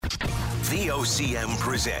VOCM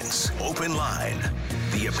presents Open Line.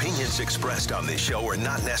 The opinions expressed on this show are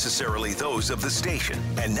not necessarily those of the station.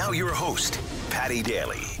 And now your host, Paddy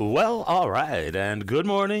Daly. Well, all right, and good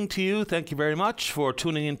morning to you. Thank you very much for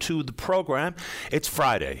tuning into the program. It's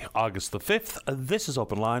Friday, August the 5th. This is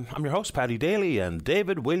Open Line. I'm your host, Paddy Daly, and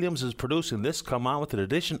David Williams is producing this Come On With an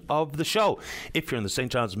edition of the show. If you're in the St.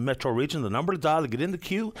 John's metro region, the number to dial to get in the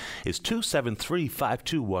queue is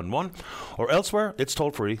 273-5211, or elsewhere, it's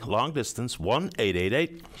toll-free, long distance,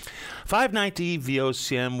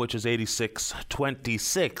 1-888-590-VOCM, which is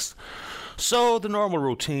 8626. So the normal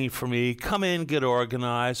routine for me, come in, get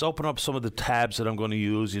organized, open up some of the tabs that I'm going to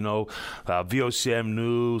use, VOCM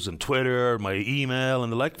News and Twitter, my email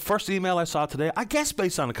and the like. First email I saw today, I guess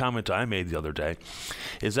based on a comment I made the other day,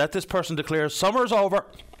 is that this person declares summer's over.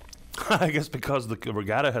 I guess because the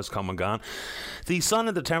regatta has come and gone. The sun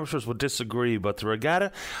and the temperatures would disagree, but the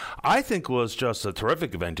regatta, I think, was just a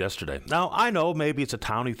terrific event yesterday. Now, I know maybe it's a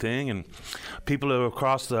towny thing, and people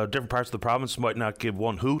across the different parts of the province might not give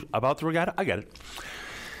one hoot about the regatta. I get it.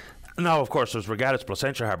 Now, of course, there's regattas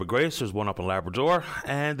Placentia, Harbour Grace, there's one up in Labrador,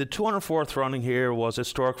 and the 204th running here was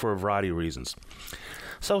historic for a variety of reasons.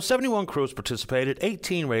 So 71 crews participated,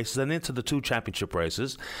 18 races, and into the two championship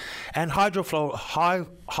races. And High Flow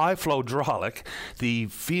Hydraulic, the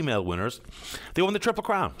female winners, they won the Triple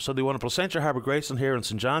Crown. So they won at Placentia, Harbour Grace, and here in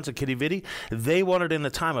St. John's and Kitty Vitty. They won it in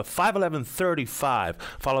a time of 5:11:35,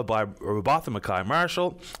 followed by Robotham Mackay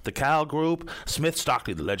Marshall, the Cal Group, Smith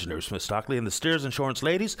Stockley, the legendary Smith Stockley, and the Steers Insurance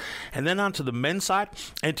Ladies. And then on to the men's side,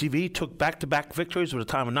 NTV took back-to-back victories with a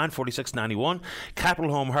time of 9:46:91.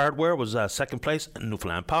 Capital Home Hardware was second place, and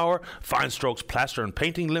Newfoundland Power, Fine Strokes Plaster and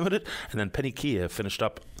Painting Limited, and then Penny Kia finished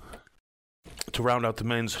up to round out the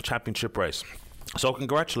men's championship race. So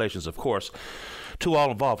congratulations, of course, to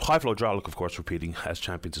all involved. High Flow Hydraulic, of course, repeating as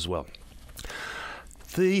champions as well.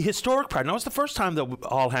 The historic part, now it's the first time that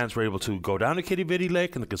all hands were able to go down to Kitty Vitty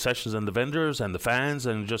Lake, and the concessions and the vendors and the fans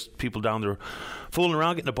and just people down there fooling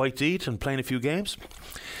around, getting a bite to eat and playing a few games.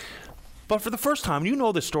 But for the first time, you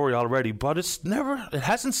know this story already, but it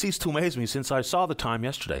hasn't ceased to amaze me since I saw the time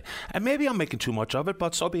yesterday. And maybe I'm making too much of it,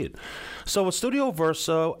 but so be it. So with Studio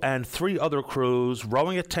Verso and 3 other crews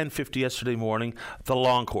rowing at 10:50 yesterday morning, the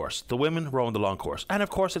long course, the women rowing the long course. And of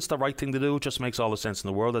course, it's the right thing to do. It just makes all the sense in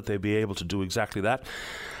the world that they'd be able to do exactly that.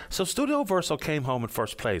 So Studio Verso came home in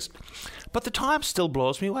first place. But the time still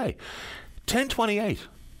blows me away. 10:28.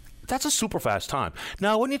 That's a super fast time.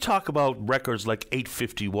 Now, when you talk about records like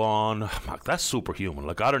 8:51, that's superhuman.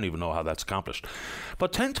 Like, I don't even know how that's accomplished.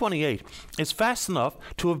 But 10:28 is fast enough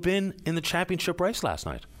to have been in the championship race last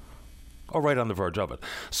night, or right on the verge of it.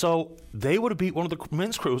 So they would have beat one of the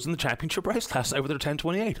men's crews in the championship race last night with their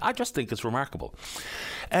 10:28. I just think it's remarkable.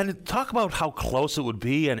 And talk about how close it would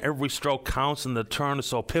be, and every stroke counts, and the turn is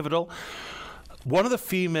so pivotal. One of the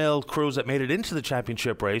female crews that made it into the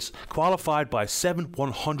championship race qualified by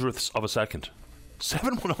 7/100ths of a second.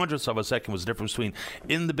 7/100ths of a second was the difference between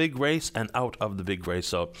in the big race and out of the big race.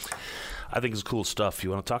 So I think it's cool stuff. You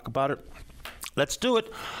want to talk about it? Let's do it.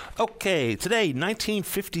 Okay, today,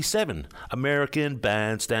 1957, American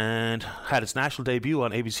Bandstand had its national debut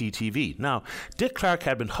on ABC TV. Now, Dick Clark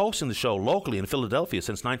had been hosting the show locally in Philadelphia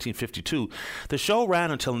since 1952. The show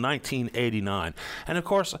ran until 1989. And, of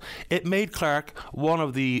course, it made Clark one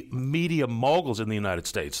of the media moguls in the United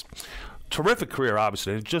States. Terrific career,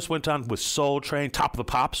 obviously. It just went on with Soul Train, Top of the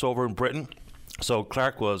Pops over in Britain. So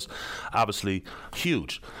Clark was obviously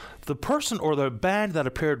huge. The person or the band that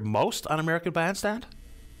appeared most on American Bandstand?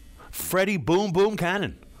 Freddie Boom Boom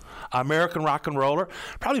Cannon, American rock and roller,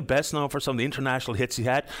 probably best known for some of the international hits he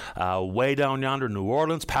had, Way Down Yonder, New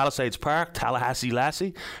Orleans, Palisades Park, Tallahassee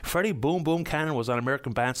Lassie. Freddie Boom Boom Cannon was on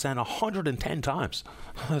American Bandstand 110 times.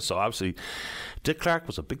 So obviously, Dick Clark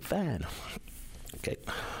was a big fan. Okay,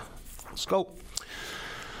 let's go.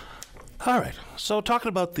 All right, so talking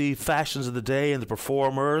about the fashions of the day and the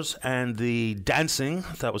performers and the dancing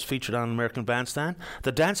that was featured on American Bandstand,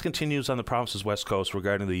 the dance continues on the province's west coast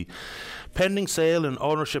regarding the pending sale and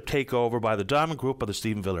ownership takeover by the Diamond Group of the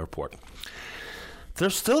Stephenville Airport.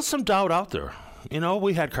 There's still some doubt out there. You know,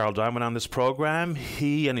 we had Carl Diamond on this program.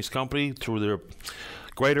 He and his company, through their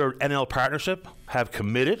Greater NL Partnership, have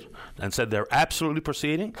committed and said they're absolutely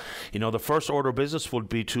proceeding. You know, the first order of business would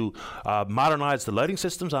be to modernize the lighting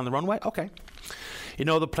systems on the runway. Okay. You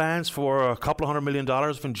know, the plans for a couple of $100 million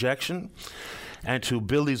of injection and to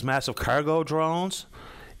build these massive cargo drones.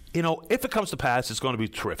 You know, if it comes to pass, it's going to be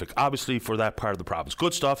terrific, obviously, for that part of the province.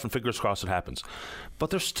 Good stuff, and fingers crossed it happens. But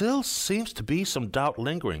there still seems to be some doubt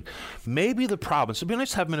lingering. Maybe the province, it'd be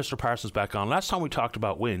nice to have Minister Parsons back on. Last time we talked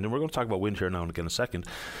about wind, and we're going to talk about wind here now and again in a second,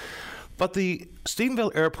 But the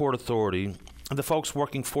Stephenville Airport Authority and the folks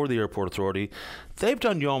working for the Airport Authority, they've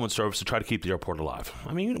done yeoman service to try to keep the airport alive.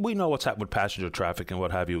 I mean, we know what's happened with passenger traffic and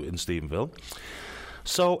what have you in Stephenville.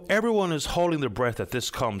 So everyone is holding their breath that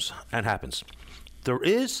this comes and happens. There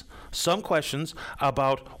is some questions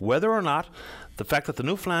about whether or not the fact that the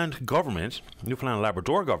Newfoundland and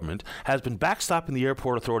Labrador government, has been backstopping the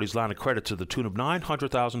Airport Authority's line of credit to the tune of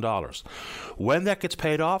 $900,000. When that gets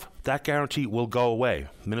paid off, that guarantee will go away.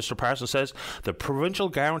 Minister Parsons says the provincial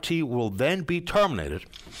guarantee will then be terminated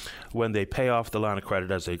when they pay off the line of credit,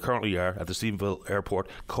 as they currently are at the Stephenville Airport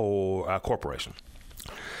Corporation.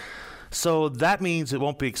 So that means it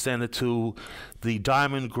won't be extended to the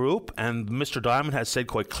Diamond Group, and Mr. Diamond has said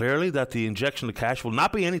quite clearly that the injection of cash will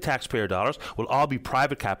not be any taxpayer dollars, will all be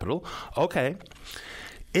private capital. Okay,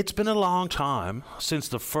 it's been a long time since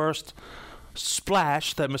the first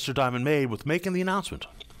splash that Mr. Diamond made with making the announcement.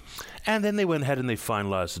 And then they went ahead and they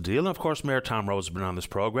finalized the deal. And of course, Mayor Tom Rose has been on this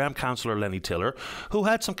program, Councillor Lenny Tiller, who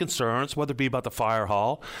had some concerns, whether it be about the fire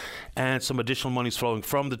hall and some additional monies flowing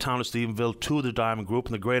from the town of Stephenville to the Diamond Group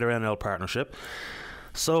and the Greater NL Partnership.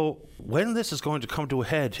 So when this is going to come to a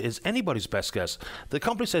head is anybody's best guess. The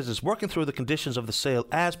company says it's working through the conditions of the sale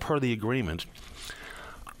as per the agreement.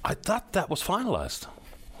 I thought that was finalized.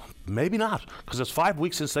 Maybe not, because it's 5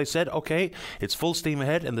 weeks since they said, okay, it's full steam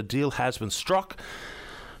ahead and the deal has been struck.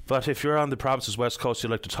 But if you're on the province's west coast, you'd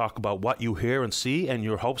like to talk about what you hear and see and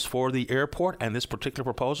your hopes for the airport and this particular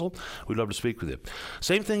proposal, we'd love to speak with you.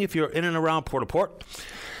 Same thing if you're in and around Port-au-Port.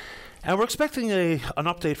 And we're expecting an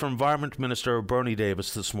update from Environment Minister Bernie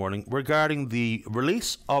Davis this morning regarding the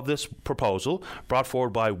release of this proposal brought forward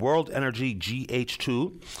by World Energy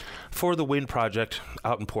GH2 for the wind project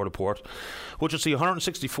out in Port-au-Port, which will see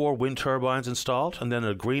 164 wind turbines installed and then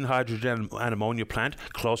a green hydrogen and ammonia plant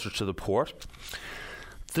closer to the port.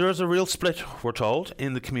 There is a real split, we're told,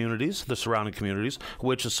 in the communities, the surrounding communities,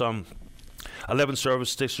 which is some 11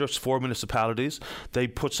 service districts, 4 municipalities. They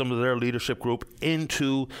put some of their leadership group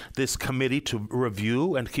into this committee to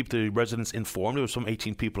review and keep the residents informed. There were some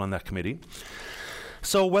 18 people on that committee.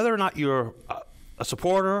 So whether or not you're a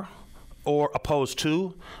supporter or opposed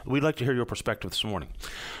to, we'd like to hear your perspective this morning.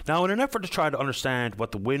 Now, in an effort to try to understand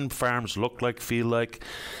what the wind farms look like, feel like,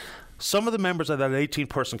 some of the members of that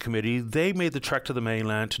 18-person committee, they made the trek to the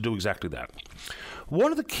mainland to do exactly that. One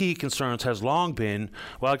of the key concerns has long been,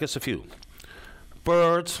 well, I guess a few.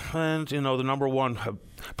 Birds, and, the number one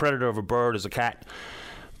predator of a bird is a cat.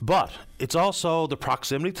 But it's also the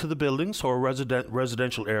proximity to the buildings or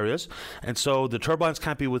residential areas, and so the turbines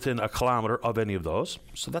can't be within a kilometre of any of those.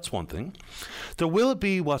 So that's one thing. There will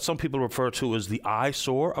be what some people refer to as the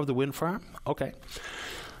eyesore of the wind farm. Okay.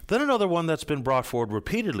 Then another one that's been brought forward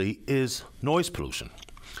repeatedly is noise pollution.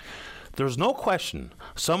 There's no question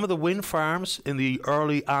some of the wind farms in the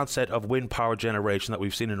early onset of wind power generation that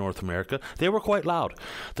we've seen in North America, they were quite loud.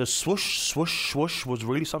 The swoosh, swoosh, swoosh was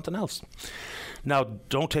really something else. Now,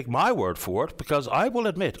 don't take my word for it, because I will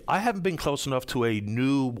admit I haven't been close enough to a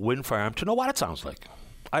new wind farm to know what it sounds like.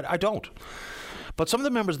 I don't. But some of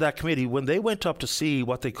the members of that committee, when they went up to see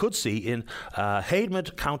what they could see in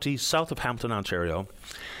Haidmont County, south of Hamilton, Ontario,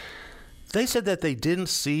 they said that they didn't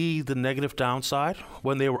see the negative downside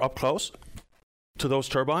when they were up close to those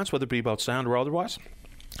turbines, whether it be about sound or otherwise.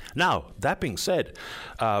 Now, that being said,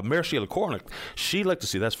 Mayor Sheila Cornick, she'd like to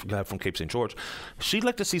see, that's from Cape St. George, she'd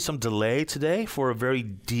like to see some delay today for a very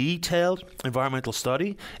detailed environmental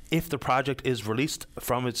study if the project is released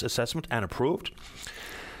from its assessment and approved.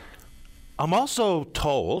 I'm also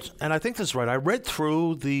told, and I think this is right, I read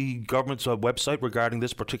through the government's website regarding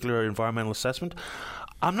this particular environmental assessment.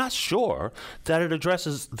 I'm not sure that it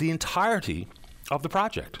addresses the entirety of the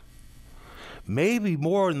project. Maybe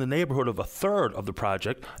more in the neighborhood of a third of the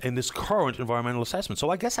project in this current environmental assessment.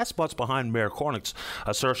 So I guess that's what's behind Mayor Cornick's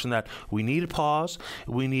assertion that we need a pause,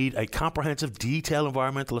 we need a comprehensive, detailed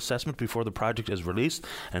environmental assessment before the project is released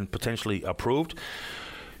and potentially approved.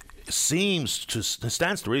 Stands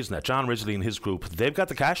to reason that John Ridgely and his group, they've got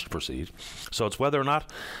the cash to proceed. So it's whether or not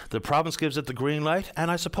the province gives it the green light, and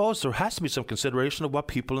I suppose there has to be some consideration of what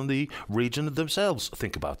people in the region themselves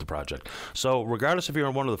think about the project. So regardless if you're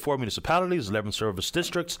in one of the 4 municipalities, 11 service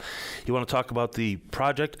districts, you want to talk about the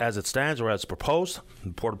project as it stands or as proposed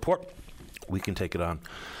in Port-au-Port, we can take it on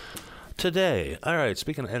today. All right,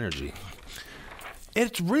 speaking of energy,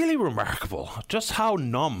 it's really remarkable just how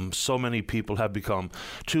numb so many people have become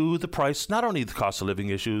to the price, not only the cost of living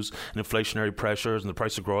issues and inflationary pressures and the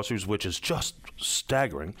price of groceries, which is just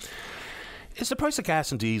staggering, it's the price of gas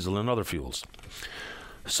and diesel and other fuels.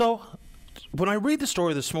 So when I read the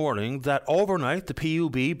story this morning that overnight the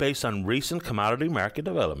PUB, based on recent commodity market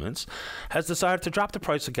developments, has decided to drop the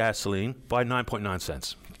price of gasoline by 9.9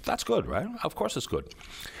 cents. That's good, right? Of course it's good.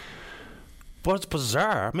 But it's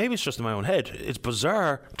bizarre, maybe it's just in my own head, it's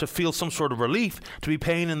bizarre to feel some sort of relief to be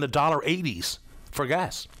paying in the $1.80s for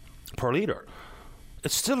gas per litre.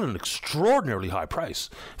 It's still an extraordinarily high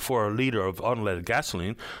price for a litre of unleaded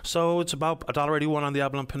gasoline, so it's about $1.81 on the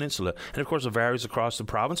Avalon Peninsula. And of course, it varies across the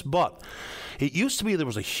province, but it used to be there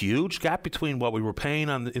was a huge gap between what we were paying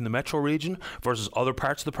in the metro region versus other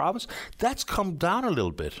parts of the province. That's come down a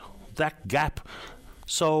little bit, that gap.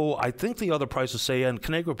 So I think the other prices, say, in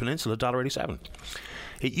Canigro Peninsula, $1.87.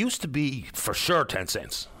 It used to be, for sure, 10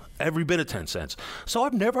 cents. Every bit of 10 cents. So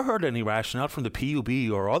I've never heard any rationale from the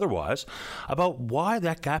PUB or otherwise about why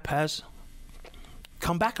that gap has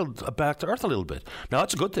come back to earth a little bit. Now,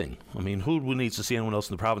 that's a good thing. I mean, who needs to see anyone else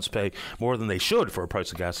in the province pay more than they should for a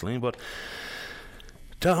price of gasoline? But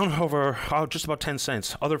down over just about 10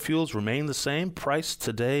 cents. Other fuels remain the same price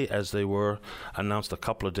today as they were announced a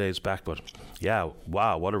couple of days back. But yeah,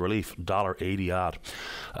 wow, what a relief. $1.80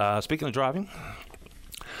 odd. Speaking of driving,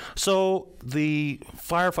 so the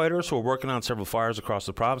firefighters who are working on several fires across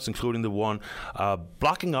the province, including the one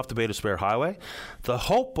blocking off the Bay d'Espoir Highway, the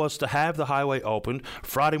hope was to have the highway opened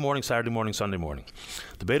Friday morning, Saturday morning, Sunday morning.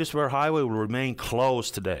 The Bay d'Espoir Highway will remain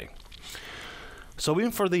closed today. So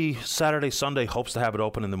even for the Saturday, Sunday, hopes to have it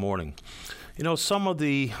open in the morning. You know, some of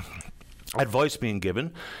the advice being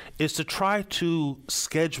given is to try to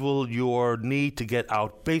schedule your need to get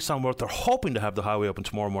out based on what they're hoping to have the highway open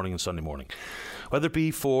tomorrow morning and Sunday morning. Whether it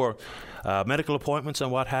be for medical appointments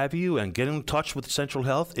and what have you, and get in touch with Central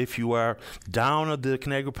Health if you are down at the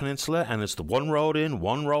Canigro Peninsula and it's the one road in,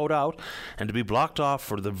 one road out, and to be blocked off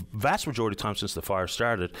for the vast majority of time since the fire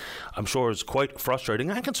started, I'm sure is quite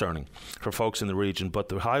frustrating and concerning for folks in the region, but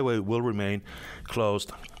the highway will remain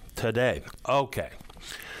closed today. Okay.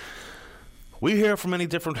 We hear from many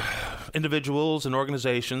different individuals and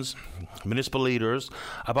organizations, municipal leaders,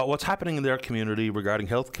 about what's happening in their community regarding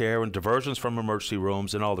health care and diversions from emergency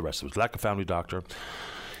rooms and all the rest of it. Lack of family doctor.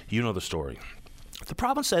 You know the story. The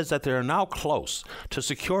province says that they are now close to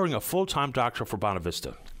securing a full-time doctor for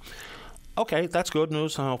Bonavista. Okay, that's good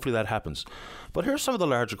news, and hopefully that happens. But here's some of the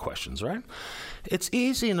larger questions, right? It's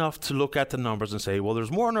easy enough to look at the numbers and say, well,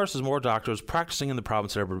 there's more nurses, more doctors practicing in the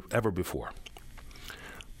province than ever before.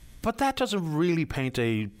 But that doesn't really paint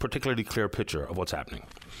a particularly clear picture of what's happening.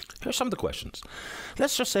 Here's some of the questions.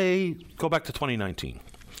 Let's just say, go back to 2019.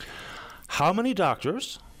 How many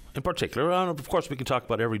doctors, in particular, and of course we can talk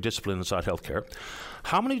about every discipline inside healthcare,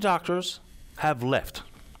 how many doctors have left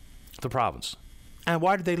the province? And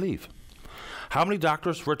why did they leave? How many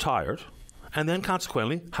doctors retired? And then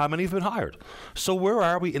consequently, how many have been hired? So where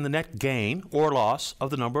are we in the net gain or loss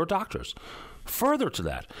of the number of doctors? Further to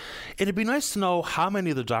that, it'd be nice to know how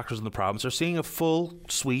many of the doctors in the province are seeing a full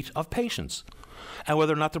suite of patients and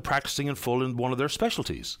whether or not they're practicing in full in one of their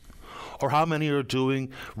specialties, or how many are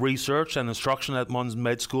doing research and instruction at one's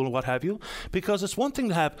med school and what have you, because it's one thing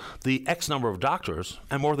to have the X number of doctors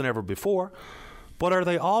and more than ever before, but are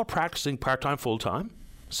they all practicing part-time, full-time,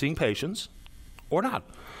 seeing patients, or not?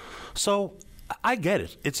 So I get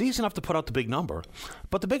it. It's easy enough to put out the big number,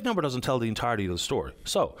 but the big number doesn't tell the entirety of the story.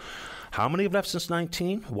 So how many have left since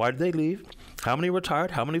 19? Why did they leave? How many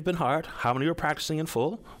retired? How many have been hired? How many are practicing in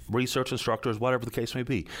full? Research instructors, whatever the case may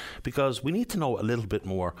be. Because we need to know a little bit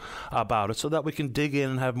more about it so that we can dig in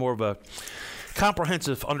and have more of a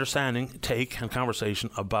comprehensive understanding, take, and conversation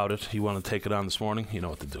about it. You want to take it on this morning? You know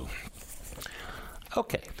what to do.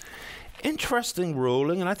 Okay. Interesting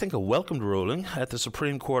ruling, and I think a welcomed ruling, at the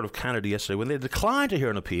Supreme Court of Canada yesterday when they declined to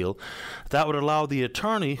hear an appeal that would allow the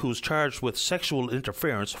attorney who's charged with sexual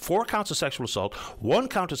interference, 4 counts of sexual assault, 1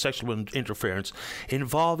 count of sexual interference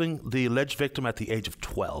involving the alleged victim at the age of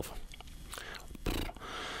 12.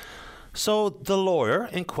 So the lawyer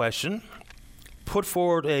in question put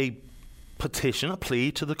forward a petition, a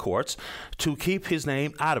plea to the courts to keep his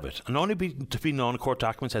name out of it and only to be known in court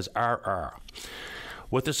documents as RR.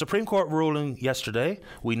 With the Supreme Court ruling yesterday,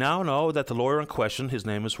 we now know that the lawyer in question, his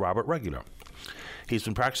name is Robert Regular. He's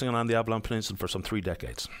been practicing on the Avalon Peninsula for some 3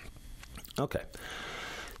 decades. Okay.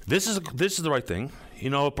 This is the right thing. You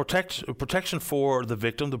know, protection for the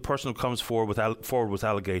victim, the person who comes forward with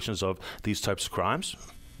allegations of these types of crimes.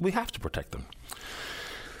 We have to protect them.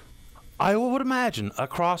 I would imagine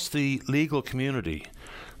across the legal community,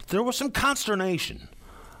 there was some consternation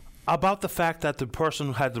about the fact that the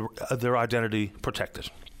person had their identity protected.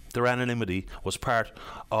 Their anonymity was part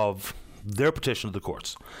of their petition to the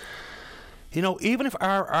courts. You know, even if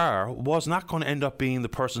RR was not going to end up being the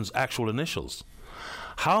person's actual initials,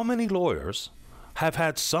 How many lawyers have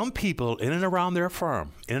had some people in and around their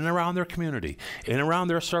firm, in and around their community, in and around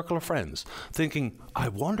their circle of friends, thinking, I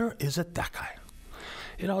wonder, is it that guy?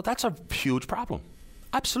 You know, that's a huge problem.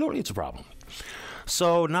 Absolutely, it's a problem.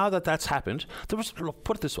 So now that that's happened,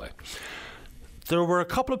 put it this way. There were a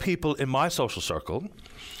couple of people in my social circle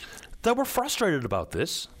that were frustrated about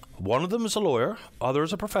this. One of them is a lawyer, other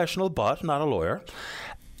is a professional, but not a lawyer.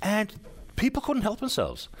 And people couldn't help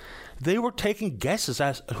themselves. They were taking guesses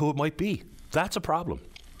as to who it might be. That's a problem.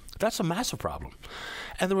 That's a massive problem.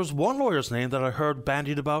 And there was one lawyer's name that I heard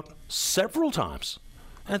bandied about several times.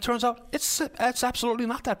 And it turns out it's absolutely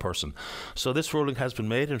not that person. So this ruling has been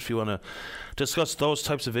made, and if you want to discuss those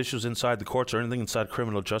types of issues inside the courts or anything inside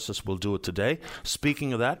criminal justice, we'll do it today.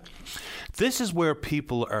 Speaking of that, this is where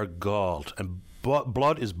people are galled and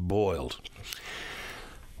blood is boiled.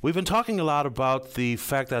 We've been talking a lot about the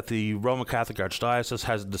fact that the Roman Catholic Archdiocese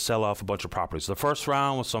has to sell off a bunch of properties. The first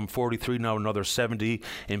round was some 43, now another 70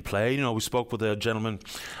 in play. You know, we spoke with a gentleman,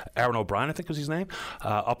 Aaron O'Brien, I think was his name,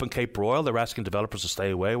 up in Cape Royal. They're asking developers to stay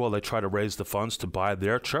away while they try to raise the funds to buy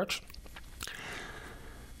their church.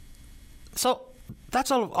 So that's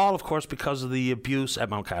all of course, because of the abuse at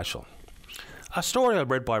Mount Cashel. A story I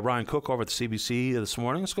read by Ryan Cook over at the CBC this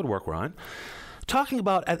morning. It's good work, Ryan. Talking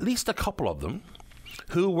about at least a couple of them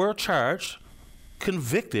who were charged,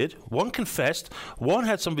 convicted, one confessed, one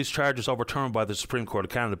had some of these charges overturned by the Supreme Court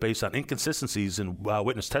of Canada based on inconsistencies in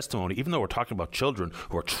witness testimony, even though we're talking about children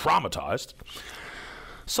who are traumatized.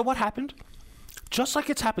 So what happened? Just like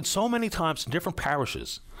it's happened so many times in different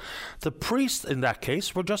parishes, the priests in that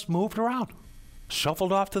case were just moved around,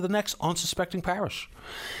 shuffled off to the next unsuspecting parish.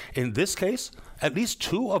 In this case, at least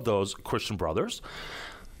two of those Christian brothers,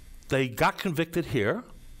 they got convicted here,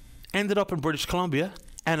 ended up in British Columbia,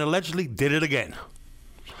 and allegedly did it again.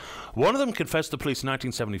 One of them confessed to police in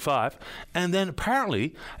 1975, and then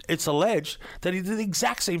apparently it's alleged that he did the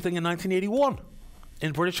exact same thing in 1981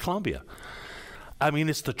 in British Columbia. I mean,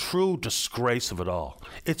 it's the true disgrace of it all.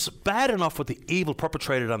 It's bad enough with the evil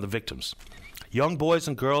perpetrated on the victims. Young boys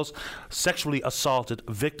and girls sexually assaulted,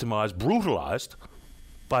 victimized, brutalized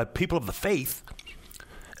by people of the faith.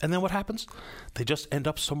 And then what happens? They just end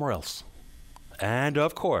up somewhere else. And,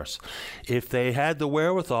 of course, if they had the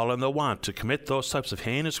wherewithal and the want to commit those types of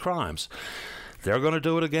heinous crimes, they're going to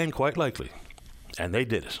do it again, quite likely. And they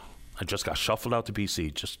did it. I just got shuffled out to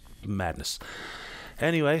BC. Just madness.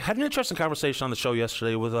 Anyway, had an interesting conversation on the show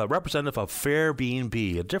yesterday with a representative of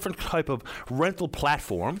Fairbnb, a different type of rental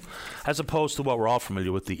platform as opposed to what we're all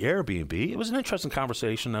familiar with, the Airbnb. It was an interesting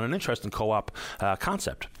conversation and an interesting co-op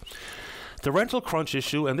concept. The rental crunch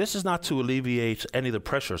issue, and this is not to alleviate any of the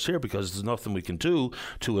pressures here because there's nothing we can do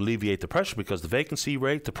to alleviate the pressure because the vacancy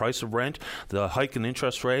rate, the price of rent, the hike in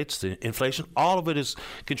interest rates, the inflation, all of it is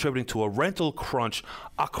contributing to a rental crunch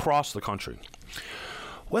across the country.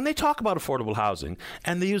 When they talk about affordable housing,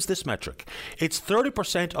 and they use this metric, it's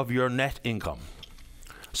 30% of your net income.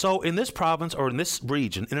 So in this province or in this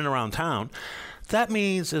region, in and around town, that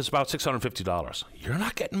means it's about $650. You're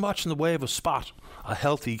not getting much in the way of a spot, a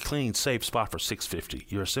healthy, clean, safe spot for $650.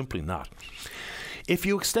 You're simply not. If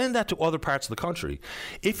you extend that to other parts of the country,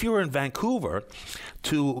 if you're in Vancouver,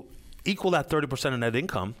 to equal that 30% of net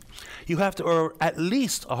income, you have to earn at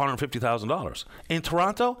least $150,000. In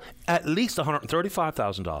Toronto, at least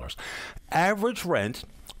 $135,000. Average rent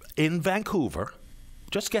in Vancouver,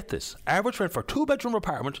 just get this, average rent for a two-bedroom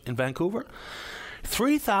apartment in Vancouver,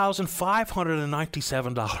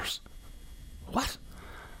 $3,597. What?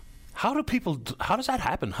 How does that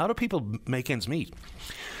happen? How do people make ends meet?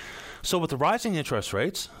 So with the rising interest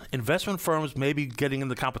rates, investment firms may be getting in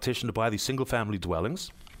the competition to buy these single-family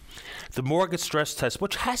dwellings. The mortgage stress test,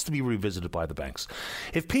 which has to be revisited by the banks.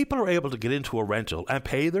 If people are able to get into a rental and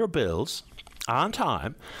pay their bills on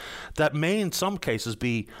time, that may in some cases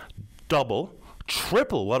be double,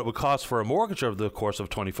 triple what it would cost for a mortgage over the course of a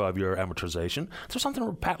 25-year amortization. There's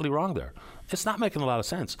something patently wrong there. It's not making a lot of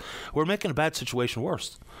sense. We're making a bad situation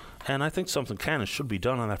worse. And I think something can and should be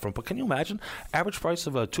done on that front. But can you imagine? Average price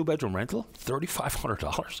of a two-bedroom rental,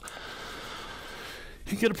 $3,500.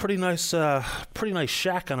 You can get a pretty nice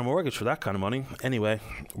shack on a mortgage for that kind of money. Anyway,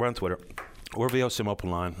 we're on Twitter. We're VOCM Open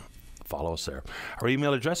Line. Follow us there. Our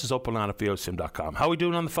email address is openline@vocm.com. How are we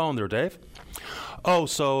doing on the phone there, Dave? Oh,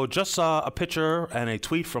 so just saw a picture and a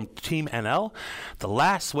tweet from Team NL. The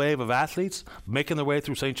last wave of athletes making their way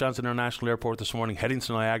through St. John's International Airport this morning, heading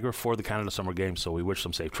to Niagara for the Canada Summer Games. So we wish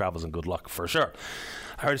them safe travels and good luck for sure.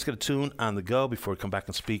 All right, let's get a tune on the go before we come back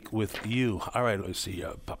and speak with you. All right, let's see.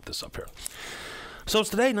 Pop this up here. So it's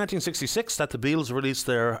today, 1966, that the Beatles released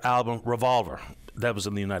their album Revolver. That was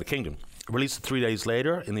in the United Kingdom. released it 3 days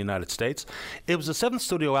later in the United States. It was the 7th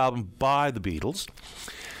studio album by the Beatles.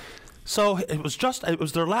 So it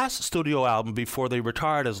was their last studio album before they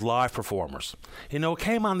retired as live performers. You know, it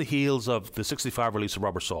came on the heels of the 65 release of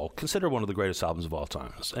Rubber Soul, considered one of the greatest albums of all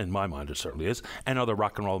time. In my mind, it certainly is, and other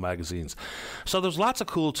rock and roll magazines. So there's lots of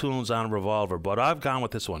cool tunes on Revolver, but I've gone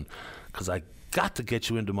with this one because I got to get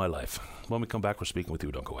you into my life. When we come back, we're speaking with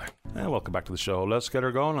you. Don't go away. And welcome back to the show. Let's get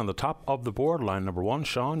her going on the top of the board. Line number 1,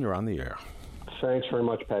 Sean, you're on the air. Thanks very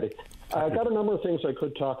much, Patty. I've got a number of things I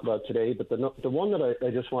could talk about today, but the one that I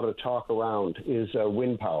just wanted to talk around is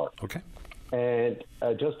wind power. Okay. And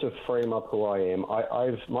just to frame up who I am,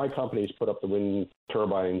 my company's put up the wind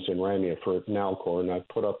turbines in Ramia for Nalcor, and I've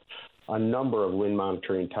put up a number of wind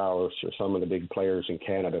monitoring towers for some of the big players in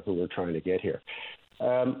Canada who are trying to get here.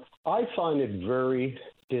 I find it very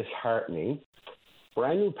disheartening,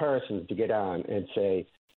 brand new persons to get on and say,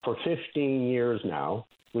 for 15 years now,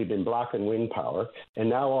 we've been blocking wind power, and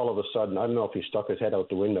now all of a sudden, I don't know if he stuck his head out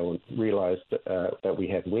the window and realized that we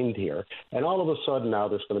had wind here, and all of a sudden now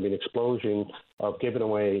there's going to be an explosion of giving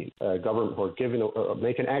away government or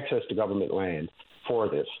making access to government land for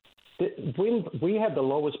this. We have the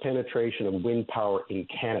lowest penetration of wind power in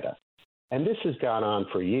Canada. And this has gone on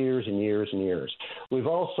for years and years and years. We've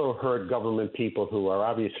also heard government people who are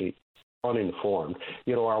obviously uninformed.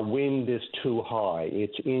 You know, our wind is too high,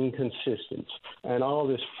 it's inconsistent, and all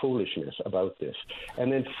this foolishness about this. And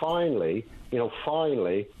then finally,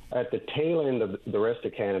 at the tail end of the rest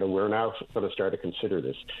of Canada, we're now going to start to consider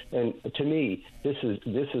this. And to me, this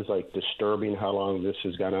is like disturbing how long this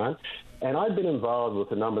has gone on. And I've been involved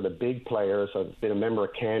with a number of the big players. I've been a member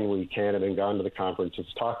of CanWe Canada and gone to the conferences,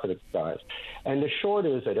 talked to the guys. And the short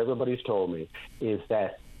is that everybody's told me is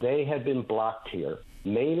that they have been blocked here,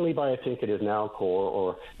 mainly by, I think it is Nalcor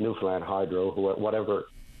or Newfoundland Hydro, whatever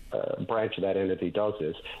branch of that entity does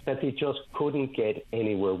this, that they just couldn't get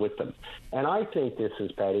anywhere with them. And I think this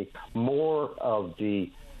is, Patty, more of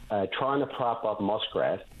the trying to prop up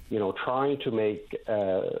Muskrat, trying to make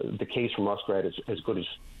the case for Muskrat as good as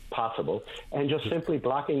possible, and just simply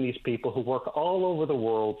blocking these people who work all over the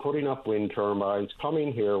world, putting up wind turbines,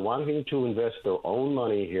 coming here, wanting to invest their own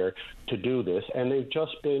money here to do this, and they've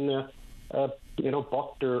just been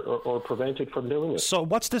bucked or prevented from doing it. So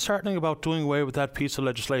what's disheartening about doing away with that piece of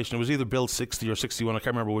legislation? It was either Bill 60 or 61, I can't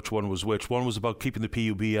remember which one was which. One was about keeping the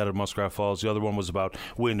PUB out of Muskrat Falls, the other one was about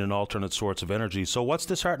wind and alternate sorts of energy. So what's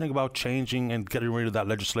disheartening about changing and getting rid of that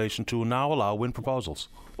legislation to now allow wind proposals?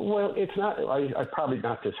 Well, it's not, I probably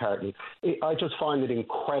not disheartening. I just find it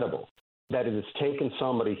incredible that it has taken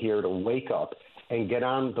somebody here to wake up and get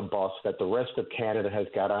on the bus that the rest of Canada has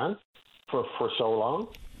got on for so long.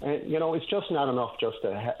 And, it's just not enough just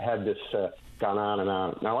to have this gone on and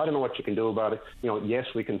on. Now, I don't know what you can do about it. Yes,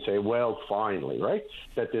 we can say, well, finally, right,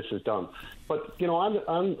 that this is done. But,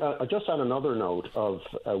 I'm just on another note of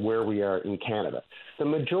where we are in Canada. The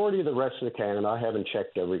majority of the rest of Canada, I haven't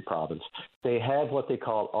checked every province, they have what they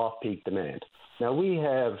call off-peak demand. Now, we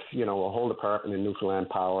have, a whole department in Newfoundland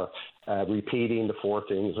Power repeating the 4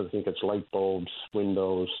 things. I think it's light bulbs,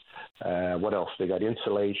 windows, what else? They got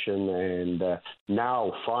insulation, and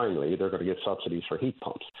now, finally, they're going to get subsidies for heat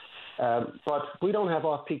pumps. But we don't have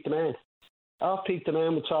off-peak demand. Off-peak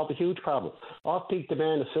demand would solve a huge problem. Off-peak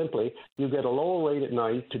demand is simply you get a lower rate at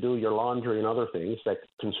night to do your laundry and other things that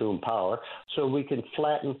consume power, so we can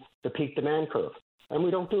flatten the peak demand curve. And we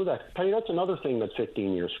don't do that. Penny, that's another thing that's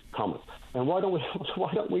 15 years coming. And why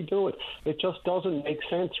don't we do it? It just doesn't make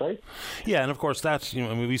sense, right? Yeah, and of course that's,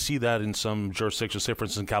 we see that in some jurisdictions, say for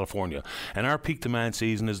instance in California. And our peak demand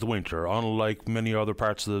season is the winter, unlike many other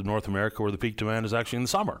parts of North America where the peak demand is actually in the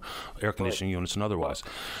summer, air conditioning units and otherwise.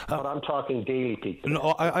 But I'm talking daily peak demand.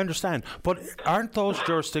 No, I understand. But aren't those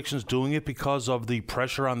jurisdictions doing it because of the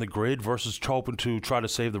pressure on the grid versus hoping to try to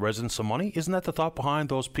save the residents some money? Isn't that the thought behind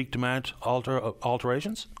those peak demand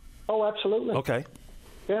alterations? Oh, absolutely. Okay.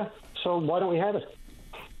 Yeah. So why don't we have it?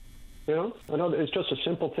 I know it's just a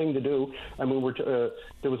simple thing to do. I mean,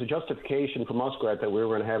 there was a justification for Muskrat that we were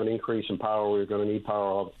going to have an increase in power. We were going to need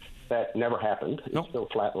power. That never happened. It's still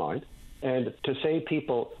flatlined. And to save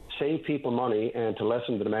people money and to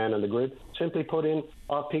lessen the demand on the grid, simply put in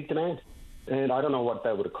off-peak demand. And I don't know what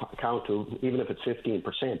that would account to, even if it's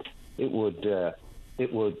 15%. It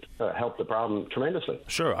it would help the problem tremendously.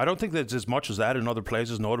 Sure. I don't think there's as much as that in other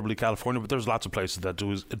places, notably California, but there's lots of places that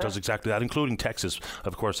does exactly that, including Texas.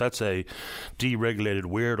 Of course, that's a deregulated,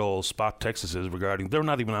 weird old spot Texas is regarding. They're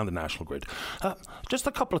not even on the national grid. Just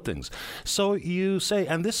a couple of things. So you say,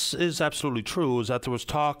 and this is absolutely true, is that there was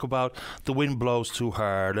talk about the wind blows too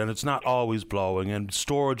hard and it's not always blowing and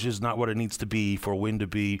storage is not what it needs to be for wind to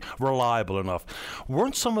be reliable enough.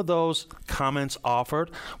 Weren't some of those comments offered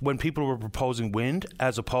when people were proposing wind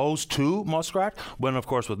as opposed to Muskrat, when, of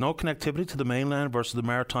course, with no connectivity to the mainland versus the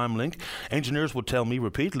maritime link, engineers would tell me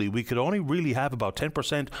repeatedly we could only really have about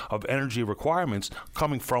 10% of energy requirements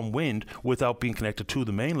coming from wind without being connected to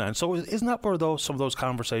the mainland. So isn't that where some of those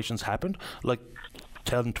conversations happened, like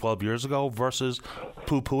 10, 12 years ago, versus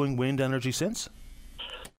poo-pooing wind energy since?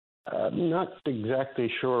 Not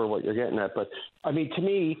exactly sure what you're getting at, but, I mean, to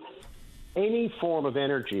me, any form of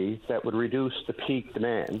energy that would reduce the peak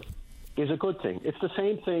demand is a good thing. It's the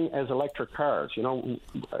same thing as electric cars. You know,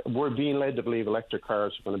 we're being led to believe electric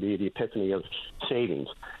cars are going to be the epiphany of savings,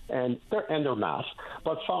 and they're not.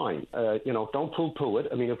 But fine, you know, don't poo-poo it.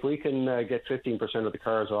 I mean, if we can get 15% of the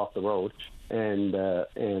cars off the road and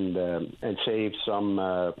save some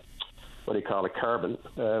what do you call it, carbon,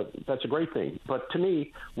 that's a great thing. But to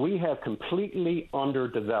me, we have completely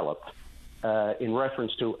underdeveloped. In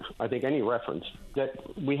reference to, I think, any reference that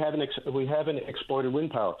we haven't exploited wind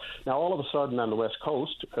power. Now, all of a sudden on the West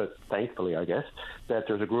Coast, thankfully, I guess, that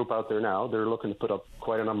there's a group out there now. They're looking to put up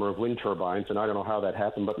quite a number of wind turbines, and I don't know how that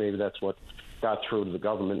happened, but maybe that's what got through to the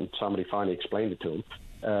government and somebody finally explained it to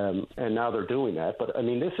them. And now they're doing that. But, I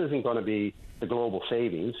mean, this isn't going to be the global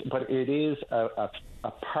savings, but it is a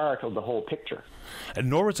part of the whole picture. And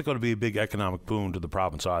nor is it going to be a big economic boon to the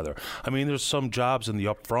province either. I mean, there's some jobs in the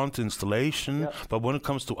upfront installation, but when it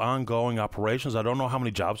comes to ongoing operations, I don't know how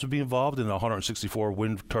many jobs would be involved in a 164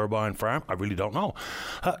 wind turbine farm. I really don't know.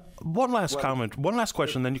 One last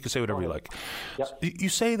question, then you can say whatever you like. You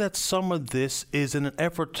say that some of this is in an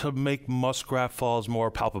effort to make Muskrat Falls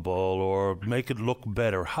more palpable or make it look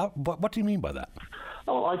better. What do you mean by that?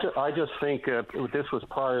 Oh, I just think this was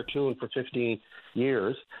prior to and for 15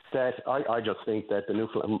 years that I just think that the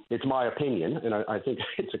Newfoundland, it's my opinion, and I think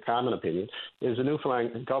it's a common opinion, is the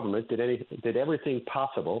Newfoundland government did everything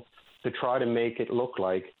possible to try to make it look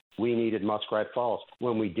like we needed Muskrat Falls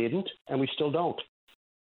when we didn't, and we still don't.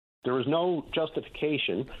 There is no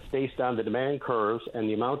justification based on the demand curves and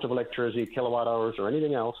the amount of electricity, kilowatt hours, or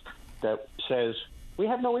anything else that says we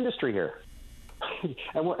have no industry here.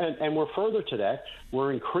 And we're further to that.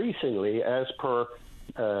 We're increasingly, as per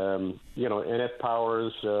NF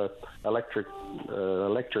Power's electric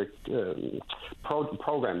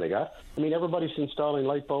program they got. I mean, everybody's installing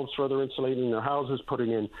light bulbs, further insulating their houses,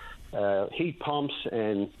 putting in heat pumps,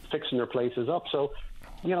 and fixing their places up. So,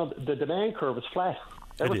 you know, the demand curve is flat.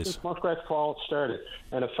 Ever since Muskrat Falls started.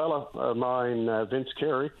 And a fellow of mine, Vince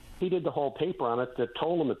Carey, he did the whole paper on it that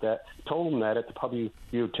told him that at the public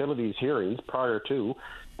utilities hearings prior to,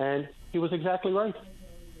 and he was exactly right.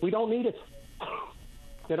 We don't need it.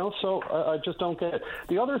 You know, so I just don't get it.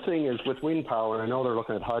 The other thing is with wind power, and I know they're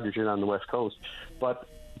looking at hydrogen on the West Coast, but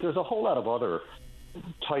there's a whole lot of other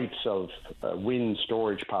types of wind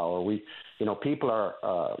storage power. People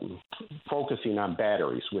are focusing on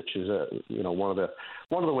batteries, which is one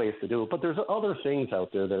of the ways to do it. But there's other things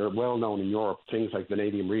out there that are well known in Europe, things like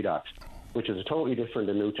vanadium redox, which is a totally different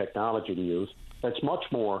and new technology to use. That's much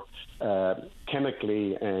more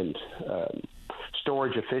chemically and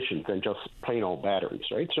storage efficient than just plain old batteries,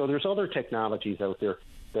 right? So there's other technologies out there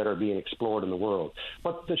that are being explored in the world.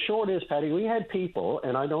 But the short is, Patty, we had people,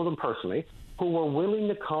 and I know them personally, who were willing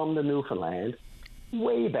to come to Newfoundland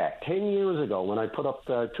way back 10 years ago when I put up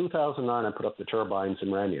 2009. I put up the turbines in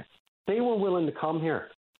Ramia. They were willing to come here,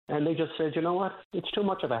 and they just said, you know what? It's too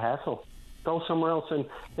much of a hassle. Go somewhere else, and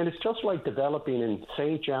it's just like developing in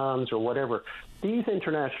St. John's or whatever. These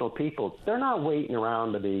international people, they're not waiting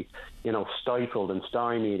around to be, stifled and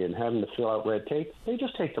stymied and having to fill out red tape. They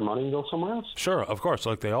just take the money and go somewhere else. Sure, of course,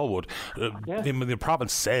 like they all would. The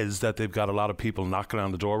province says that they've got a lot of people knocking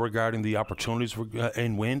on the door regarding the opportunities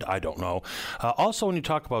in wind. I don't know. Also, when you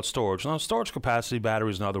talk about storage, now storage capacity,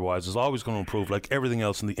 batteries and otherwise, is always going to improve like everything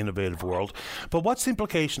else in the innovative world. But what's the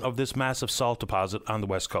implication of this massive salt deposit on the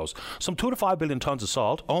West Coast? Some 2 to 5 billion tons of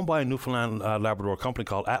salt owned by a Newfoundland Labrador company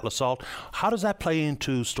called Atlas Salt. How does that play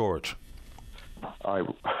into storage? I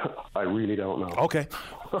really don't know. Okay.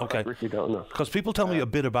 I really don't know. Because people tell me a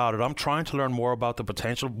bit about it. I'm trying to learn more about the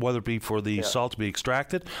potential, whether it be for the salt to be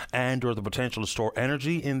extracted and or the potential to store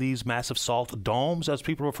energy in these massive salt domes, as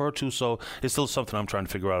people refer to. So it's still something I'm trying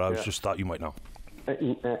to figure out. I just thought you might know.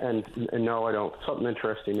 And no, I don't. Something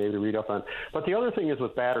interesting maybe to read up on. But the other thing is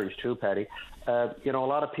with batteries too, Paddy. A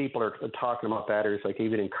lot of people are talking about batteries, like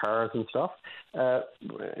even in cars and stuff.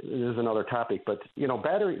 This is another topic, but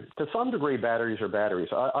battery, to some degree, batteries are batteries.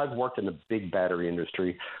 I've worked in the big battery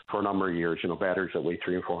industry for a number of years. Batteries that weigh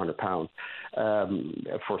 300 and 400 pounds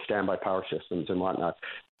for standby power systems and whatnot.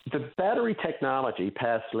 The battery technology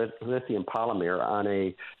past lithium polymer on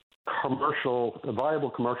a viable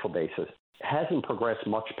commercial basis hasn't progressed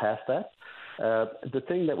much past that. The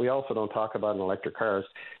thing that we also don't talk about in electric cars,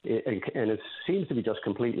 and it seems to be just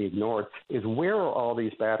completely ignored, is where are all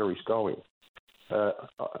these batteries going?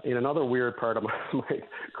 In another weird part of my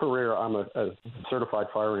career, I'm a certified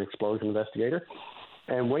fire and explosion investigator.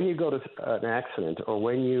 And when you go to an accident or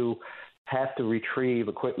when you have to retrieve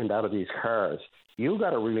equipment out of these cars, you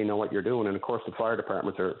got to really know what you're doing. And, of course, the fire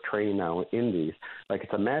departments are trained now in these. Like,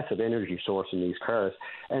 it's a massive energy source in these cars.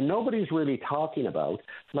 And nobody's really talking about,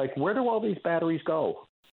 like, where do all these batteries go?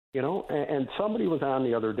 And somebody was on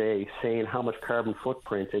the other day saying how much carbon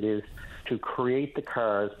footprint it is to create the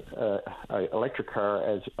cars, an electric car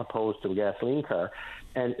as opposed to a gasoline car.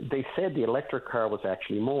 And they said the electric car was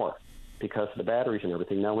actually more because of the batteries and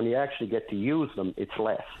everything. Now, when you actually get to use them, it's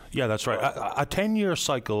less. Yeah, that's right. A 10-year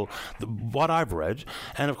cycle, what I've read,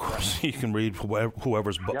 and of course you can read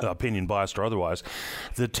whoever's opinion, biased or otherwise,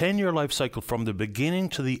 the 10-year life cycle from the beginning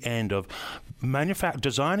to the end of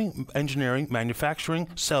designing, engineering, manufacturing,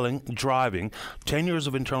 selling, driving, 10 years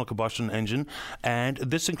of internal combustion engine, and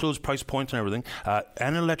this includes price point and everything.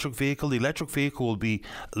 An electric vehicle, the electric vehicle will be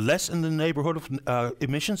less in the neighborhood of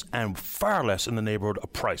emissions and far less in the neighborhood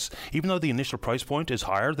of price. Even though the initial price point is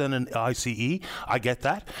higher than an ICE, I get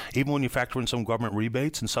that, even when you factor in some government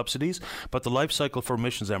rebates and subsidies, but the life cycle for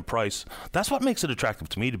emissions and price, that's what makes it attractive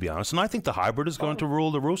to me, to be honest. And I think the hybrid is going to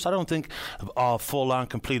rule the roost. I don't think full-on,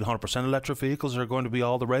 complete 100% electric vehicles are going to be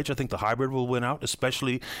all the rage. I think the hybrid will win out,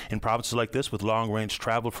 especially in provinces like this with long-range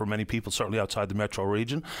travel for many people, certainly outside the metro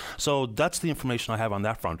region. So that's the information I have on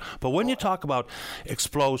that front. But when you talk about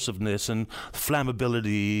explosiveness and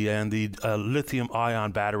flammability and the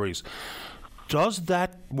lithium-ion batteries, does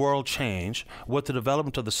that world change with the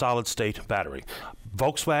development of the solid-state battery?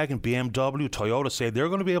 Volkswagen, BMW, Toyota say they're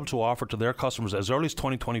going to be able to offer to their customers as early as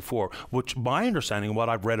 2024, which my understanding and what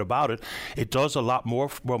I've read about it, it does a lot more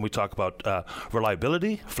when we talk about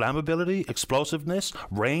reliability, flammability, explosiveness,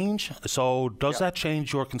 range. So does that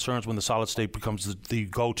change your concerns when the solid-state becomes the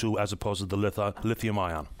go-to as opposed to the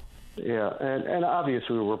lithium-ion? Yeah, and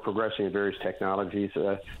obviously we're progressing in various technologies.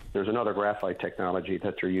 There's another graphite technology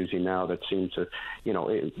that they're using now that seems to,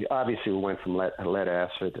 obviously we went from lead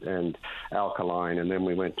acid and alkaline, and then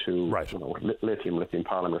we went to lithium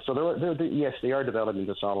polymer. So yes, they are developing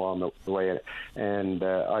this all along the way, and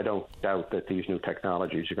I don't doubt that these new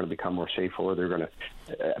technologies are going to become more safer, or they're going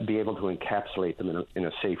to be able to encapsulate them in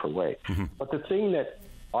a safer way. Mm-hmm. But the thing that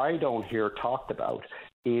I don't hear talked about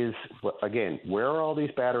is, again, where are all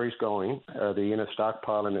these batteries going? Are they in a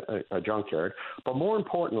stockpile in a junkyard? But more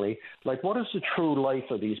importantly, like, what is the true life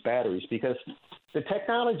of these batteries? Because the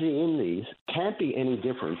technology in these can't be any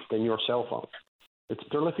different than your cell phone.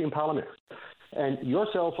 They're lithium polymer. And your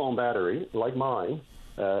cell phone battery, like mine,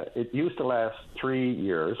 it used to last 3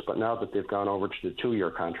 years, but now that they've gone over to the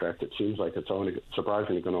 2-year contract, it seems like it's only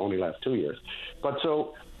surprisingly going to only last 2 years. But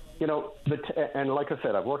so, and like I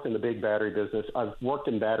said, I've worked in the big battery business. I've worked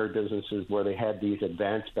in battery businesses where they had these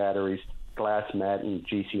advanced batteries, glass mat and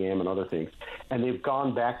GCM and other things, and they've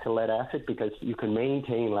gone back to lead acid because you can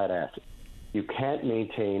maintain lead acid. You can't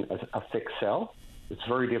maintain a fixed cell. It's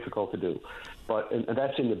very difficult to do. And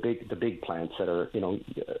that's in the big plants that are,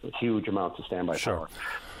 huge amounts of standby power.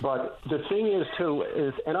 But the thing is,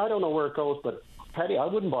 too, and I don't know where it goes, but Patty, I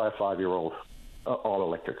wouldn't buy a 5-year-old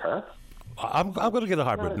all-electric car. I'm going to get a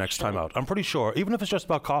hybrid next time out. I'm pretty sure, even if it's just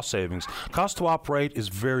about cost savings. Cost to operate is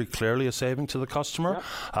very clearly a saving to the customer.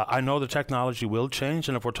 Yeah. I know the technology will change,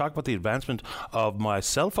 and if we're talking about the advancement of my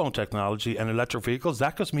cell phone technology and electric vehicles,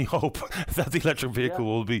 that gives me hope that the electric vehicle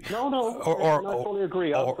will be I totally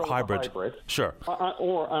agree. Or hybrid. Sure.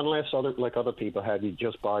 Or unless other people have, you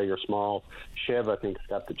just buy your small Chev. I think it's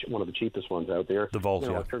got one of the cheapest ones out there. The Volt,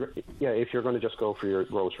 if you're going to just go for your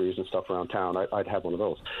groceries and stuff around town, I'd have one of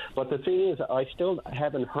those. But the thing is, I still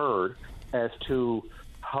haven't heard as to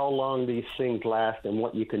how long these things last and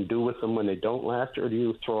what you can do with them when they don't last, or do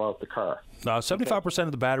you throw out the car? 75%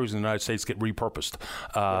 of the batteries in the United States get repurposed.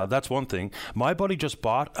 That's one thing. My buddy just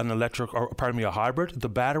bought a hybrid. The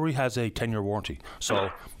battery has a 10-year warranty. So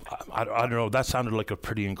I don't know. That sounded like a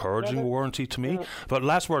pretty encouraging warranty to me. But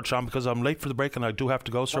last word, Sean, because I'm late for the break and I do have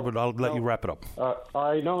to go, sir, but I'll let you wrap it up.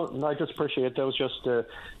 I know. I just appreciate it. That was just,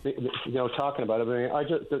 talking about it. I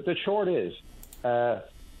mean, the short is,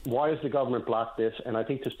 why has the government blocked this? And I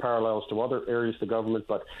think this parallels to other areas of the government,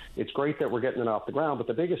 but it's great that we're getting it off the ground. But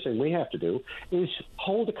the biggest thing we have to do is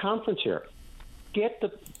hold a conference here. Get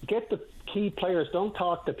the key players. Don't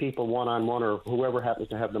talk to people one-on-one or whoever happens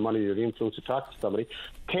to have the money or the influence to talk to somebody.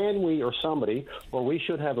 Can we or somebody, or we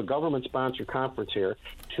should have a government-sponsored conference here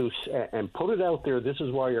and put it out there, this is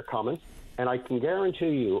why you're coming. And I can guarantee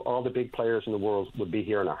you all the big players in the world would be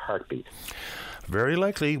here in a heartbeat. Very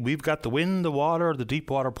likely. We've got the wind, the water, the deep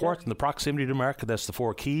water port, and the proximity to market. That's the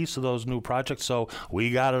 4 keys to those new projects. So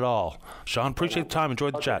we got it all. Sean, appreciate the time.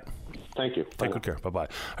 Enjoyed the chat. Thank you. Take good care. Bye-bye. All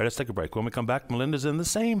right, let's take a break. When we come back, Melinda's in the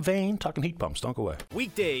same vein, talking heat pumps. Don't go away.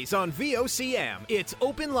 Weekdays on VOCM, it's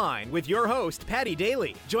Open Line with your host, Patty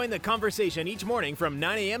Daly. Join the conversation each morning from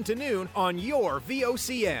 9 a.m. to noon on your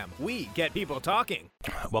VOCM. We get people talking.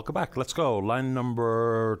 Welcome back. Let's go. Line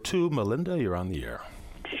number 2, Melinda, you're on the air.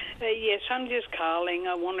 Yes, I'm just calling.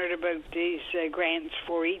 I wondered about these grants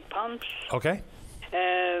for heat pumps. Okay.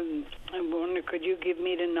 I wonder, could you give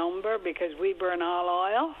me the number? Because we burn all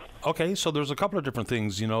oil. Okay, so there's a couple of different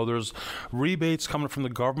things. There's rebates coming from the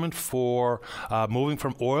government for moving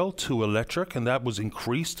from oil to electric, and that was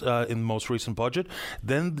increased in the most recent budget.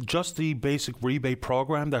 Then just the basic rebate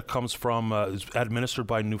program that comes from, is administered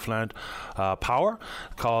by Newfoundland Power,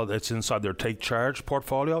 it's inside their Take Charge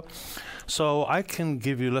portfolio. So I can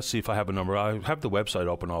give you, let's see if I have a number. I have the website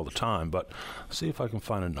open all the time, but see if I can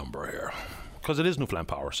find a number here. Because it is Newfoundland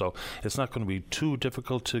Power, so it's not going to be too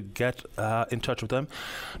difficult to get in touch with them.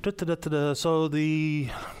 So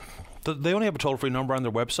they only have a toll-free number on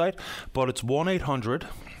their website, but it's 1-800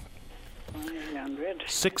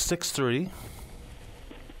 663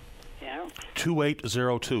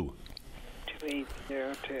 2802.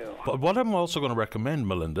 2802. But what I'm also going to recommend,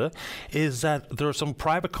 Melinda, is that there are some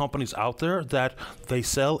private companies out there that they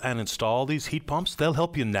sell and install these heat pumps. They'll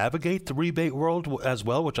help you navigate the rebate world as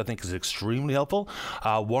well, which I think is extremely helpful.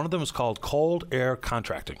 One of them is called Cold Air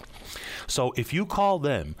Contracting. So if you call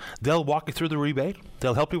them, they'll walk you through the rebate.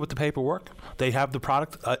 They'll help you with the paperwork. They have the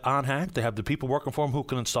product on hand. They have the people working for them who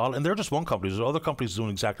can install it. And they're just one company. There's other companies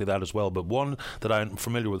doing exactly that as well. But one that I'm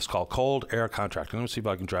familiar with is called Cold Air Contracting. Let me see if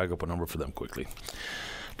I can drag up a number for them quickly.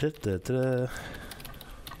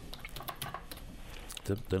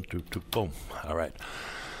 Boom. All right.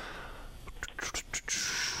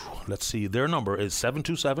 Let's see. Their number is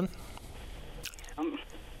 727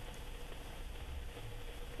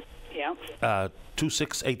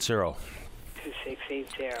 2680.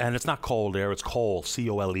 2680. And it's not cold air, it's coal,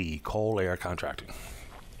 C-O-L-E, Coal Air Contracting.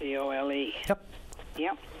 C-O-L-E. Yep.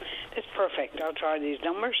 That's perfect. I'll try these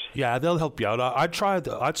numbers. Yeah, they'll help you out. I'd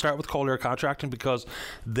start with Coal Air Contracting because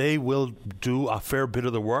they will do a fair bit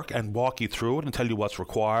of the work and walk you through it and tell you what's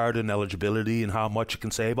required and eligibility and how much you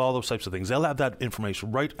can save, all those types of things. They'll have that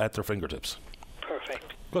information right at their fingertips.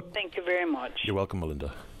 Perfect. Good. Thank you very much. You're welcome,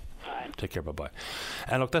 Melinda. Bye. Take care. Bye-bye.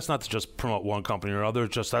 And look, that's not to just promote one company or another.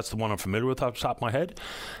 That's the one I'm familiar with off the top of my head.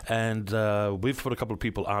 And we've put a couple of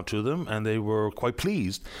people onto them, and they were quite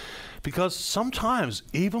pleased because sometimes,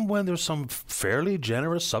 even when there's some fairly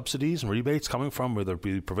generous subsidies and rebates coming from whether it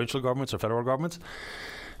be provincial governments or federal governments,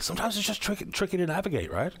 sometimes it's just tricky to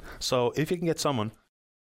navigate, right? So if you can get someone,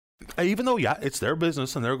 even though, it's their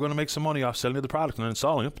business and they're going to make some money off selling you the product and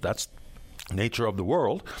installing it, but that's the nature of the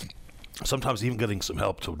world. Sometimes even getting some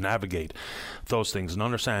help to navigate those things and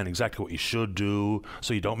understand exactly what you should do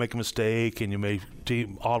so you don't make a mistake and you may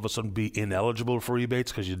all of a sudden be ineligible for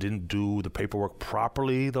rebates because you didn't do the paperwork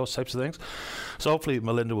properly, those types of things. So hopefully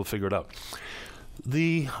Melinda will figure it out.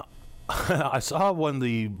 I saw when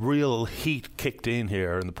the real heat kicked in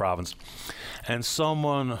here in the province, and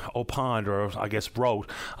someone opined, or I guess wrote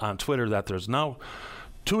on Twitter, that there's now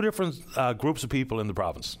 2 different groups of people in the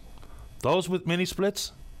province. Those with mini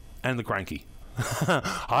splits and the cranky.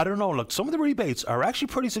 I don't know. Look, some of the rebates are actually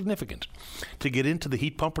pretty significant to get into the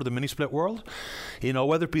heat pump or the mini split world.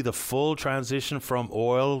 Whether it be the full transition from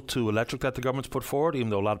oil to electric that the government's put forward,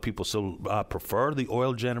 even though a lot of people still prefer the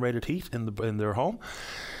oil-generated heat in their home.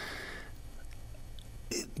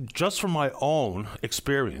 Just from my own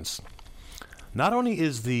experience, not only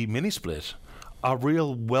is the mini split a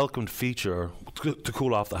real welcomed feature to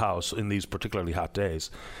cool off the house in these particularly hot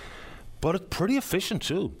days, but it's pretty efficient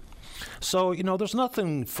too. So, there's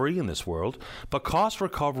nothing free in this world, but cost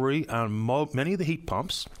recovery on many of the heat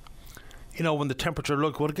pumps, when the temperature,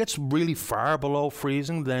 when it gets really far below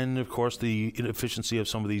freezing, then, of course, the inefficiency of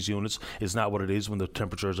some of these units is not what it is when the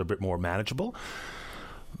temperature is a bit more manageable.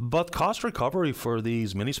 But cost recovery for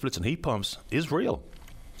these mini splits and heat pumps is real.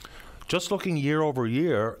 Just looking year over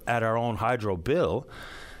year at our own hydro bill,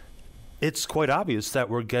 it's quite obvious that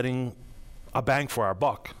we're getting a bang for our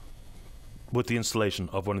buck with the installation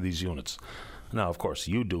of one of these units. Now, of course,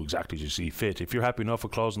 you do exactly as you see fit. If you're happy enough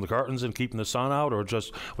with closing the curtains and keeping the sun out, or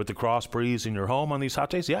just with the cross breeze in your home on these hot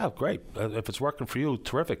days, yeah, great. If it's working for you,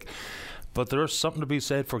 terrific. But there's something to be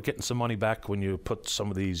said for getting some money back when you put some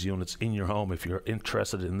of these units in your home, if you're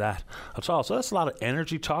interested in that at all. So that's a lot of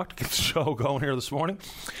energy talk to get the show going here this morning.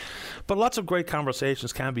 But lots of great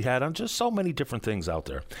conversations can be had on just so many different things out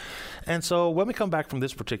there. And so when we come back from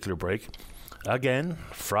this particular break, again,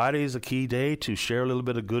 Friday is a key day to share a little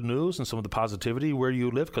bit of good news and some of the positivity where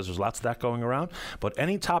you live, because there's lots of that going around. But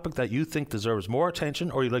any topic that you think deserves more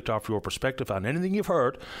attention, or you'd like to offer your perspective on anything you've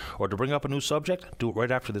heard, or to bring up a new subject, do it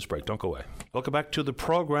right after this break. Don't go away. Welcome back to the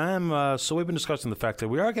program. So we've been discussing the fact that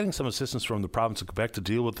we are getting some assistance from the province of Quebec to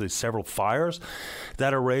deal with the several fires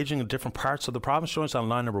that are raging in different parts of the province. Joining us on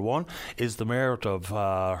line number one is the mayor of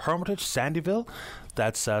Hermitage, Sandyville.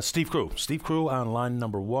 That's Steve Crew. Steve Crew on line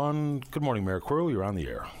number one. Good morning, Mayor Crew. You're on the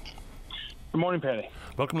air. Good morning, Patty.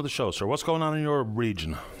 Welcome to the show, sir. What's going on in your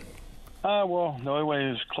region? Well, the highway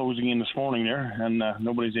is closing in this morning there, and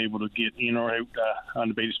nobody's able to get in or out on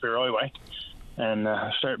the Bay Spare Highway, and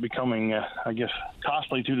start becoming,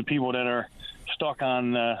 costly to the people that are stuck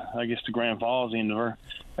on, the Grand Falls end of her,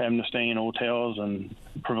 having to stay in hotels and,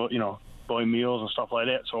 buy meals and stuff like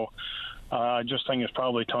that. So I just think it's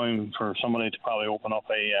probably time for somebody to probably open up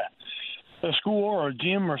a school or a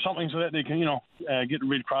gym or something so that they can, get the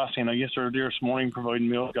Red Cross in. I guess they're there this morning providing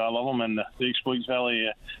meals. God love them. And the Exploits Valley,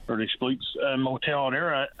 or the Exploits Motel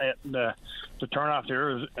there at the turnoff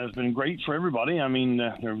there has been great for everybody. I mean,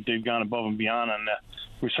 they've gone above and beyond, and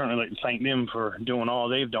we certainly like to thank them for doing all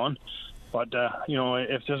they've done. But,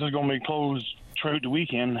 if this is going to be closed throughout the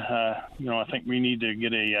weekend, I think we need to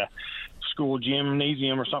get a school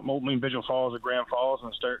gymnasium or something open in Vigil Falls or Grand Falls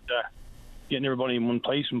and start getting everybody in one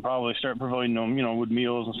place, and probably start providing them, with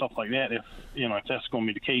meals and stuff like that. If that's going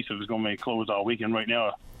to be the case, if it's going to be closed all weekend, right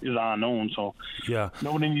now is unknown. So yeah,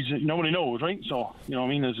 nobody knows, right? So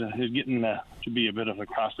it's getting to be a bit of a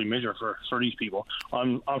costly measure for these people.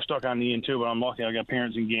 I'm stuck on the end too, but I'm lucky. I got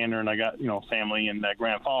parents in Gander and I got family in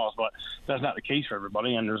Grand Falls, but that's not the case for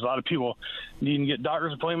everybody. And there's a lot of people needing to get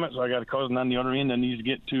doctor's appointments. So I got a cousin on the other end that needs to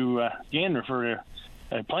get to Gander for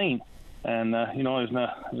a plane. And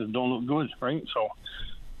it don't look good, right? So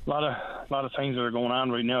a lot of things that are going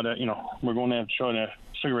on right now that we're going to have to try to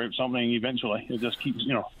figure out something eventually. It just keeps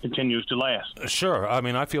continues to last. Sure. I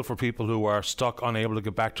mean, I feel for people who are stuck, unable to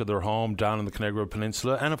get back to their home down in the Canigrew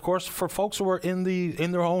Peninsula, and of course for folks who are in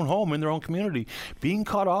their own home, in their own community, being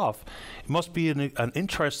cut off. It must be an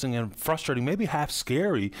interesting and frustrating, maybe half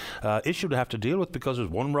scary issue to have to deal with, because there's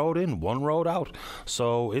one road in, one road out.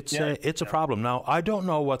 So it's a problem. Now, I don't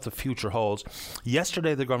know what the future holds.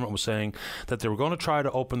 Yesterday, the government was saying that they were going to try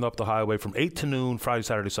to open up the highway from 8 to noon, Friday,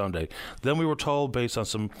 Saturday, Sunday. Then we were told, based on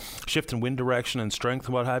some shift in wind direction and strength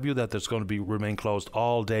and what have you, that there's going to remain closed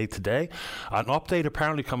all day today. An update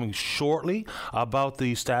apparently coming shortly about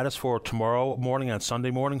the status for tomorrow morning and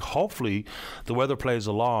Sunday morning. Hopefully the weather plays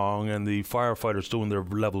along and the firefighters doing their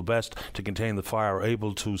level best to contain the fire are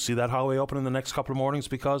able to see that highway open in the next couple of mornings,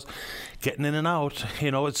 because getting in and out,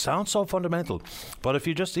 it sounds so fundamental. But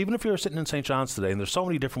even if you're sitting in St. John's today, and there's so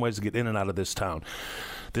many different ways to get in and out of this town,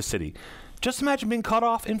 this city, just imagine being cut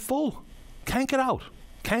off in full. Can't get out.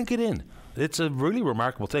 Can't get in. It's a really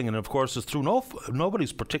remarkable thing, and of course it's through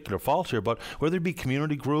nobody's particular fault here, but whether it be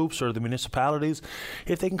community groups or the municipalities,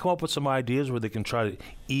 if they can come up with some ideas where they can try to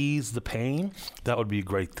ease the pain, that would be a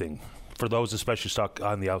great thing for those especially stuck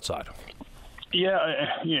on the outside. Yeah,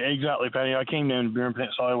 exactly, Patty. I came down to Burin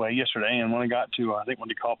Peninsula Highway yesterday, and when I got to, I think what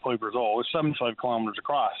they call Piper's Hole, it's 75 kilometers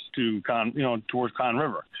across to towards Con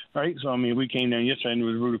River, right? So, I mean, we came down yesterday and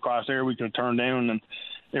we route across there. We could have turned down and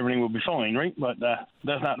everything would be fine, right? But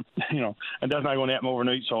that's not, and that's not going to happen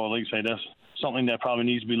overnight. So, like I say, that's something that probably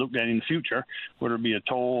needs to be looked at in the future, whether it be a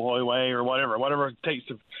toll highway or whatever it takes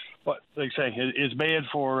to. But like I say, it's bad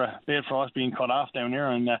for us being cut off down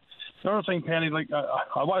there. And the other thing, Patty,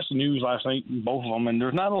 I watched the news last night, both of them, and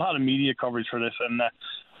there's not a lot of media coverage for this. And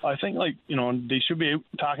I think they should be out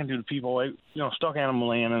talking to the people out, stuck animal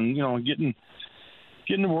land, and getting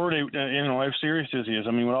the word out, how serious this is.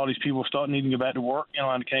 I mean, with all these people needing to get back to work,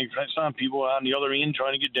 on the Canadian French side, people on the other end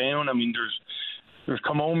trying to get down. I mean, there's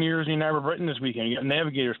come home years in Arbour-Britton this weekend. You got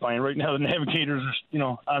Navigators playing. Right now the Navigators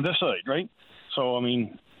are, on this side, right? So, I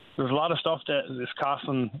mean, there's a lot of stuff that is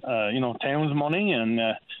costing, towns money and,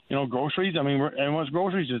 groceries. I mean, everyone's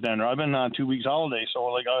groceries is down there. I've been on 2 weeks holiday, so,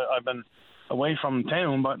 like, I've been away from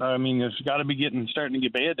town, but, I mean, it's got to be starting to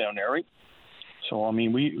get bad down there, right? So, I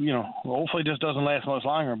mean, hopefully this doesn't last much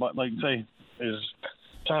longer, but, like, say, it's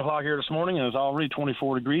 10 o'clock here this morning, and it's already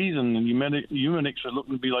 24 degrees, and the humidix is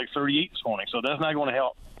looking to be like 38 this morning, so that's not going to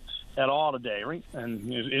help at all today, right?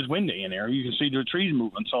 And it's windy in there. You can see the trees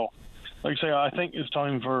moving, so like I say, I think it's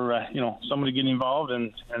time for somebody to get involved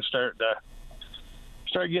and start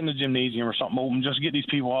getting the gymnasium or something open. Just get these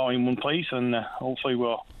people all in one place, and hopefully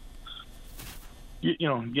we'll get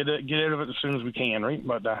out of it as soon as we can, right?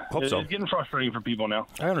 But Hope so. It's getting frustrating for people now.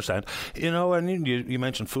 I understand. And you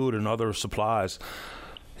mentioned food and other supplies.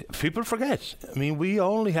 People forget. I mean,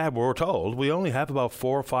 we're told we only have about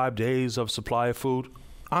 4 or 5 days of supply of food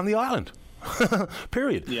on the island.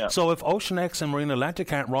 Period. Yeah. So if Ocean X and Marine Atlantic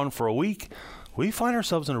can't run for a week, we find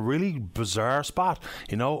ourselves in a really bizarre spot.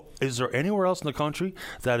 Is there anywhere else in the country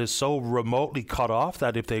that is so remotely cut off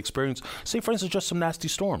that if they experience, say for instance, just some nasty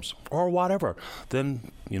storms or whatever, then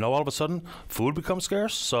all of a sudden food becomes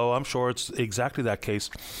scarce? So I'm sure it's exactly that case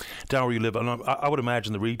down where you live. And I would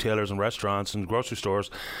imagine the retailers and restaurants and grocery stores,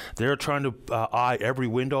 they're trying to eye every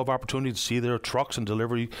window of opportunity to see their trucks and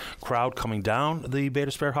delivery crowd coming down the Bay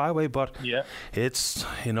d'Espoir Highway. But it's,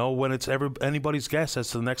 when it's anybody's guess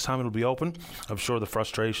as to the next time it'll be open, I'm sure the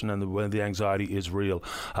frustration and the anxiety is real.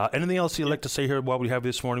 Anything else you'd like to say here while we have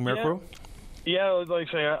this morning, Mayor Crew? Yeah, like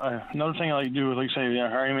I say, another thing I like to do is, like I say,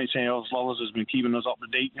 our MHA Lovelace has been keeping us up to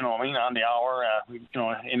date, on the hour.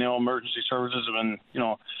 Emergency services have been,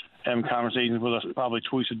 having conversations with us probably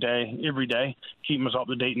twice a day, every day, keeping us up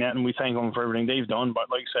to date in that, and we thank them for everything they've done.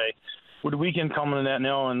 But like I say, with the weekend coming in that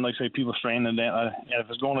now, and like I say, people stranded that, if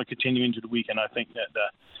it's going to continue into the weekend, I think that,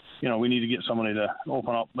 we need to get somebody to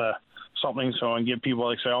open up something and get people,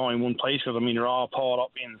 like I say, all in one place, because, I mean, they're all piled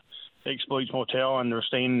up in Exploits Motel, and they're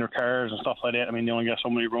staying in their cars and stuff like that. I mean, they only got so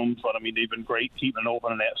many rooms, but, I mean, they've been great keeping it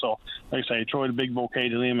open and that. So, like I say, I throw a big bouquet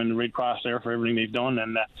to them and the Red Cross there for everything they've done,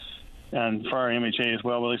 and for our MHA as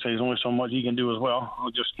well. But like I say, there's only so much you can do as well.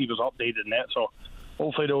 It'll just keep us updated in that. So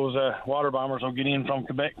hopefully those water bombers will get in from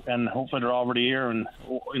Quebec, and hopefully they're already here, and,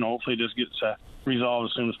 hopefully this gets resolved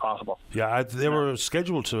as soon as possible. Yeah, they were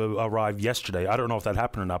scheduled to arrive yesterday. I don't know if that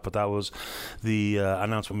happened or not, but that was the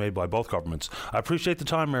announcement made by both governments. I appreciate the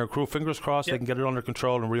time, Mayor Crew. Fingers crossed they can get it under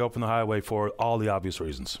control and reopen the highway for all the obvious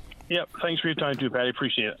reasons. Yep. Thanks for your time too, Patty.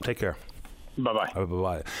 Appreciate it. Take care. Bye-bye.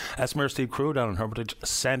 Bye-bye. That's Mayor Steve Crew down in Hermitage,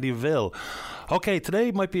 Sandyville. Okay,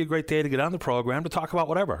 today might be a great day to get on the program to talk about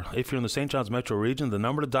whatever. If you're in the St. John's metro region, the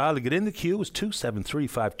number to dial to get in the queue is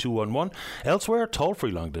 273-5211. Elsewhere,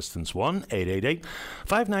 toll-free long distance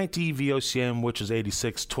 1-888-590-VOCM, which is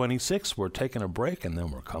 8626. We're taking a break, and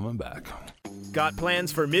then we're coming back. Got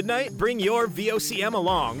plans for midnight? Bring your VOCM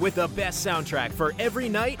along with the best soundtrack for every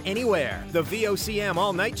night, anywhere. The VOCM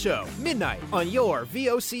All Night Show, midnight on your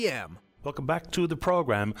VOCM. Welcome back to the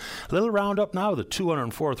program. A little roundup now, the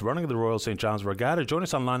 204th running of the Royal St. John's Regatta. Join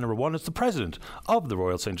us on line number 1. It's the president of the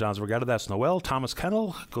Royal St. John's Regatta. That's Noel Thomas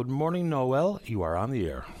Kennel. Good morning, Noel. You are on the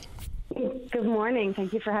air. Good morning.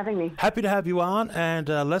 Thank you for having me. Happy to have you on, and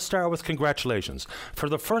let's start with congratulations. For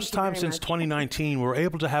the first time since 2019, we're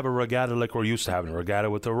able to have a regatta like we're used to having a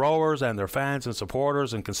regatta with the rowers and their fans and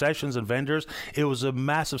supporters and concessions and vendors. It was a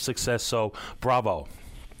massive success, so bravo.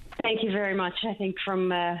 Thank you very much. I think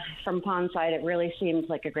from Pond side, it really seems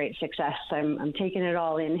like a great success. I'm taking it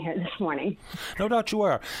all in here this morning. No doubt you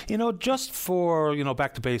are. Just for,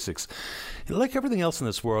 back to basics, like everything else in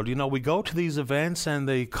this world, we go to these events and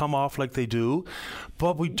they come off like they do,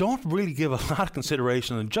 but we don't really give a lot of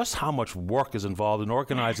consideration on just how much work is involved in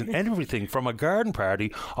organizing everything from a garden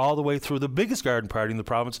party all the way through the biggest garden party in the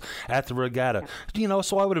province at the regatta.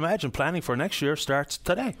 So I would imagine planning for next year starts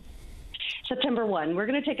today. September 1. We're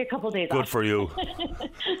going to take a couple days off. Good for you.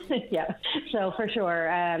 Yeah, so for sure.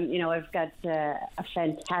 I've got a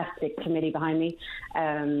fantastic committee behind me.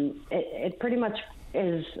 It pretty much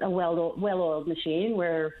is a well-oiled machine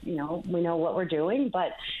where, we know what we're doing,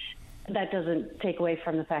 but that doesn't take away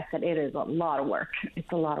from the fact that it is a lot of work.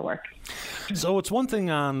 It's a lot of work. So it's one thing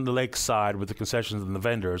on the lake side with the concessions and the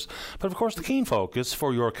vendors, but of course the keen focus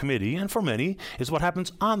for your committee and for many is what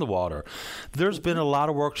happens on the water. There's been a lot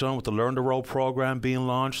of work done with the Learn to Row program being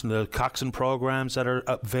launched and the coxswain programs that are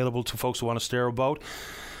available to folks who want to steer a boat.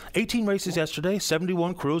 18 races yesterday,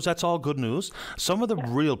 71 crews. That's all good news. Some of the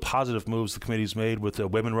real positive moves the committee's made with the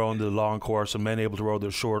women rowing the long course and men able to row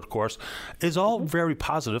the short course is all very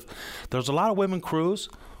positive. There's a lot of women crews.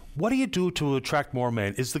 What do you do to attract more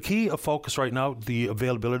men? Is the key of focus right now the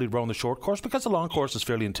availability around the short course? Because the long course is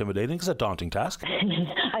fairly intimidating. It's a daunting task.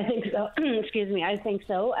 I think so. Excuse me. I think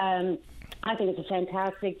so. I think it's a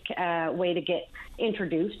fantastic way to get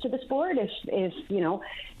introduced to the sport. If you know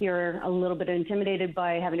you're a little bit intimidated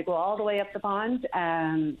by having to go all the way up the pond,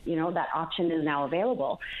 you know that option is now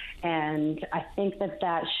available, and I think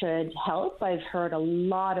that should help. I've heard a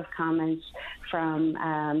lot of comments from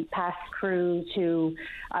past crews who,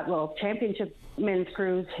 championship men's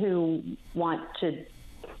crews who want to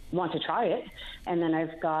try it, and then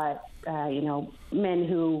I've got men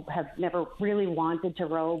who have never really wanted to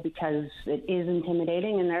row because it is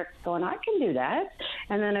intimidating, and they're going, I can do that.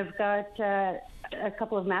 And then I've got a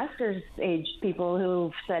couple of masters age people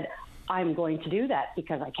who've said, I'm going to do that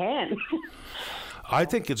because I can. I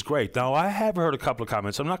think it's great. Now, I have heard a couple of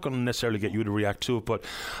comments. I'm not going to necessarily get you to react to it, but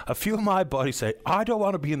a few of my buddies say, I don't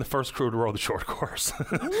want to be in the first crew to row the short course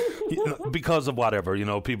because of whatever.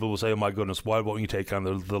 People will say, oh, my goodness, why won't you take on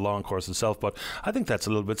the long course itself? But I think that's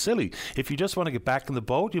a little bit silly. If you just want to get back in the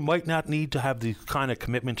boat, you might not need to have the kind of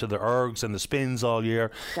commitment to the ergs and the spins all year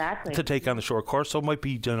to take on the short course. So it might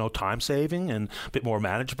be, time saving and a bit more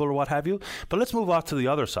manageable or what have you. But let's move on to the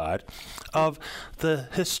other side of the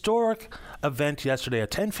historic event yesterday at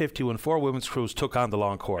 10:50 when 4 women's crews took on the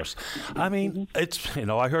long course. I mean, it's,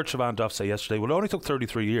 I heard Siobhan Duff say yesterday, well, it only took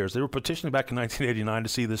 33 years. They were petitioning back in 1989 to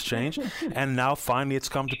see this change, and now finally it's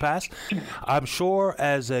come to pass. I'm sure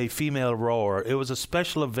as a female rower, it was a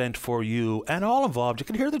special event for you and all involved. You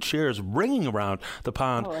could hear the cheers ringing around the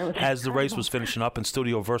pond as the race was finishing up, and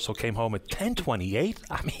Studio Verso came home at 10:28.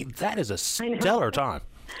 I mean, that is a stellar time.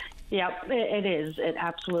 Yeah, it is. It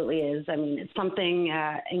absolutely is. I mean, it's something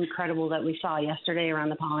incredible that we saw yesterday around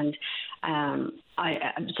the pond.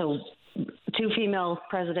 So 2 female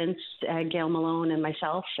presidents, Gail Malone and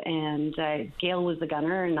myself, and Gail was the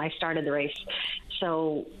gunner, and I started the race.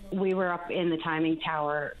 So we were up in the timing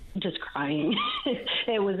tower just crying.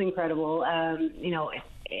 It was incredible.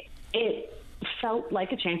 It felt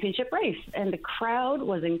like a championship race, and the crowd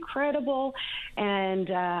was incredible. And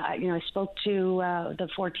I spoke to the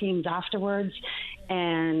 4 teams afterwards,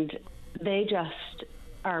 and they just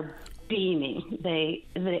are beaming.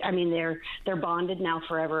 They're bonded now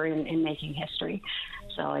forever in making history.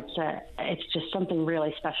 So it's just something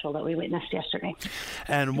really special that we witnessed yesterday.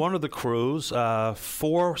 And one of the crews, 4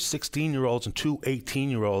 16-year-olds and 2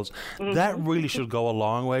 18-year-olds, that really should go a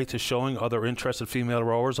long way to showing other interested female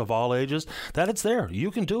rowers of all ages that it's there.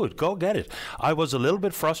 You can do it. Go get it. I was a little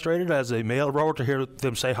bit frustrated as a male rower to hear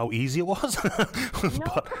them say how easy it was,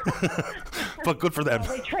 but good for them.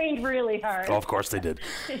 Well, they trained really hard. Oh, of course they did.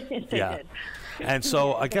 They did. And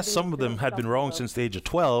so I guess some of them had been rowing since the age of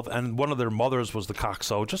 12, and one of their mothers was the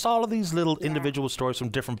coxswain. Just all of these little individual stories from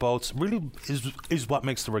different boats really is what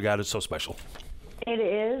makes the regatta so special. It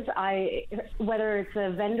is. Whether it's a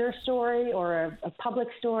vendor story or a public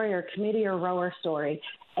story or committee or rower story,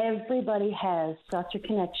 everybody has such a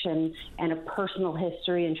connection and a personal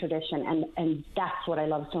history and tradition, and that's what I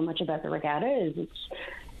love so much about the regatta is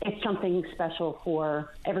it's something special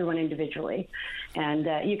for everyone individually.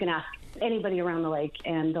 And you can ask anybody around the lake,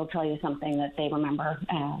 and they'll tell you something that they remember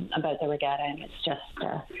about the regatta, and it's just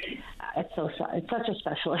it's such a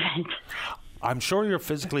special event. I'm sure you're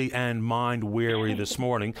physically and mind weary this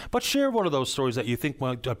morning, but share one of those stories that you think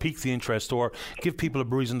might pique the interest or give people a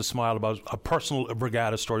reason to smile about a personal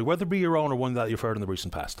regatta story, whether it be your own or one that you've heard in the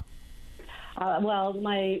recent past. Well,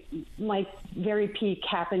 my very peak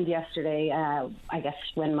happened yesterday, I guess,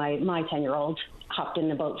 when my 10-year-old hopped in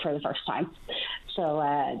the boat for the first time. So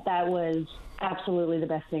that was absolutely the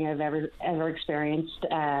best thing I've ever experienced,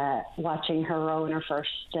 watching her row in her first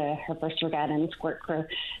regatta in the squirt crew.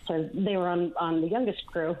 So they were on the youngest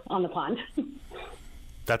crew on the pond.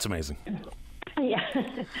 That's amazing.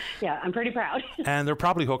 Yeah, I'm pretty proud. And they're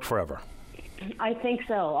probably hooked forever. I think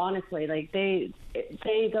so, honestly. Like they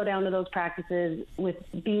go down to those practices with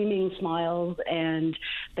beaming smiles, and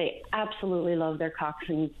they absolutely love their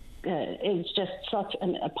coxswain. It's just such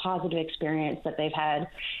a positive experience that they've had,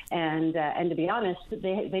 and to be honest,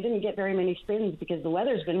 they didn't get very many spins because the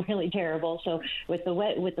weather's been really terrible. So with the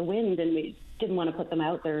wind, and we didn't want to put them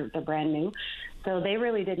out. They're brand new, so they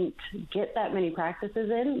really didn't get that many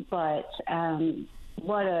practices in. But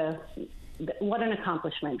what an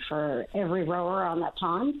accomplishment for every rower on that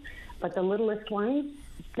pond. But the littlest ones,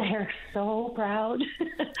 they're so proud.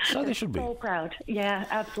 So they should be. So proud. Yeah,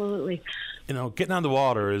 absolutely. Getting on the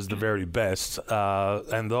water is the very best,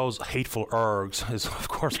 and those hateful ergs is, of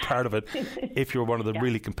course, part of it if you're one of the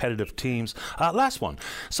really competitive teams. Last one.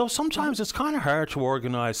 So sometimes it's kind of hard to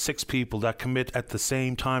organise 6 people that commit at the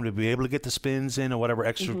same time to be able to get the spins in or whatever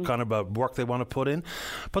extra kind of work they want to put in.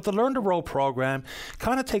 But the Learn to Row program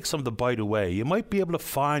kind of takes some of the bite away. You might be able to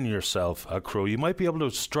find yourself a crew. You might be able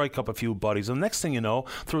to strike up a few buddies. And the next thing you know,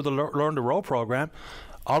 through the Learn to Row program,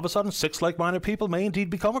 all of a sudden, 6 like-minded people may indeed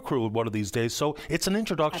become a crew one of these days. So it's an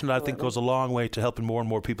introduction that I think goes a long way to helping more and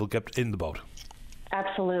more people get in the boat.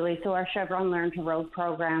 Absolutely. So our Chevron Learn to Row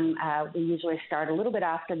program, we usually start a little bit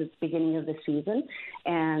after the beginning of the season.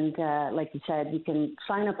 And like you said, you can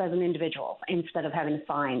sign up as an individual instead of having to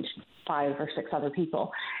find 5 or 6 other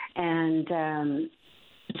people. And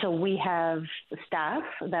so we have staff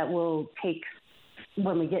that will take,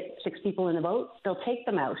 when we get 6 people in a boat, they'll take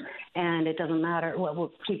them out. And it doesn't matter, well,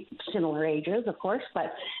 we'll keep similar ages, of course, but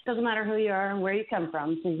it doesn't matter who you are and where you come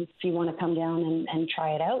from. So if you want to come down and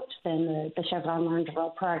try it out, then the Chevron Learn to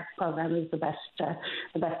Row program is the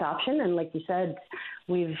best option. And like you said,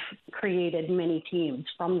 we've created many teams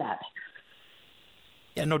from that.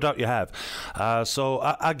 Yeah, no doubt you have.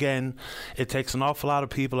 Again, it takes an awful lot of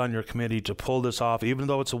people on your committee to pull this off. Even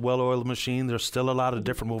though it's a well-oiled machine, there's still a lot of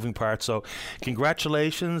different moving parts. So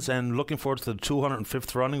congratulations, and looking forward to the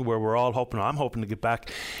 205th running, where I'm hoping to get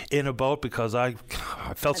back in a boat, because I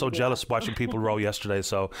felt so jealous watching people row yesterday.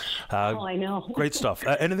 So I know. Great stuff.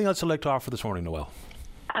 Anything else you'd like to offer this morning, Noelle?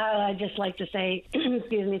 I'd just like to say,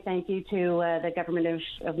 thank you to the government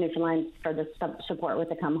of Newfoundland for the support with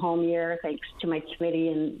the Come Home year. Thanks to my committee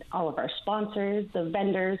and all of our sponsors, the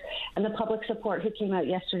vendors, and the public support who came out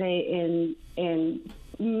yesterday in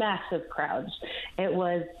massive crowds. It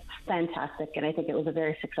was fantastic, and I think it was a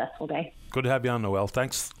very successful day. Good to have you on, Noelle.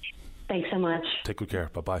 Thanks. Thanks so much. Take good care.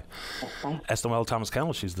 Bye-bye. Bye. Noelle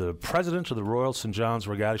Thomas-Kennel, she's the president of the Royal St. John's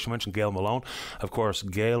Regatta. She mentioned Gail Malone. Of course,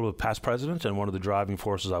 Gail was past president and one of the driving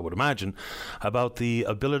forces, I would imagine, about the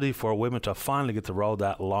ability for women to finally get to row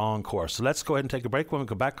that long course. So let's go ahead and take a break. When we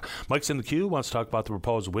come back, Mike's in the queue, wants to talk about the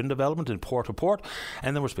proposed wind development in Port to Port,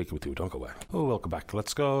 and then we're speaking with you. Don't go away. Oh, welcome back.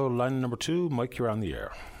 Let's go. Line number 2. Mike, you're on the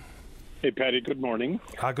air. Hey, Patty, good morning.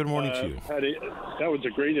 Hi, good morning to you. Patty, that was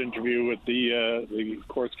a great interview with the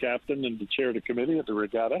course captain and the chair of the committee at the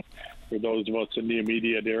regatta. For those of us in the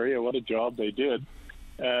immediate area, what a job they did.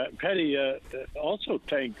 Patty, also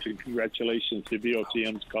thanks and congratulations to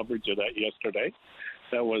VOCM's coverage of that yesterday.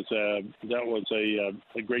 That was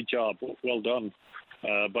a great job. Well done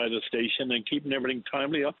by the station and keeping everything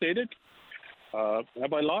timely updated.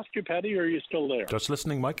 Have I lost you, Patty, or are you still there? Just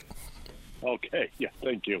listening, Mike. Okay, yeah,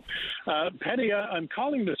 thank you. Patty, I'm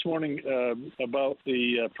calling this morning about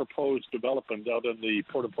the proposed development out in the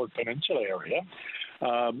Port-au-Port Peninsula area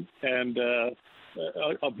and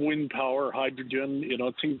of wind power, hydrogen,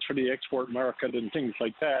 things for the export market and things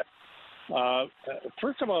like that.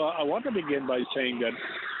 First of all, I want to begin by saying that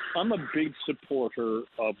I'm a big supporter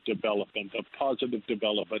of development, of positive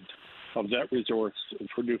development of that resource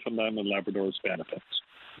for Newfoundland and Labrador's benefits.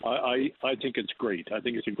 I think it's great. I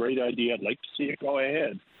think it's a great idea. I'd like to see it go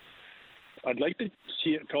ahead. I'd like to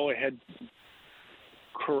see it go ahead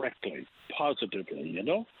correctly, positively,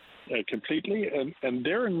 completely. And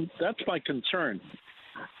that's my concern.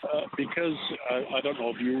 Because I don't know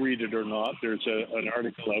if you read it or not, there's an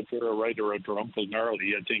article out there, a writer out there, Uncle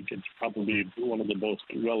Gnarly. I think it's probably one of the most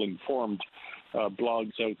well-informed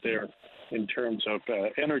blogs out there in terms of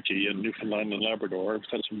energy in Newfoundland and Labrador. It's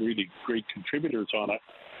got some really great contributors on it.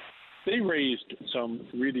 They raised some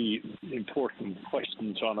really important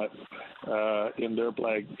questions on it in their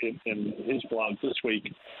blog, in his blog this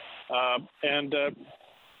week.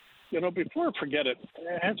 Before I forget it,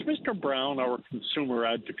 has Mr. Brown, our consumer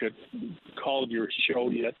advocate, called your show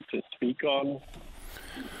yet to speak on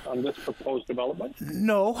this proposed development?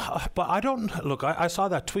 No, but I don't. Look, I saw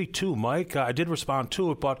that tweet too, Mike. I did respond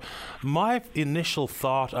to it, but my initial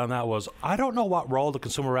thought on that was, I don't know what role the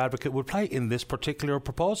consumer advocate would play in this particular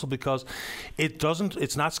proposal, because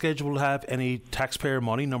it's not scheduled to have any taxpayer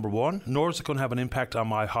money, number one, nor is it going to have an impact on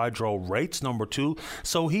my hydro rates, number two.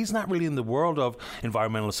 So he's not really in the world of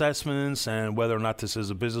environmental assessments and whether or not this is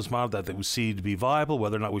a business model that we see to be viable,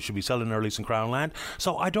 whether or not we should be selling or leasing Crown land.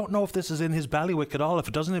 So I don't know if this is in his bailiwick at all. If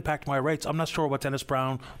it doesn't impact my rates, I'm not sure what Dennis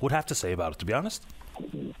Brown would have to say about it, to be honest.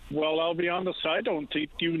 Well, I'll be honest, I don't think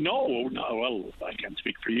well, I can't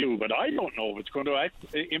speak for you, but I don't know if it's going to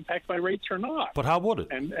impact my rates or not. But how would it?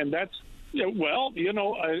 And that's Yeah, well,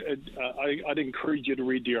 I'd encourage you to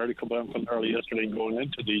read the article by Uncle Harley yesterday going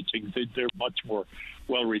into these things. They're much more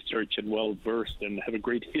well-researched and well-versed and have a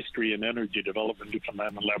great history in energy development in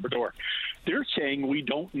Newfoundland and Labrador. They're saying we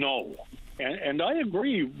don't know. And I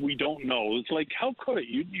agree we don't know. It's like, how could it?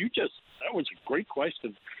 That was a great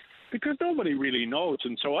question. Because nobody really knows.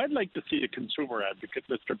 And so I'd like to see a consumer advocate,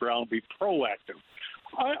 Mr. Brown, be proactive.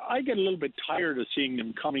 I get a little bit tired of seeing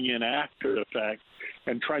them coming in after the fact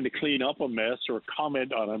and trying to clean up a mess or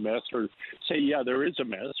comment on a mess or say, yeah, there is a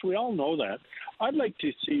mess. We all know that. I'd like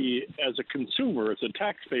to see, as a consumer, as a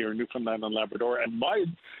taxpayer in Newfoundland and Labrador, and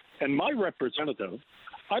my representative,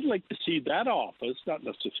 I'd like to see that office, not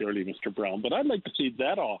necessarily Mr. Brown, but I'd like to see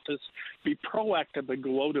that office be proactive and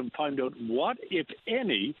go out and find out what, if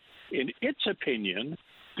any, in its opinion,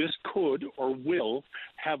 this could or will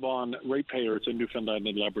have on ratepayers in Newfoundland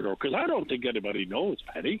and Labrador, because I don't think anybody knows,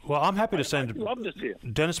 Paddy. Well, I'm happy to send. I'd love to see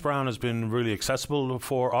it. Dennis Brown has been really accessible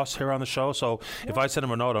for us here on the show, so if I send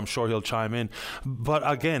him a note, I'm sure he'll chime in. But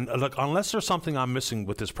again, look, unless there's something I'm missing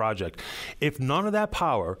with this project, if none of that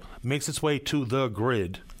power makes its way to the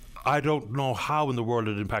grid, I don't know how in the world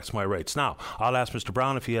it impacts my rates. Now, I'll ask Mr.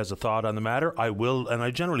 Brown if he has a thought on the matter. I will, and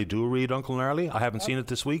I generally do read Uncle Gnarly. I haven't seen it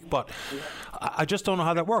this week, but I just don't know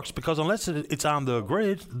how that works, because unless it's on the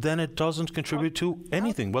grid, then it doesn't contribute to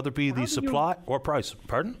anything, whether it be the supply or price.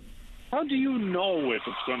 Pardon? How do you know if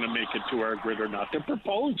it's going to make it to our grid or not? The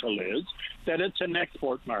proposal is that it's an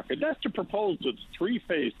export market. That's the proposal. It's a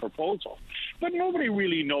three-phase proposal. But nobody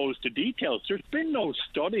really knows the details. There's been no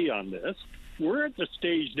study on this. We're at the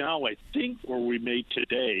stage now, I think, where we made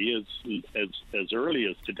today, as early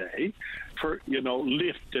as today, for,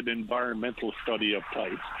 lift an environmental study of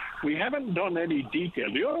pipes. We haven't done any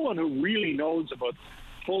detail. The only one who really knows about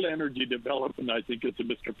full energy development, I think, is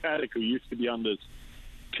Mr. Paddock, who used to be on this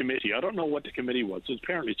committee. I don't know what the committee was. It's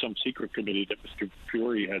apparently some secret committee that Mr.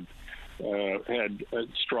 Fury had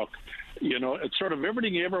struck. It's sort of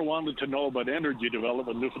everything you ever wanted to know about energy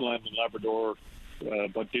development, Newfoundland and Labrador,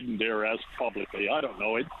 but didn't dare ask publicly. I don't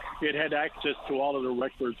know. It had access to all of the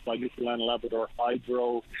records by Newfoundland and Labrador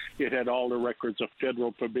Hydro. It had all the records of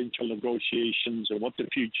federal provincial negotiations and what the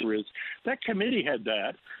future is. That committee had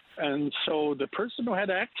that. And so the person who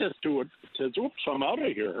had access to it says, oops, I'm out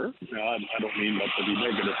of here. Now, I don't mean that to be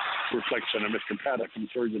negative reflection of Mr. Paddock. I'm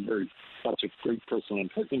sure he's lots of great personal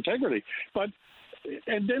integrity.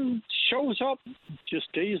 And then shows up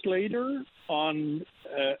just days later on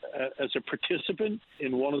as a participant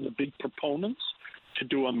in one of the big proponents to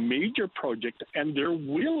do a major project, and there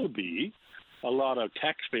will be a lot of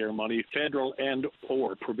taxpayer money, federal and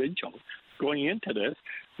or provincial, going into this.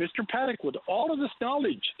 Mr. Paddock, with all of this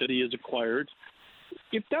knowledge that he has acquired,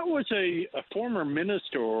 if that was a former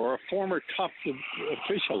minister or a former top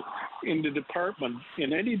official in the department,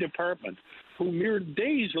 in any department, who mere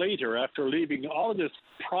days later, after leaving all of this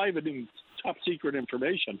private and top secret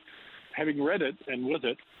information, having read it and with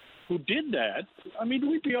it, who did that, I mean,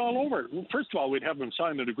 we'd be all over it. Well, first of all, we'd have them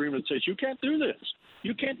sign an agreement that says, you can't do this.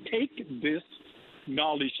 You can't take this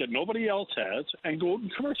knowledge that nobody else has and go out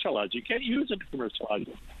and commercialize it. You can't use it to commercialize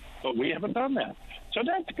it. But we haven't done that. So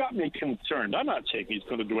that's got me concerned. I'm not saying he's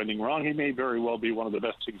going to do anything wrong. He may very well be one of the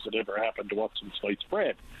best things that ever happened to us in sliced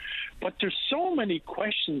bread. But there's so many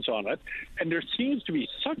questions on it, and there seems to be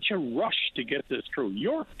such a rush to get this through.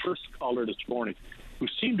 Your first caller this morning, who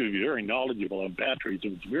seemed to be very knowledgeable on batteries, it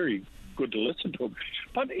was very good to listen to him.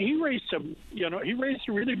 But he raised a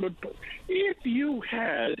really good point. If you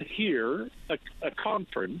had here a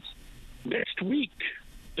conference next week,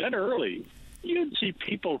 that early, you'd see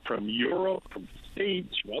people from Europe, from the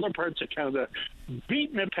States, from other parts of Canada,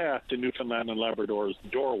 beating a path to Newfoundland and Labrador's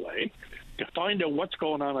doorway to find out what's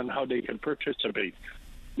going on and how they can participate.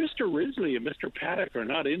 Mr. Risley and Mr. Paddock are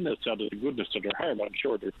not in this out of the goodness of their heart. I'm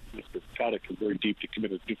sure that Mr. Paddock is very deeply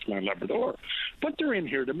committed to Newfoundland and Labrador, but they're in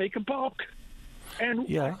here to make a buck. And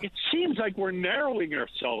it seems like we're narrowing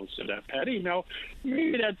ourselves to that, Patty. Now,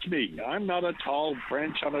 maybe that's me. I'm not a tall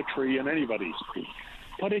branch on a tree in anybody's tree.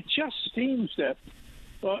 But it just seems that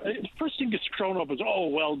the first thing that's thrown up is,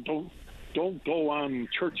 don't go on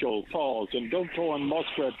Churchill Falls and don't go on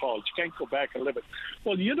Muskrat Falls. You can't go back and live it.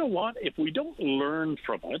 Well, you know what? If we don't learn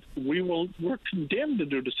from it, we're condemned to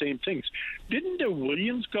do the same things. Didn't the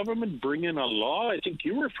Williams government bring in a law, I think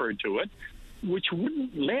you referred to it, which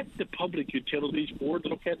wouldn't let the Public Utilities Board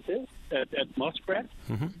look at this, at Muskrat?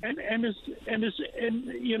 Mm-hmm. And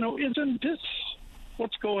isn't this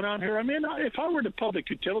what's going on here? I mean, if I were the Public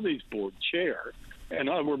Utilities Board chair and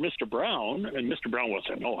I were Mr. Brown, and Mr. Brown was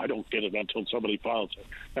saying, no, I don't get it until somebody files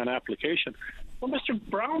an application, Well, Mr.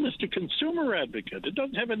 Brown is the consumer advocate. It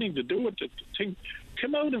doesn't have anything to do with the thing.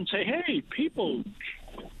 Come out and say, hey, people,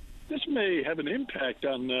 this may have an impact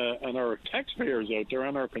on our taxpayers out there,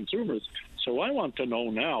 on our consumers. So I want to know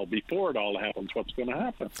now, before it all happens, what's going to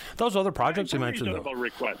happen. Those other projects you mentioned, though.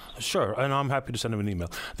 Requests. Sure, and I'm happy to send him an email.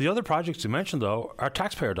 The other projects you mentioned, though, are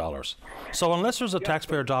taxpayer dollars. So unless there's a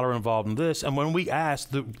taxpayer dollar involved in this, and when we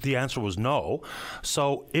asked, the answer was no.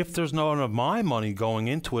 So if there's none of my money going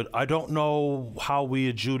into it, I don't know how we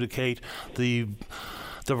adjudicate the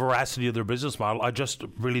veracity of their business model. I just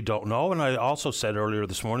really don't know. And I also said earlier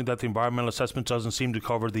this morning that the environmental assessment doesn't seem to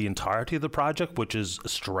cover the entirety of the project, which is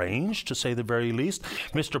strange, to say the very least.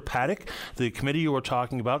 Mr. Paddock, the committee you were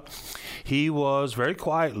talking about, he was very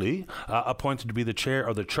quietly appointed to be the chair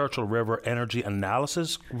of the Churchill River Energy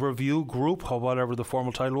Analysis Review Group, or whatever the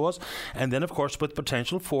formal title was. And then, of course, with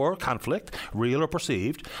potential for conflict, real or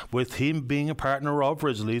perceived, with him being a partner of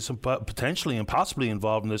Risley's and potentially and possibly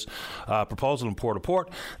involved in this proposal in Port-au-Port,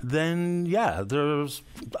 then, yeah, there's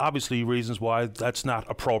obviously reasons why that's not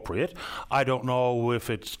appropriate. I don't know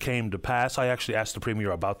if it came to pass. I actually asked the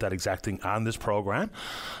Premier about that exact thing on this program.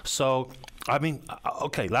 So, I mean,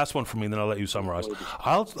 okay, last one for me, and then I'll let you summarize.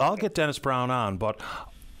 I'll get Dennis Brown on, but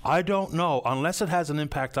I don't know, unless it has an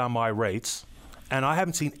impact on my rates. And I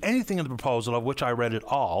haven't seen anything in the proposal, of which I read it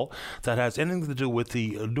all, that has anything to do with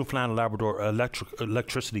the Newfoundland and Labrador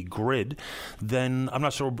electricity grid. Then I'm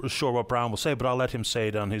not sure what Brown will say, but I'll let him say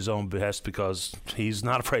it on his own behest, because he's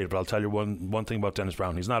not afraid. But I'll tell you one thing about Dennis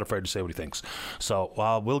Brown: he's not afraid to say what he thinks. So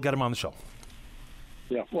we'll get him on the show.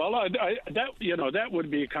 Yeah, well, that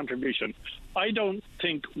would be a contribution. I don't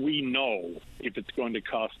think we know if it's going to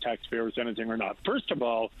cost taxpayers anything or not. First of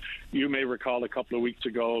all, you may recall a couple of weeks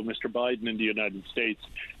ago, Mr. Biden in the United States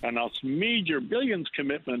announced major billions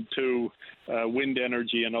commitment to wind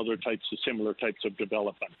energy and other similar types of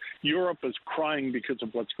development. Europe is crying because of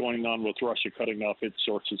what's going on with Russia cutting off its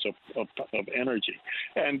sources of energy.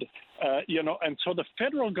 And so the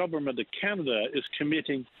federal government of Canada is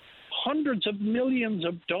committing hundreds of millions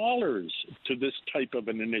of dollars to this type of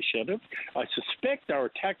an initiative. I suspect our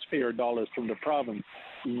taxpayer dollars from the province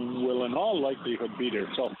will in all likelihood be there.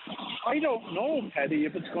 So I don't know, Paddy,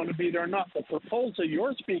 if it's going to be there or not. The proposal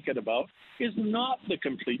you're speaking about is not the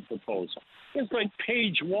complete proposal. It's like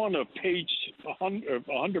page one of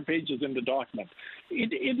 100 pages in the document.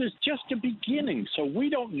 It is just a beginning, so we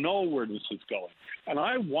don't know where this is going. And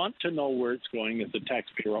I want to know where it's going as a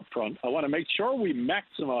taxpayer up front. I want to make sure we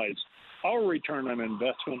maximize our return on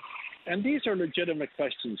investment. And these are legitimate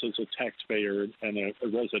questions as a taxpayer and a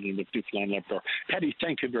resident of Newfoundland Labrador. Paddy,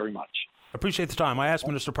 thank you very much. Appreciate the time. I asked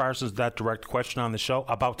Minister Parsons that direct question on the show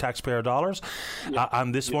about taxpayer dollars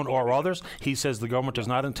on this one or others. He says the government does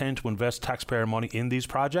not intend to invest taxpayer money in these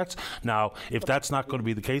projects. Now, if that's not going to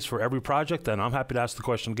be the case for every project, then I'm happy to ask the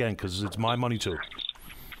question again, because it's my money too.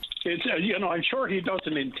 It's I'm sure he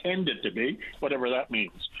doesn't intend it to be, whatever that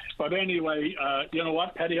means. But anyway, you know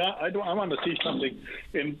what, Paddy? I want to see something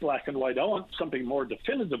in black and white. I want something more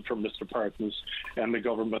definitive from Mr. Parsons and the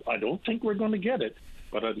government. I don't think we're going to get it,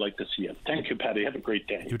 but I'd like to see it. Thank you, Paddy. Have a great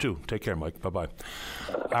day. You too. Take care, Mike. Bye-bye.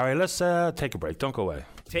 All right, let's take a break. Don't go away.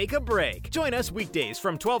 Take a break. Join us weekdays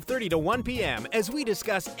from 12:30 to 1 p.m. as we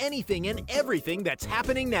discuss anything and everything that's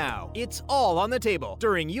happening now. It's all on the table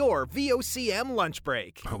during your VOCM lunch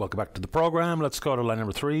break. Welcome back to the program. Let's go to line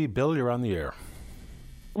number 3. Bill, you're on the air.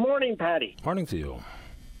 Morning, Paddy. Morning to you.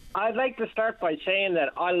 I'd like to start by saying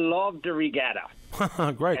that I love the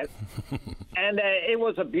regatta. Great. And it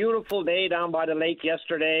was a beautiful day down by the lake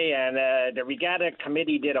yesterday, and the regatta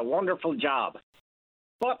committee did a wonderful job.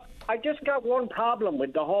 But I just got one problem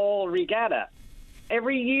with the whole regatta.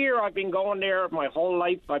 Every year I've been going there, my whole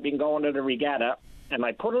life I've been going to the regatta, and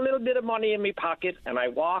I put a little bit of money in my pocket, and I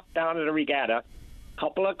walk down to the regatta a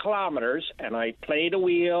couple of kilometers, and I play the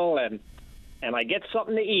wheel, and I get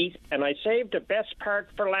something to eat, and I save the best part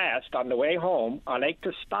for last on the way home. I like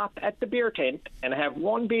to stop at the beer tent and have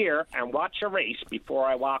one beer and watch a race before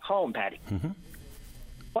I walk home, Paddy. Mm-hmm.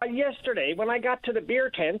 But yesterday, when I got to the beer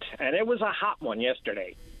tent, and it was a hot one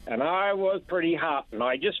yesterday, and I was pretty hot, and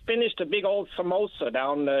I just finished a big old samosa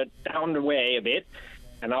down the way a bit,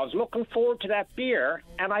 and I was looking forward to that beer,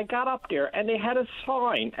 and I got up there, and they had a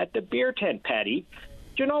sign at the beer tent, Paddy.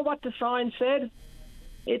 Do you know what the sign said?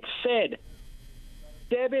 It said,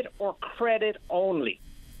 debit or credit only.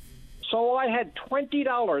 So I had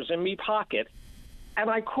 $20 in my pocket, and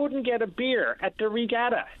I couldn't get a beer at the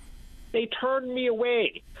regatta. They turned me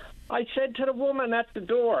away. I said to the woman at the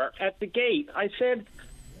door, at the gate, I said,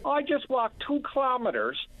 I just walked 2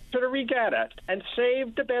 kilometers to the regatta and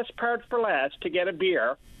saved the best part for last to get a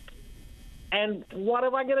beer. And what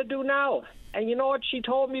am I going to do now? And you know what she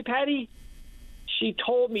told me, Patty? She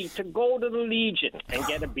told me to go to the Legion and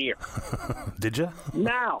get a beer. Did you?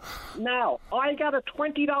 Now, I got a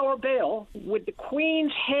 $20 bill with the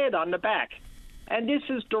Queen's head on the back. And this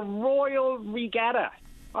is the Royal Regatta.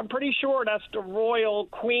 I'm pretty sure that's the Royal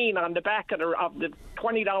Queen on the back of the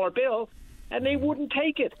 $20 bill. And they wouldn't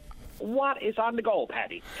take it. What is on the go,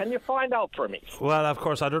 Patty? Can you find out for me? Well, of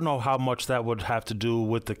course, I don't know how much that would have to do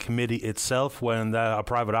with the committee itself when a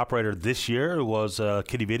private operator this year was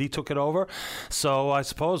Kitty Vitty took it over. So I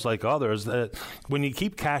suppose, like others, when you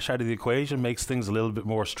keep cash out of the equation, it makes things a little bit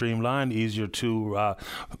more streamlined, easier to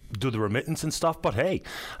do the remittance and stuff. But hey,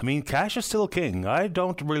 I mean, cash is still king. I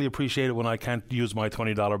don't really appreciate it when I can't use my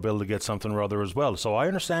 $20 bill to get something or other as well. So I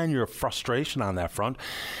understand your frustration on that front.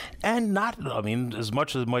 And as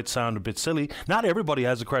much as it might sound a bit silly, not everybody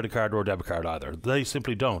has a credit card or a debit card either. They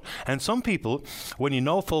simply don't. And some people, when you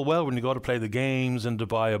know full well when you go to play the games and to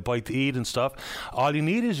buy a bite to eat and stuff, all you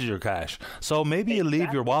need is your cash. So maybe you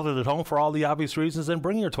leave your wallet at home for all the obvious reasons and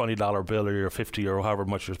bring your $20 bill or your $50 or however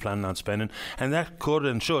much you're planning on spending. And that could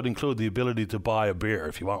and should include the ability to buy a beer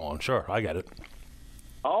if you want one. Sure, I get it.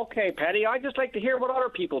 Okay, Patty, I just like to hear what other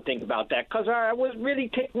people think about that, because it was really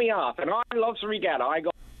ticked me off. And I love the regatta. I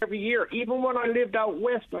go every year. Even when I lived out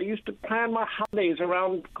west, I used to plan my holidays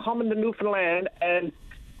around coming to Newfoundland and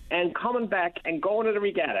coming back and going to the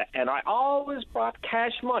regatta. And I always brought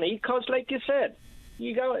cash money because, like you said,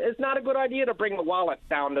 it's not a good idea to bring a wallet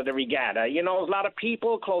down to the regatta. You know, a lot of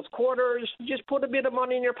people, close quarters. Just put a bit of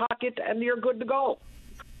money in your pocket and you're good to go.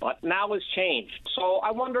 But now it's changed. So I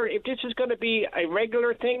wonder if this is going to be a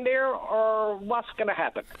regular thing there or what's going to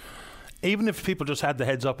happen. Even if people just had the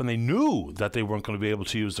heads up and they knew that they weren't going to be able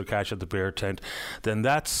to use their cash at the beer tent, then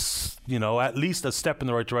that's, at least a step in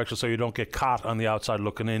the right direction so you don't get caught on the outside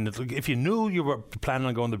looking in. If you knew you were planning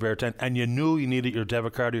on going to the beer tent and you knew you needed your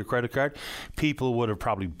debit card or your credit card, people would have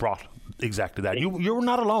probably brought exactly that. You were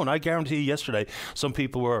not alone. I guarantee you yesterday some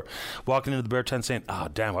people were walking into the beer tent saying,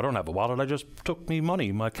 damn, I don't have a wallet. I just took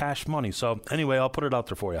my cash money. So anyway, I'll put it out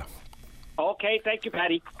there for you. Okay, thank you,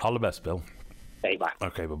 Patty. All the best, Bill. Hey, bye.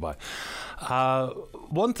 Okay, bye-bye.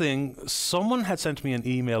 One thing, someone had sent me an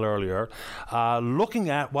email earlier looking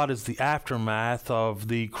at what is the aftermath of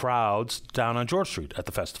the crowds down on George Street at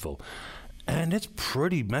the festival. And it's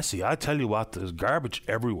pretty messy. I tell you what, there's garbage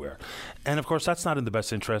everywhere. And, of course, that's not in the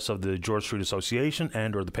best interest of the George Street Association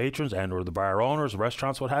and or the patrons and or the bar owners,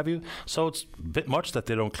 restaurants, what have you. So it's a bit much that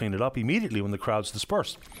they don't clean it up immediately when the crowds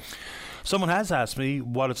disperse. Someone has asked me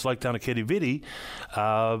what it's like down at Kitty Vitty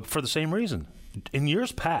for the same reason. In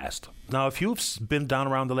years past, now if you've been down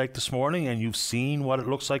around the lake this morning and you've seen what it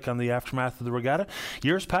looks like on the aftermath of the regatta,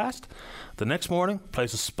 years past, the next morning,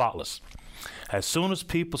 place is spotless. As soon as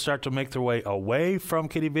people start to make their way away from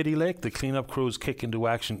Kitty Vitty Lake, the cleanup crews kick into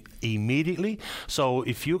action immediately. So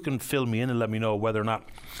if you can fill me in and let me know whether or not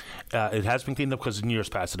it has been cleaned up, because in years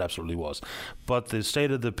past it absolutely was. But the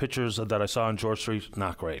state of the pictures that I saw on George Street,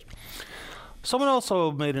 not great. Someone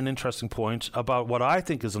also made an interesting point about what I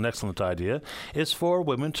think is an excellent idea, is for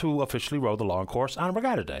women to officially row the long course on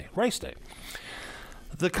Regatta Day, race day.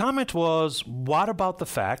 The comment was, what about the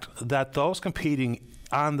fact that those competing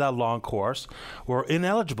on that long course were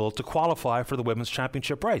ineligible to qualify for the women's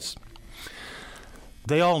championship race?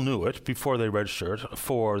 They all knew it before they registered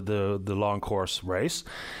for the long course race.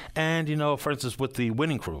 And, for instance, with the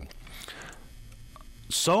winning crew,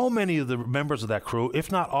 so many of the members of that crew,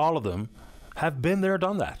 if not all of them, have been there,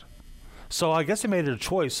 done that. So I guess they made it a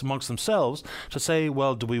choice amongst themselves to say,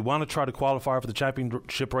 well, do we want to try to qualify for the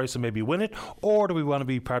championship race and maybe win it, or do we want to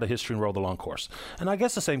be part of history and row the long course? And I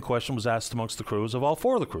guess the same question was asked amongst the crews of all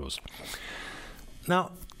four of the crews.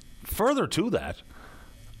 Now, further to that,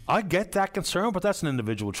 I get that concern, but that's an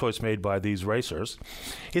individual choice made by these racers.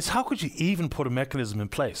 It's how could you even put a mechanism in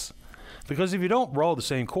place? Because if you don't row the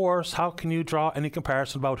same course, how can you draw any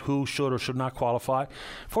comparison about who should or should not qualify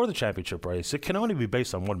for the championship race? It can only be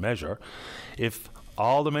based on one measure. If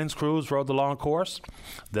all the men's crews rode the long course,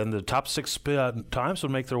 then the top 6 times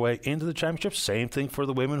would make their way into the championship. Same thing for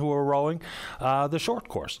the women who are rowing the short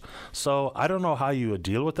course. So I don't know how you would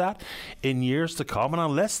deal with that in years to come. And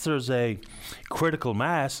unless there's a critical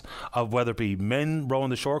mass of whether it be men rowing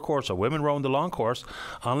the short course or women rowing the long course,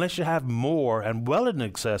 unless you have more and well in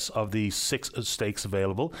excess of the 6 stakes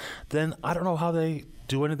available, then I don't know how they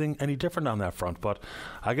do anything any different on that front. But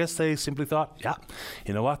I guess they simply thought, yeah,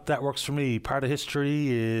 you know what, that works for me. Part of history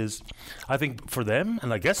is, I think for them,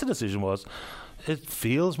 and I guess the decision was, it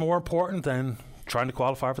feels more important than trying to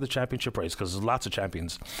qualify for the championship race, because there's lots of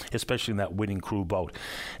champions, especially in that winning crew boat.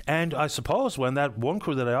 And I suppose when that one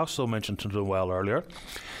crew that I also mentioned to Noel earlier,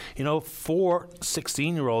 4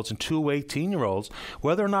 16-year-olds and 2 18-year-olds,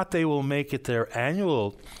 whether or not they will make it their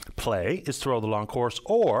annual play is to row the long course,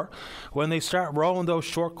 or when they start rowing those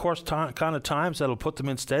short course kind of times that'll put them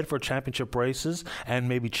instead for championship races and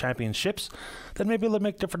maybe championships, then maybe they'll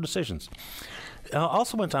make different decisions.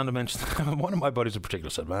 Also went on to mention, one of my buddies in particular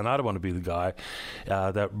said, man, I don't want to be the guy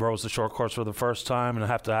that rows the short course for the first time and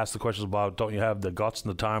have to ask the questions about, don't you have the guts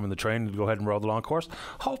and the time and the training to go ahead and row the long course?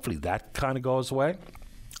 Hopefully that kind of goes away.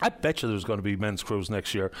 I bet you there's going to be men's crews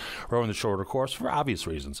next year rowing the shorter course for obvious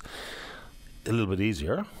reasons. A little bit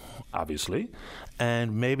easier, obviously,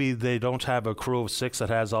 and maybe they don't have a crew of 6 that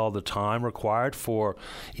has all the time required for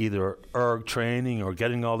either erg training or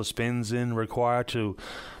getting all the spins in required to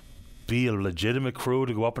be a legitimate crew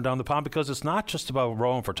to go up and down the pond, because it's not just about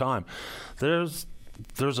rowing for time. There's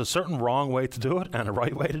a certain wrong way to do it and a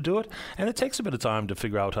right way to do it, and it takes a bit of time to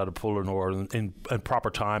figure out how to pull an oar in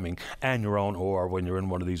proper timing and your own oar when you're in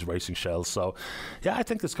one of these racing shells. So, yeah, I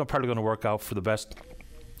think it's probably going to work out for the best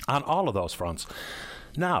on all of those fronts.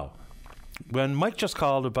 Now, when Mike just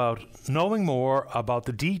called about knowing more about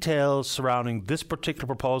the details surrounding this particular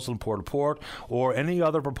proposal in Port-au-Port or any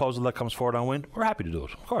other proposal that comes forward on wind, we're happy to do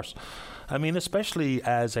it, of course. I mean, especially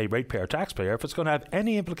as a ratepayer taxpayer, if it's going to have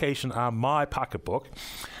any implication on my pocketbook,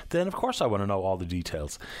 then of course I want to know all the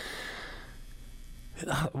details.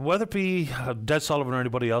 Whether it be Des Sullivan or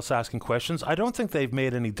anybody else asking questions, I don't think they've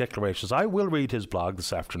made any declarations. I will read his blog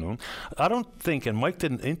this afternoon. I don't think, and Mike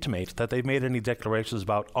didn't intimate, that they've made any declarations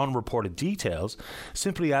about unreported details,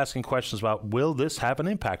 simply asking questions about, will this have an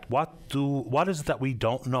impact? What is it that we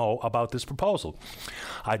don't know about this proposal?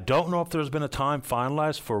 I don't know if there's been a time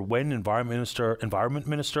finalized for when Environment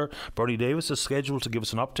Minister Bernie Davis is scheduled to give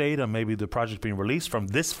us an update on maybe the project being released from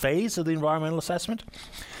this phase of the environmental assessment.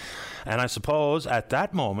 And I suppose at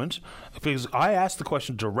that moment, because I asked the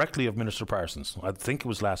question directly of Minister Parsons, I think it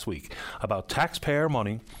was last week, about taxpayer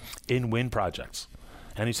money in wind projects.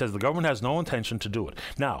 And he says the government has no intention to do it.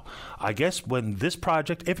 Now, I guess when this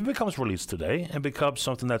project, if it becomes released today and becomes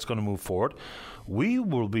something that's going to move forward, we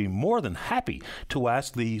will be more than happy to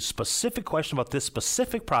ask the specific question about this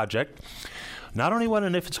specific project, not only when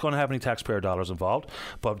and if it's going to have any taxpayer dollars involved,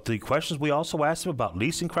 but the questions we also asked them about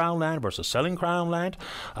leasing Crown land versus selling Crown land,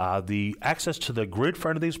 the access to the grid for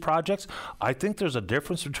any of these projects. I think there's a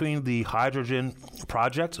difference between the hydrogen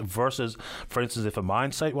projects versus, for instance, if a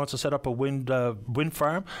mine site wants to set up a wind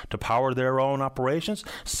farm to power their own operations,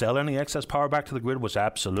 sell any excess power back to the grid, which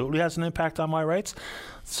absolutely has an impact on my rates.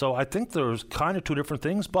 So I think there's kind of two different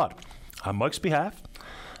things, but on Mike's behalf,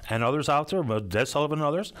 and others out there, Des Sullivan and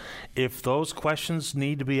others, if those questions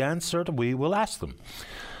need to be answered, we will ask them.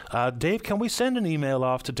 Dave, can we send an email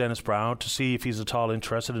off to Dennis Brown to see if he's at all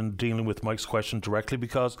interested in dealing with Mike's question directly?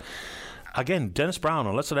 Because, again, Dennis Brown,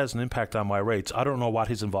 unless it has an impact on my rates, I don't know what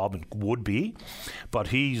his involvement would be, but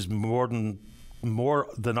he's more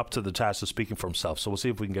than up to the task of speaking for himself. So we'll see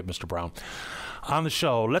if we can get Mr. Brown on the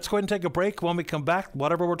show. Let's go ahead and take a break. When we come back,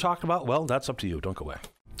 whatever we're talking about, well, that's up to you. Don't go away.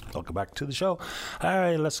 Welcome back to the show. All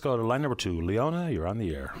right, let's go to line number 2. Leona, you're on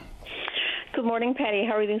the air. Good morning, Patty.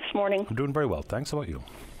 How are you this morning? I'm doing very well. Thanks. How about you?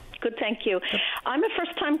 Good, thank you. I'm a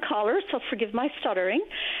first-time caller, so forgive my stuttering.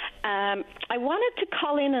 I wanted to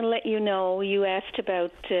call in and let you know, you asked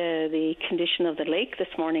about the condition of the lake this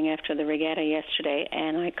morning after the regatta yesterday,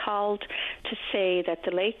 and I called to say that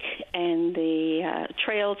the lake and the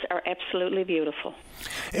trails are absolutely beautiful.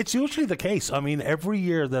 It's usually the case. I mean, every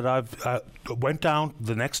year that I've went down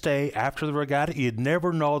the next day after the regatta, you'd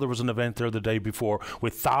never know there was an event there the day before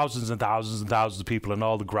with thousands and thousands and thousands of people and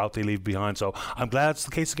all the grout they leave behind. So I'm glad it's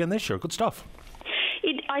the case again this year. Good stuff.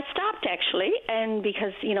 I stopped actually, and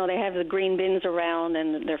because they have the green bins around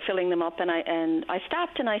and they're filling them up, and I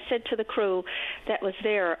stopped and I said to the crew that was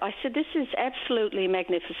there, I said, this is absolutely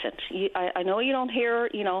magnificent. I know you don't hear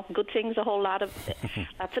good things a whole lot of.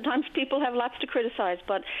 Lots of times people have lots to criticize,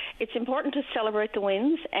 but it's important to celebrate the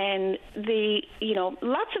wins and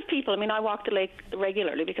lots of people. I mean, I walk the lake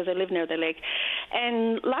regularly because I live near the lake,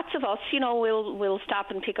 and lots of us will stop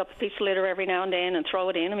and pick up a piece of litter every now and then and throw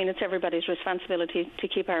it in. I mean, it's everybody's responsibility to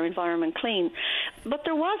keep our environment clean. But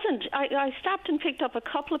there wasn't. I stopped and picked up a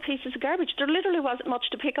couple of pieces of garbage. There literally wasn't much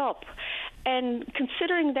to pick up. And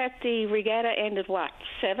considering that the regatta ended,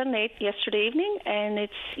 7, 8 yesterday evening, and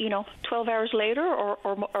it's, 12 hours later or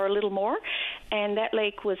a little more, and that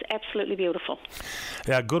lake was absolutely beautiful.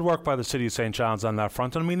 Yeah, good work by the City of St. John's on that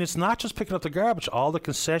front. And I mean, it's not just picking up the garbage. All the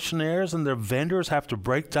concessionaires and their vendors have to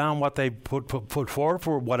break down what they put forward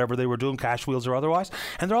for whatever they were doing, cash wheels or otherwise,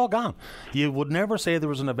 and they're all gone. You would never say there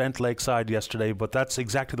was an event lakeside yesterday, but that's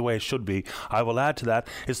exactly the way it should be. I will add to that,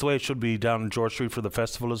 it's the way it should be down in George Street for the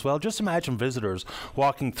festival as well. Just imagine visitors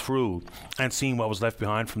walking through and seeing what was left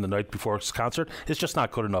behind from the night before its concert. It's just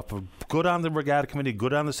not good enough. Good on the Regatta Committee,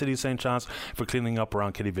 good on the City of St. John's for cleaning up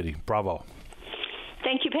around Kitty Vitty. Bravo.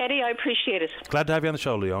 Thank you, Paddy. I appreciate it. Glad to have you on the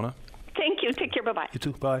show, Leona. Thank you. Take care. Bye-bye. You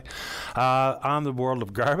too. Bye. On the world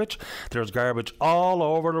of garbage, there's garbage all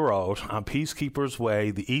over the road on Peacekeepers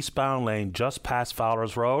Way, the eastbound lane just past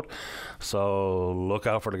Fowler's Road. So look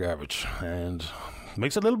out for the garbage. And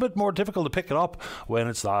makes it a little bit more difficult to pick it up when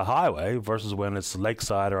it's the highway versus when it's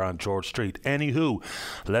lakeside or on George Street. Anywho,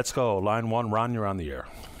 let's go. Line 1, Ron, you're on the air.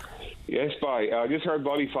 Yes, bye. I just heard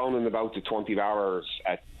Buddy phoning about the $20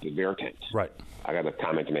 at the beer tent. Right. I got a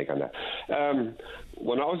comment to make on that.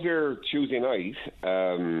 When I was there Tuesday night,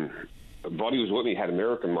 Buddy was with me, had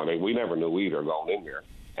American money. We never knew either going in there.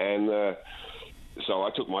 And so I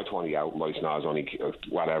took my 20 out, and Buddy said, no, it was only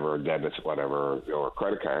whatever, debit, whatever, or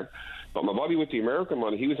credit card. But my buddy with the American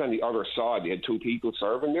money, he was on the other side. He had 2 people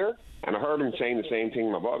serving there, and I heard him saying the same thing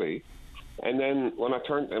to my buddy. And then when I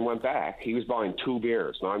turned and went back, he was buying 2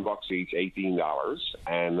 beers, $9 each, $18.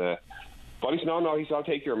 And Buddy said, no, he said, I'll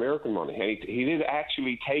take your American money. And he did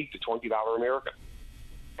actually take the $20 American.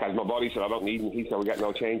 Because my buddy said, I don't need, he said, we got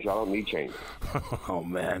no change, I don't need change. Oh,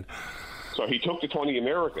 man. So he took the 20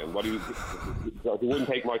 American, but he wouldn't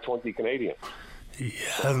take my 20 Canadian.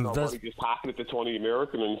 Yeah, so he just pocketed the 20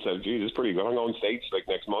 American and said, geez, it's pretty good. I'm going States like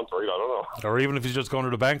next month, right? I don't know. Or even if he's just going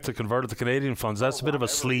to the bank to convert it to Canadian funds. That's a bit of a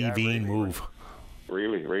sleevine move.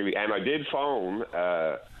 Really. And I did phone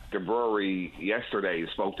the brewery yesterday,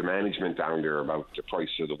 spoke to management down there about the price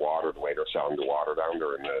of the water, the way they're selling the water down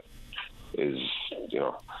there, and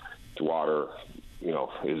the water,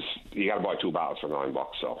 is, you got to buy 2 bottles for $9,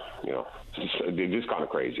 so, they're just kind of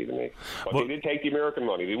crazy to me. But they did take the American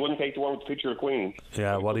money. They wouldn't take the one with the picture of the Queen.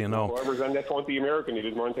 Yeah, what do you know? Whoever's on that 20 American, they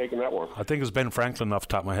didn't mind taking that one. I think it's Ben Franklin off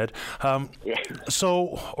the top of my head.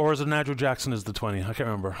 So, or is it Andrew Jackson is the 20? I can't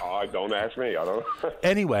remember. Don't ask me. I don't know.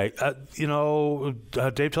 Anyway,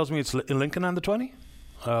 Dave tells me it's Lincoln on the 20?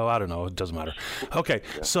 Oh, I don't know. It doesn't matter. Okay,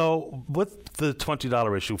 so with the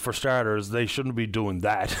 $20 issue, for starters, they shouldn't be doing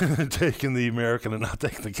that, taking the American and not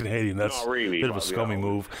taking the Canadian. That's a bit of a scummy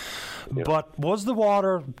move. Yeah. But was the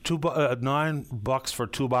water $9 for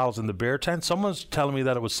 2 bottles in the beer tent? Someone's telling me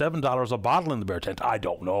that it was $7 a bottle in the beer tent. I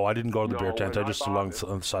don't know. I didn't go to the beer tent. I just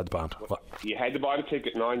alongside the pond. You had to buy the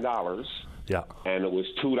ticket $9. Yeah. And it was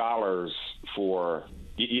 $2 for...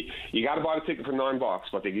 You got to buy the ticket for $9,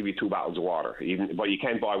 but they give you 2 bottles of water. But you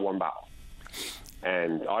can't buy 1 bottle.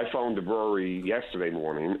 And I phoned the brewery yesterday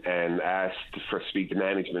morning and asked for speak to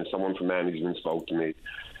management. Someone from management spoke to me,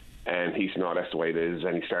 and he said, "No, that's the way it is."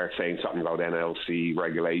 And he started saying something about NLC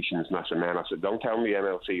regulations. And I said, "Man," I said, "don't tell me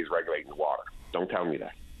NLC is regulating the water. Don't tell me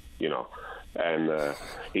that, And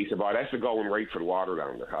he said, "Boy, that's the going rate for the water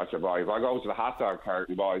down there." I said, "Boy, if I go to the hot dog cart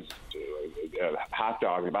and buy a hot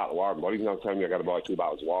dog and a bottle of water, but he's not telling me I got to buy 2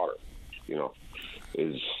 bottles of water,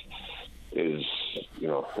 is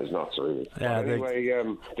not so really." Yeah, anyway,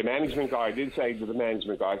 the management guy did say to the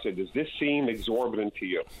management guy, I said, "Does this seem exorbitant to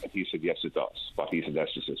you?" And he said, "Yes, it does." But he said,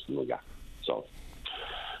 "That's the system we got." So,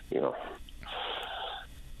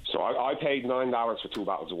 So I paid $9 for 2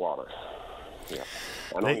 bottles of water. Yeah.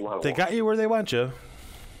 They got you where they want you.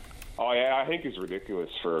 Oh, yeah, I think it's ridiculous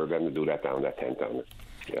for them to do that down that tent down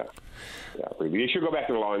there. Yeah, really. You should go back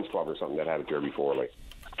to the Lions Club or something that had it there before, like,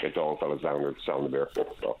 get the old fellas down there selling the beer.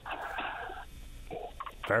 So.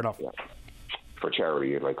 Fair enough. Yeah. For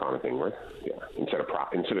charity, like, kind of thing, right? Yeah. Instead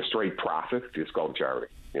of straight profit, just go charity,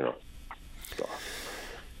 So.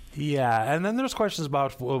 Yeah, and then there's questions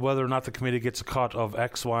about whether or not the committee gets a cut of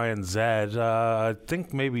X, Y, and Z. I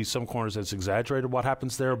think maybe some corners it's exaggerated what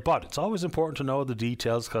happens there, but it's always important to know the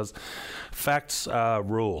details because facts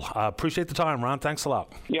rule. Appreciate the time, Ron. Thanks a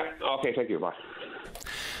lot. Yeah, okay, thank you. Bye.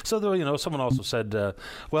 So, someone also said,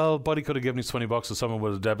 well, Buddy could have given his $20 to someone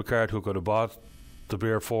with a debit card who could have bought the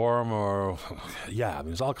beer for him, or,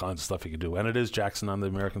 there's all kinds of stuff you could do. And it is Jackson on the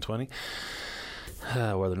American 20.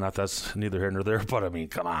 Whether or not that's neither here nor there, but I mean,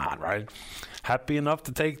 come on, right? Happy enough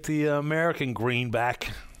to take the American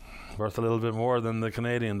greenback, worth a little bit more than the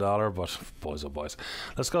Canadian dollar, but boys, oh boys.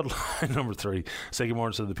 Let's go to line number 3. Say good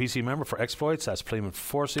morning to the PC member for Exploits. That's Pleeman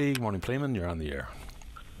Forsey. Good morning, Pleeman. You're on the air.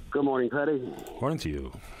 Good morning, Paddy. Morning to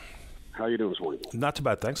you. How are you doing this morning? Not too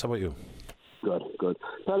bad, thanks. How about you? Good, good.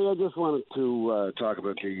 Paddy, I just wanted to talk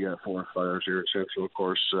about the forest fires here in Central. Of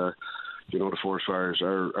course, the forest fires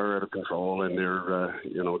are out of control, and they're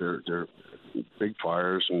big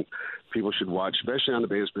fires, and people should watch, especially on the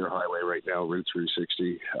Bay Spear Highway right now, Route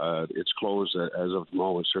 360. It's closed as of the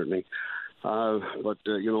moment, certainly. But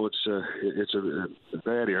it's a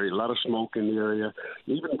bad area. A lot of smoke in the area.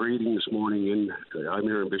 Even breathing this morning I'm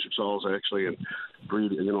here in Bishop's Falls actually, and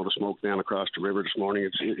breathing, the smoke down across the river this morning.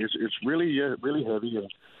 It's really heavy,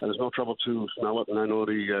 and there's no trouble to smell it. And I know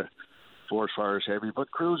the forest fire is heavy, but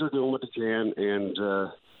crews are doing what they can, and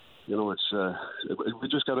we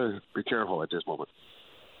just got to be careful at this moment.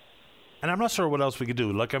 And I'm not sure what else we could do.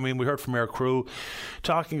 We heard from Mayor Crew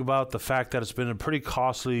talking about the fact that it's been a pretty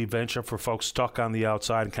costly venture for folks stuck on the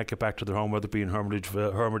outside and can't get back to their home, whether it be in Hermitage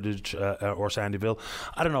or Sandyville.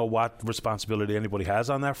 I don't know what responsibility anybody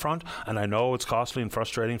has on that front, and I know it's costly and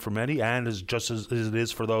frustrating for many, and is just as it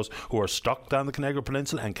is for those who are stuck down the Conegra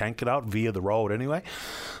Peninsula and can't get out via the road anyway.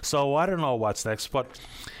 So I don't know what's next, but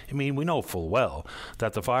we know full well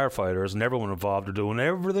that the firefighters and everyone involved are doing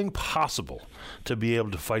everything possible to be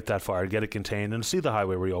able to fight that fire, get it contained, and see the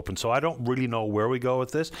highway reopened. So I don't really know where we go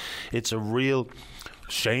with this. It's a real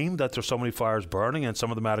shame that there's so many fires burning, and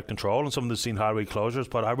some of them out of control, and some of them seen highway closures,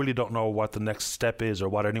 but I really don't know what the next step is or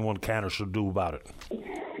what anyone can or should do about it.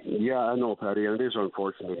 Yeah, I know, Paddy, and it is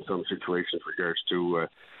unfortunate in some situations with regards to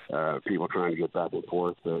people trying to get back and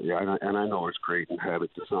forth. And I know it's creating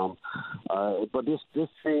habit to some. But this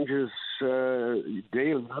changes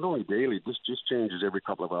daily, not only daily, this just changes every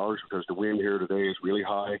couple of hours because the wind here today is really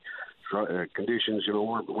high. Conditions,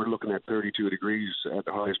 we're looking at 32 degrees at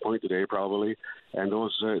the highest point today probably, and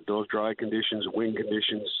those dry conditions, wind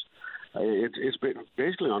conditions, it's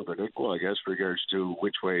basically unpredictable, I guess, with regards to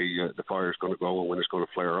which way the fire is going to go and when it's going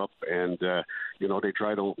to flare up. And they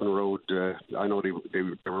tried to open the road. I know they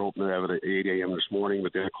were open at 8 a.m. this morning,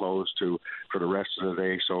 but they're closed for the rest of the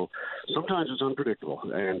day. So sometimes it's unpredictable,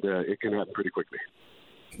 and it can happen pretty quickly.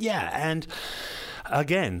 Yeah, and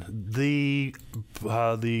again, the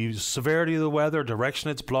severity of the weather, direction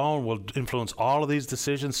it's blown will influence all of these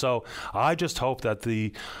decisions. So I just hope that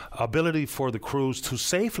the ability for the crews to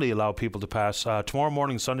safely allow people to pass tomorrow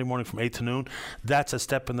morning, Sunday morning from 8 to noon, that's a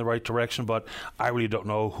step in the right direction. But I really don't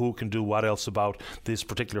know who can do what else about this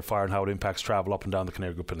particular fire and how it impacts travel up and down the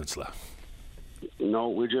Conegra Peninsula. No,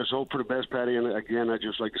 we just hope for the best, Paddy. And again, I'd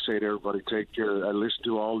just like to say to everybody, take care. I listen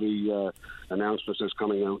to all the announcements that's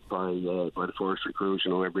coming out by the forestry crews.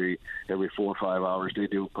 Every 4 or 5 hours they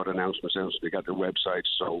do put announcements out. So they got their websites.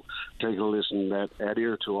 So take a listen,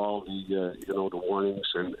 adhere to all the the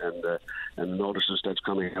warnings and notices that's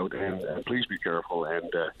coming out. And please be careful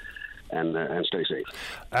and stay safe.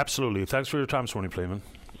 Absolutely. Thanks for your time this morning, Pleeman.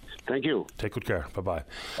 Thank you. Take good care. Bye-bye.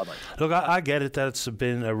 Bye-bye. Look, I get it that it's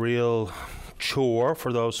been a real chore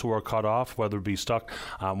for those who are cut off, whether it be stuck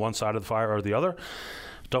on one side of the fire or the other.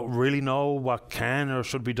 Don't really know what can or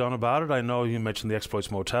should be done about it. I know you mentioned the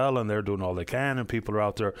Exploits Motel, and they're doing all they can, and people are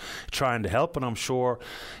out there trying to help. And I'm sure,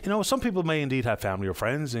 some people may indeed have family or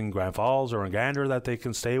friends in Grand Falls or in Gander that they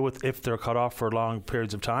can stay with if they're cut off for long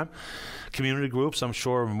periods of time. Community groups, I'm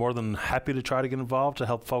sure, are more than happy to try to get involved to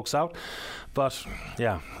help folks out. But,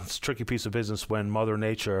 yeah, it's a tricky piece of business when Mother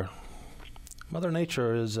Nature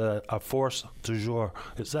is a force du jour.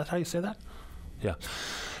 Is that how you say that? Yeah.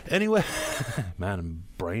 Anyway, man, I'm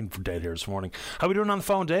brain dead here this morning. How are we doing on the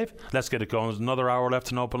phone, Dave? Let's get it going. There's another hour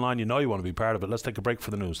left in Open Line. You want to be part of it. Let's take a break for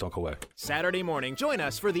the news. Don't go away. Saturday morning, join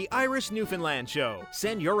us for the Irish Newfoundland Show.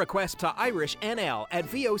 Send your request to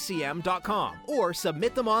irishnl@vocm.com or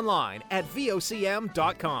submit them online at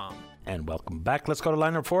vocm.com. And welcome back. Let's go to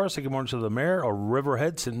line number 4. Say good morning to the Mayor of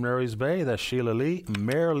Riverhead, St. Mary's Bay. That's Sheila Lee.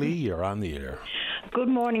 Mayor Lee, you're on the air. Good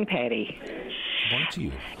morning, Paddy. Good morning to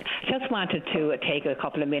you. Just wanted to take a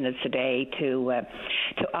couple of minutes today to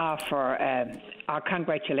offer our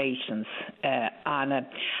congratulations on a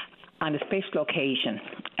special occasion.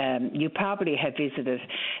 You probably have visited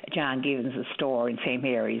John Gibbons' store in St.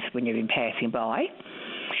 Mary's when you've been passing by.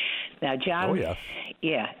 Now, John. Oh, yeah.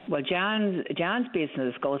 Yeah. Well, John's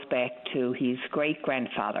business goes back to his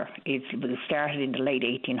great-grandfather. It was started in the late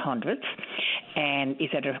 1800s, and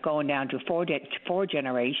it's going down to four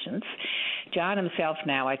generations. John himself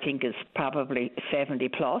now, I think, is probably 70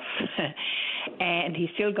 plus, and he's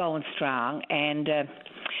still going strong. And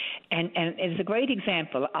it's a great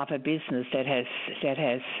example of a business that has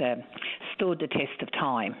stood the test of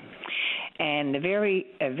time, and a very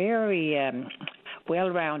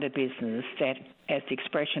well-rounded business that, as the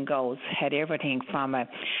expression goes, had everything from an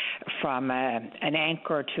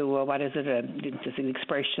anchor to what is it? There's an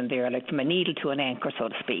expression there, like from a needle to an anchor, so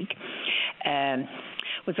to speak.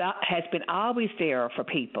 has been always there for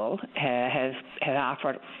people, has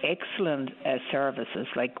offered excellent services.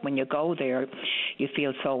 Like when you go there, you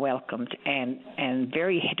feel so welcomed and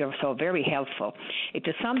they're so very helpful. If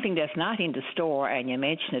there's something that's not in the store and you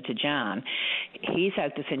mention it to John, he's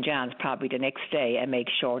out to St. John's probably the next day and make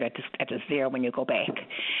sure that it's there when you go back.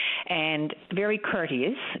 And very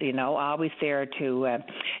courteous, always there to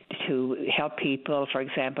help people. For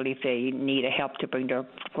example, if they need help to bring their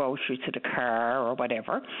groceries to the car or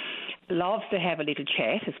whatever. Loves to have a little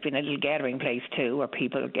chat. It's been a little gathering place too, where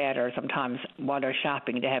people gather sometimes while they're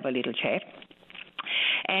shopping to have a little chat.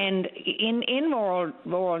 And in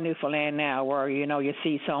rural Newfoundland now, where you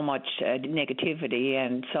see so much negativity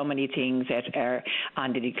and so many things that are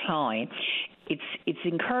on the decline, it's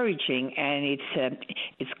encouraging and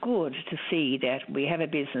it's good to see that we have a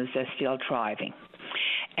business that's still thriving.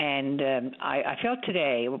 And I felt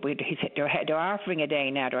today, they're offering a day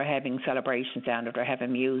now, they're having celebrations down there, they're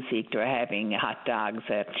having music, they're having hot dogs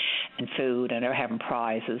and food, and they're having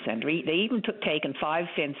prizes. And they even taken 5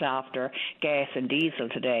 cents off their gas and diesel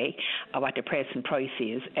today, what the present price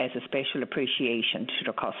is, as a special appreciation to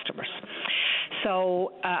their customers.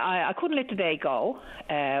 So I couldn't let today go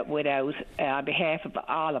without, on behalf of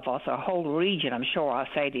all of us, our whole region, I'm sure I'll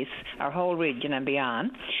say this, our whole region and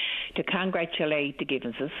beyond, to congratulate the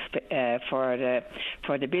Givenses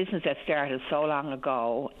for the business that started so long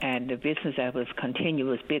ago and the business that was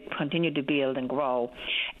continue to build and grow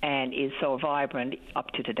and is so vibrant up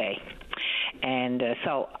to today. And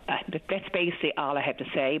so that's basically all I have to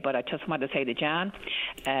say, but I just want to say to John,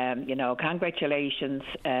 congratulations,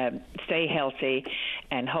 stay healthy,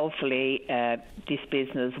 and hopefully this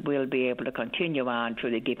business will be able to continue on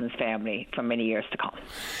through the Gibbons family for many years to come.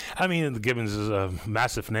 I mean, the Gibbons is a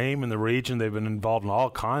massive name in the region. They've been involved in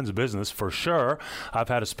all kinds of business, for sure. I've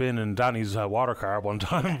had a spin in Danny's water car one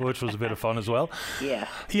time, which was a bit of fun as well. Yeah.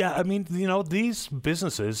 Yeah, I mean, these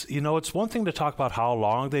businesses, it's one thing to talk about how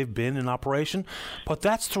long they've been in operation, but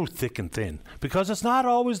that's through thick and thin, because it's not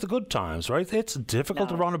always the good times, right? It's difficult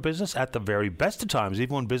to run a business at the very best of times.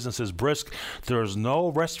 Even when business is brisk, there's no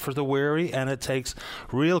rest for the weary, and it takes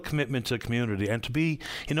real commitment to the community. And to be,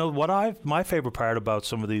 my favorite part about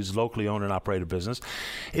some of these locally owned and operated business,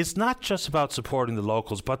 it's not just about supporting the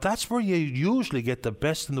locals, but that's where you usually get the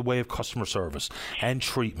best in the way of customer service and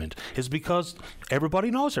treatment, is because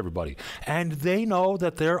everybody knows everybody, and they know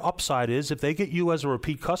that their upside is if they get you as a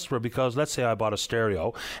repeat customer, because let's say I bought a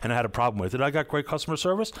stereo and I had a problem with it, I got great customer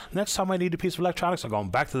service. Next time I need a piece of electronics, I'm going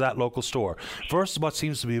back to that local store, versus what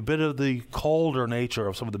seems to be a bit of the colder nature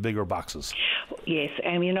of some of the bigger boxes. Yes,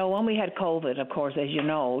 and when we had COVID, of course, as you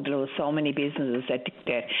know, there were so many businesses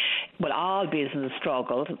that all businesses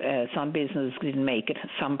struggled. Some businesses didn't make it.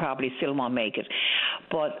 Some probably still won't make it.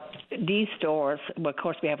 But these stores, well, of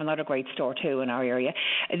course, we have another great store too in our area.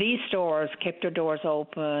 These stores kept their doors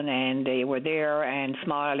open, and they were there and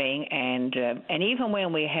smiling. And even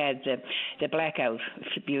when we had the blackout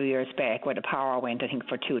a few years back, where the power went, I think,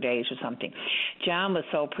 for 2 days or something, John was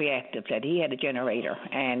so proactive that he had a generator,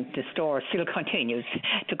 and the store still continues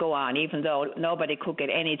to go on, even though nobody could get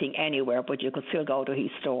anything anywhere, but you could still go to his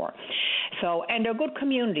store. So, and they're good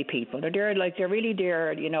community people. They're really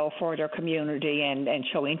there, for their community and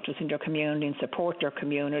show interest in their community and support their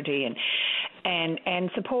community and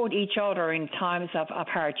support each other in times of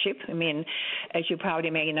hardship. I mean, as you probably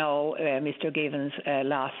may know, Mr. Givens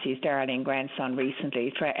lost his darling grandson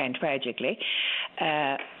recently, and tragically,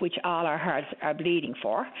 which all our hearts are bleeding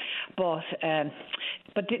for.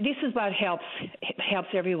 But this is what helps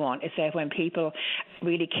everyone, is that when people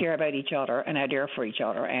really care about each other and are there for each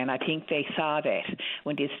other. And I think they saw that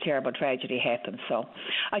when this terrible tragedy happened. So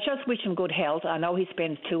I just wish him good health. I know he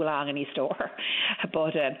spends too long in his store,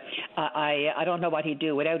 but I don't know what he'd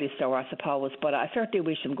do without his store, I suppose. But I certainly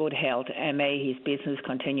wish him good health, and may his business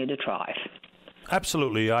continue to thrive.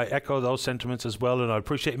 Absolutely. I echo those sentiments as well, and I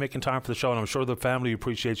appreciate you making time for the show, and I'm sure the family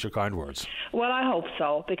appreciates your kind words. Well, I hope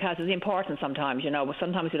so, because it's important sometimes,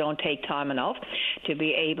 sometimes we don't take time enough to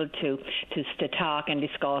be able to talk and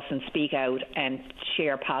discuss and speak out and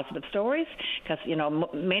share positive stories, because,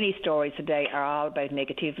 many stories today are all about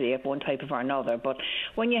negativity of one type or another, but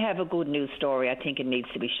when you have a good news story, I think it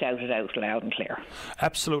needs to be shouted out loud and clear.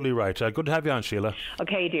 Absolutely right. Good to have you on, Sheila.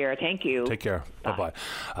 Okay, dear. Thank you. Take care. Bye-bye.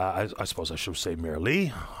 I suppose I should say Mayor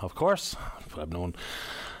Lee, of course. I've known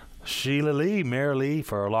Sheila Lee, Mayor Lee,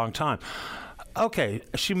 for a long time. Okay,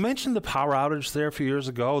 she mentioned the power outage there a few years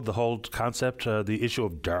ago, the whole concept, the issue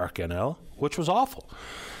of dark NL, which was awful.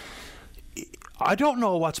 I don't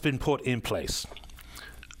know what's been put in place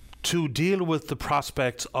to deal with the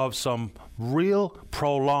prospects of some real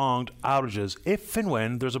prolonged outages if and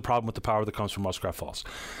when there's a problem with the power that comes from Muskrat Falls.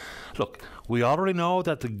 Look, we already know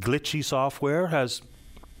that the glitchy software has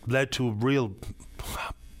led to real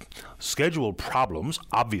schedule problems,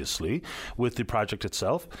 obviously, with the project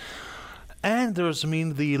itself. And there's, the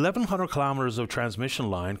 1,100 kilometers of transmission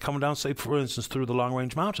line coming down, say, for instance, through the Long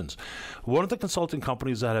Range Mountains. One of the consulting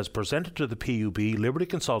companies that has presented to the PUB, Liberty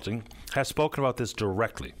Consulting, has spoken about this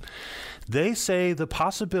directly. They say the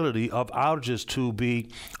possibility of outages to be,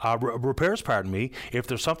 repairs, if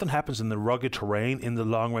there's something happens in the rugged terrain in the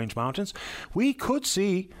Long Range Mountains, we could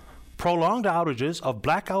see prolonged outages of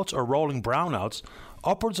blackouts or rolling brownouts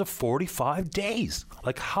upwards of 45 days.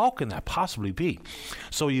 Like, how can that possibly be?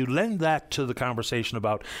 So you lend that to the conversation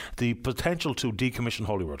about the potential to decommission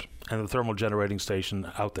Holyrood and the thermal generating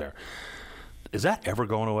station out there. Is that ever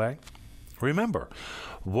going away? Remember,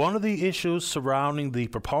 one of the issues surrounding the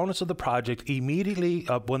proponents of the project immediately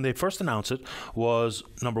when they first announced it was,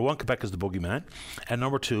 number one, Quebec is the boogeyman, and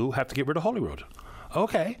number two, have to get rid of Holyrood.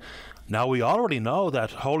 Okay. Now, we already know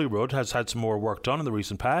that Holyrood has had some more work done in the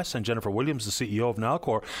recent past, and Jennifer Williams, the CEO of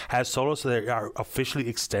Nalcor, has told us they are officially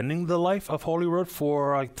extending the life of Holyrood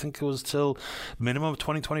for, I think it was till minimum of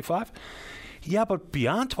 2025. Yeah, but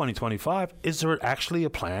beyond 2025, is there actually a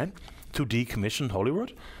plan to decommission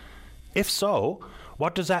Holyrood? If so,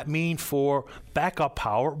 what does that mean for backup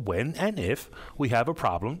power when and if we have a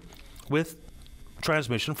problem with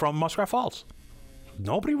transmission from Muskrat Falls?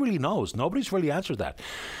 Nobody really knows. Nobody's really answered that.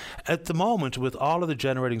 At the moment, with all of the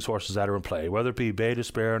generating sources that are in play, whether it be Bay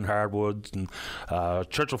Despair and Hardwoods and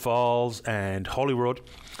Churchill Falls and Holyrood,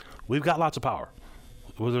 we've got lots of power.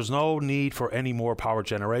 Well, there's no need for any more power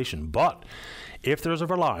generation. But if there's a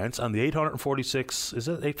reliance on the 846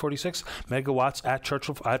 megawatts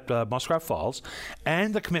at Muskrat Falls,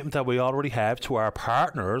 and the commitment that we already have to our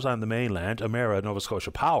partners on the mainland, Emera, Nova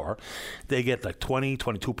Scotia Power, they get like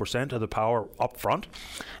 22% of the power up front.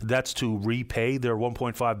 That's to repay their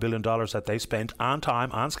 $1.5 billion that they spent on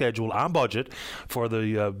time, on schedule, on budget for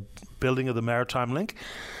the building of the Maritime Link.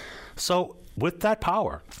 So with that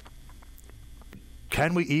power,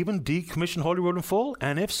 can we even decommission Holyrood in full?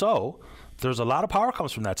 And if so, there's a lot of power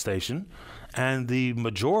comes from that station, and the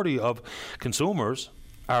majority of consumers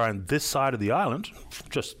are on this side of the island.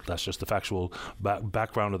 That's just the factual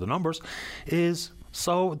background of the numbers.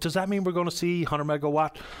 So does that mean we're going to see 100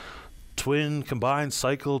 megawatt twin combined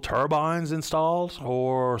cycle turbines installed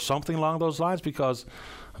or something along those lines? Because,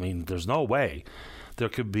 there's no way there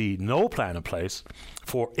could be no plan in place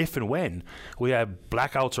for if and when we have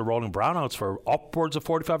blackouts or rolling brownouts for upwards of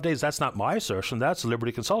 45 days. That's not my assertion. That's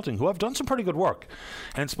Liberty Consulting, who have done some pretty good work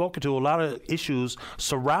and spoken to a lot of issues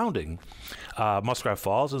surrounding Muskrat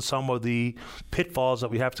Falls and some of the pitfalls that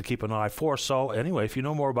we have to keep an eye for. So anyway, if you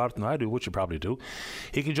know more about it than I do, which you probably do,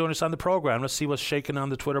 you can join us on the program. Let's see what's shaking on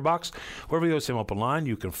the Twitter box. Wherever you see him up online,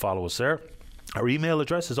 you can follow us there. Our email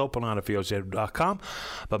address is openline@voca.com.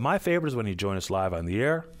 But my favorite is when you join us live on the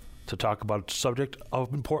air to talk about a subject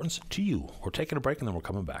of importance to you. We're taking a break and then we're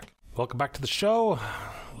coming back. Welcome back to the show.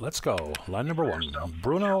 Let's go. Line number one.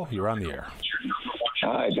 Bruno, you're on the air.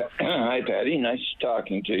 Hi, Patty. Nice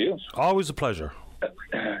talking to you. Always a pleasure.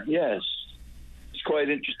 Yes. It's quite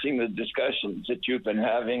interesting, the discussions that you've been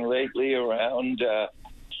having lately around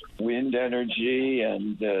wind energy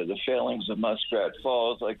and the failings of Muskrat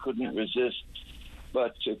Falls. I couldn't resist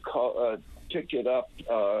but to pick it up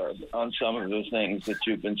on some of the things that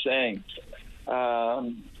you've been saying.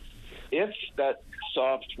 If that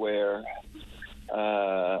software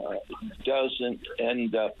doesn't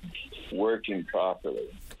end up working properly,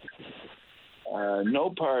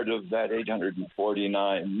 no part of that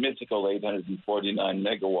mythical 849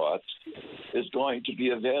 megawatts is going to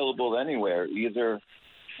be available anywhere, either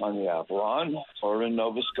on the Avalon or in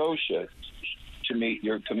Nova Scotia, to meet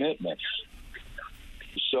your commitments.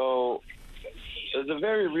 So there's a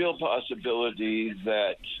very real possibility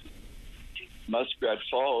that Muskrat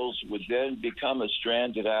Falls would then become a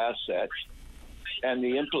stranded asset, and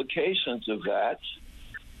the implications of that,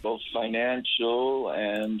 both financial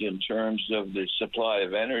and in terms of the supply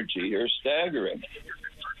of energy, are staggering.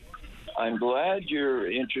 I'm glad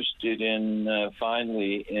you're interested in,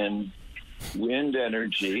 finally, in wind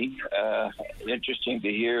energy. Interesting to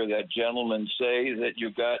hear that gentleman say that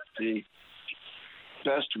you've got the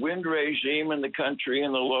best wind regime in the country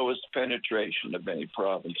and the lowest penetration of any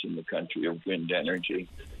province in the country of wind energy,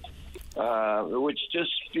 which just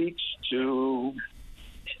speaks to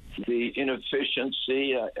the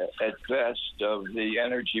inefficiency at best of the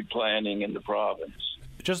energy planning in the province.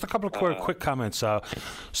 Just a couple of quick comments.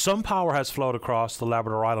 Some power has flowed across the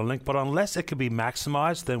Labrador Island Link, but unless it can be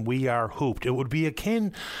maximized, then we are hooped. It would be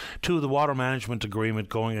akin to the water management agreement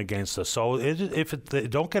going against us. So if they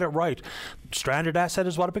don't get it right, stranded asset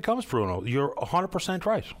is what it becomes, Bruno. You're 100%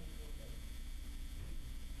 right.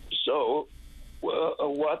 So,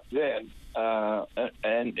 what then?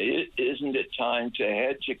 And isn't it time to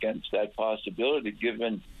hedge against that possibility,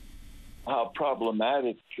 given how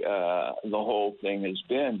problematic the whole thing has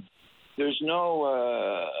been? There's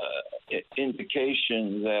no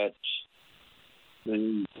indication that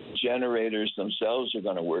the generators themselves are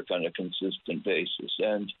going to work on a consistent basis.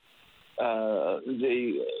 And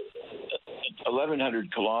the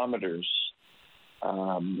 1,100 kilometers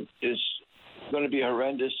is going to be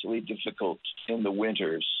horrendously difficult in the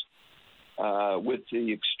winters with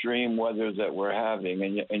the extreme weather that we're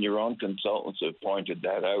having, and your own consultants have pointed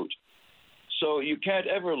that out. So you can't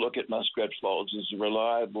ever look at Muskrat Falls as a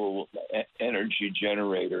reliable energy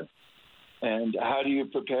generator. And how do you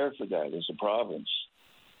prepare for that as a province?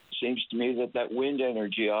 It seems to me that wind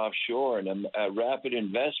energy offshore and a rapid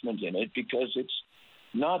investment in it, because it's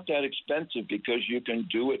not that expensive, because you can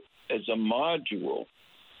do it as a module,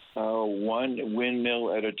 one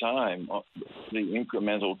windmill at a time. The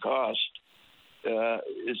incremental cost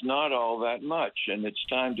is not all that much, and it's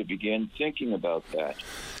time to begin thinking about that.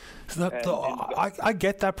 I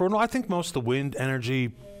get that, Bruno. I think most of the wind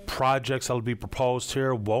energy projects that will be proposed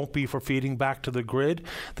here won't be for feeding back to the grid.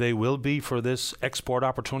 They will be for this export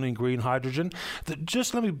opportunity in green hydrogen.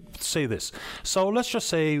 Just let me say this. So let's just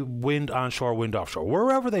say wind onshore, wind offshore,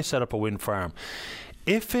 wherever they set up a wind farm.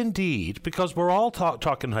 If indeed, because we're all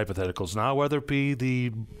talking hypotheticals now, whether it be the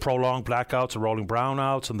prolonged blackouts or rolling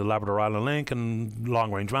brownouts and the Labrador Island Link and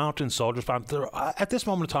Long Range Mountain, Soldiers Farm, at this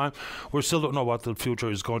moment in time, we still don't know what the future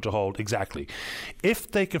is going to hold exactly. If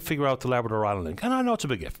they can figure out the Labrador Island Link, and I know it's a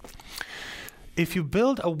big if you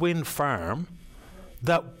build a wind farm,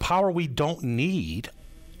 that power we don't need,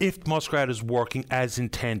 if Muskrat is working as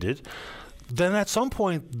intended, then at some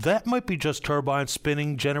point that might be just turbines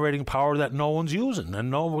spinning, generating power that no one's using.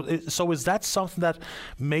 So is that something that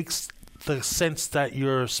makes the sense that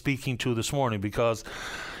you're speaking to this morning? Because,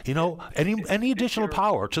 any additional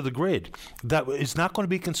power to the grid that is not going to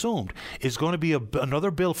be consumed is going to be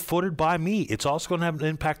another bill footed by me. It's also going to have an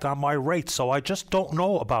impact on my rates. So I just don't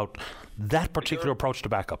know about that particular approach to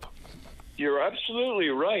backup. You're absolutely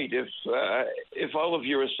right if all of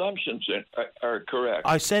your assumptions are correct.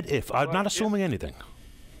 I said if. I'm not assuming anything.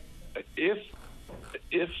 If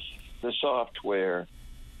the software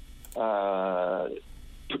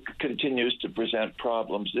continues to present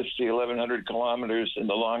problems, if the 1,100 kilometers of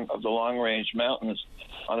the long-range mountains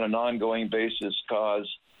on an ongoing basis cause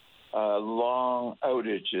long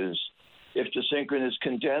outages, if the synchronous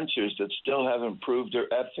condensers that still haven't proved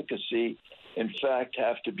their efficacy in fact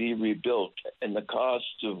have to be rebuilt, and the cost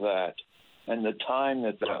of that and the time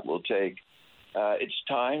that will take, it's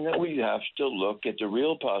time that we have to look at the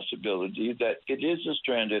real possibility that it is a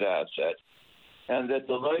stranded asset, and that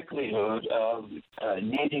the likelihood of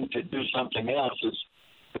needing to do something else is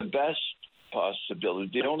the best possibility,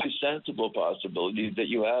 the only sensible possibility that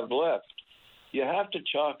you have left. You have to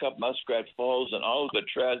chalk up Muskrat Falls and all of the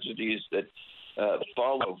tragedies that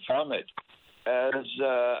follow from it as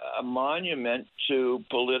a monument to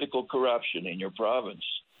political corruption in your province.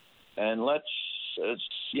 And at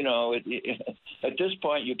this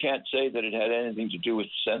point, you can't say that it had anything to do with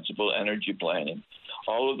sensible energy planning.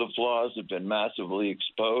 All of the flaws have been massively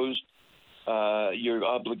exposed. Your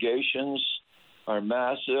obligations are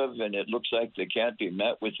massive, and it looks like they can't be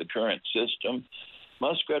met with the current system.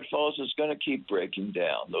 Muskrat Falls is going to keep breaking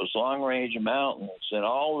down, those long-range mountains and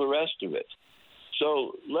all the rest of it.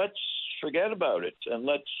 So let's forget about it, and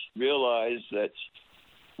let's realize that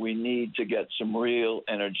we need to get some real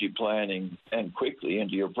energy planning, and quickly,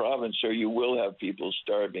 into your province, or you will have people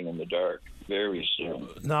starving in the dark very soon.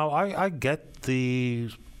 Now, I get the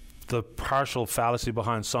partial fallacy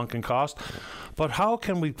behind sunken cost, but how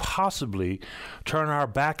can we possibly turn our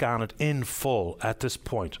back on it in full at this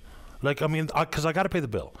point? Because I got to pay the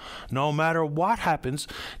bill. No matter what happens,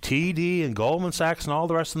 TD and Goldman Sachs and all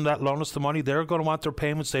the rest of them that loan us the money, they're going to want their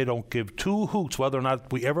payments. They don't give two hoots whether or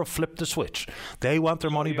not we ever flip the switch. They want their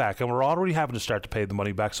money back, and we're already having to start to pay the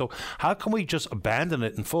money back. So how can we just abandon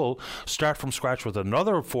it in full, start from scratch with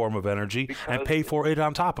another form of energy, and pay for it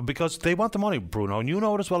on top? Because they want the money, Bruno, and you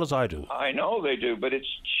know it as well as I do. I know they do, but it's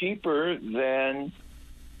cheaper than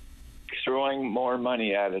throwing more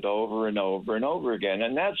money at it over and over and over again.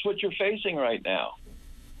 And that's what you're facing right now.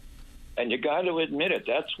 And you got to admit it.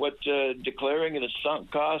 That's what declaring it a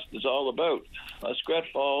sunk cost is all about. Muskrat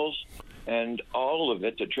Falls And all of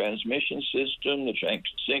it, the transmission system, the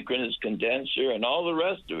synchronous condenser, and all the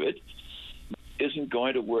rest of it, isn't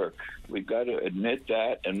going to work. We've got to admit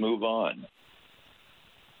that and move on.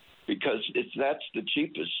 Because that's the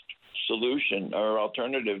cheapest solution or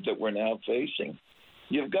alternative that we're now facing.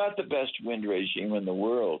 You've got the best wind regime in the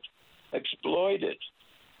world. Exploit it.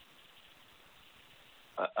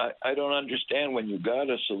 I don't understand when you've got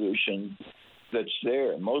a solution that's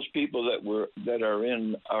there. Most people that are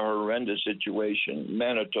in a horrendous situation,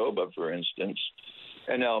 Manitoba, for instance,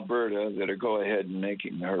 and Alberta, that are go ahead and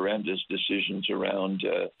making horrendous decisions around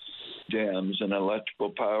dams and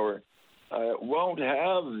electrical power, won't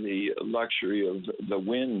have the luxury of the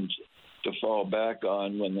wind to fall back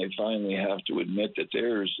on when they finally have to admit that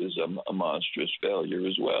theirs is a monstrous failure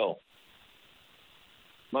as well.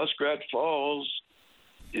 Muskrat Falls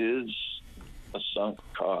is a sunk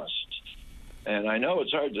cost. And I know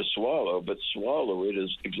it's hard to swallow, but swallow it is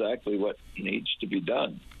exactly what needs to be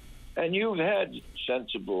done. And you've had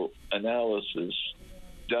sensible analysis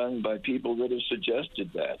done by people that have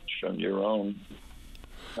suggested that, from your own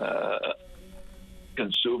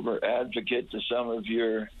consumer advocate to some of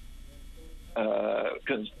your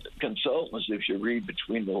consultants, if you read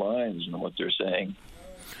between the lines and what they're saying.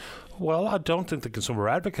 Well, I don't think the consumer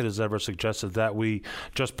advocate has ever suggested that we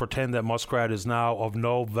just pretend that Muskrat is now of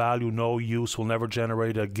no value, no use, will never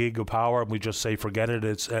generate a gig of power, and we just say forget it,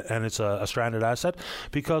 it's a stranded asset.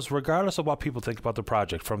 Because regardless of what people think about the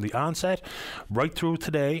project, from the onset right through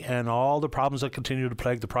today and all the problems that continue to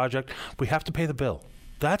plague the project, we have to pay the bill.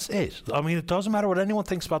 That's it. I mean, it doesn't matter what anyone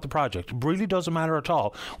thinks about the project. It really doesn't matter at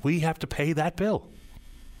all. We have to pay that bill.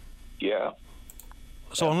 Yeah.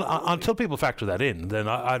 So until people factor that in, then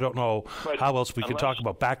I don't know how else we can talk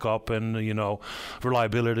about backup and,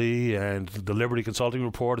 reliability and the Liberty Consulting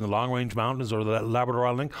Report and the Long Range Mountains or the Labrador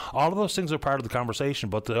Island Link. All of those things are part of the conversation,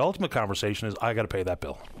 but the ultimate conversation is I got to pay that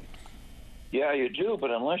bill. Yeah, you do,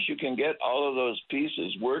 but unless you can get all of those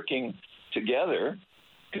pieces working together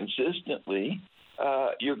consistently,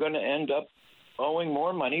 you're going to end up owing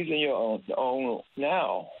more money than you owe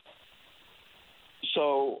now.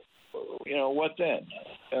 So, what then?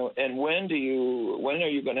 And when are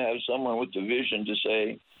you going to have someone with the vision to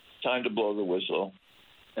say, time to blow the whistle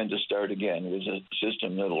and to start again with a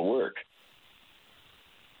system that'll work?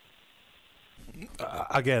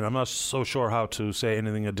 Again, I'm not so sure how to say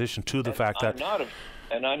anything in addition to the fact that...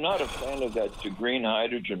 I'm not a fan of that green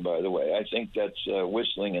hydrogen, by the way. I think that's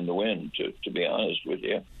whistling in the wind, to be honest with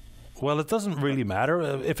you. Well, it doesn't really matter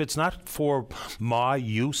if it's not for my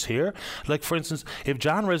use here. Like, for instance, if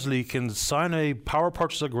John Risley can sign a power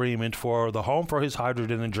purchase agreement for the home for his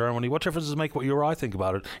hydrogen in Germany, what difference does it make what you or I think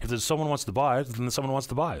about it? If there's someone wants to buy it, then someone wants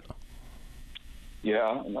to buy it.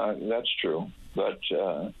 Yeah, that's true. But,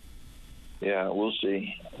 we'll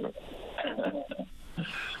see.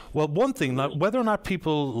 Well, one thing, whether or not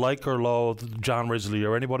people like or loathe John Risley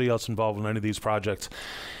or anybody else involved in any of these projects,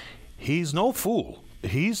 he's no fool.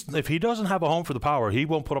 If he doesn't have a home for the power, he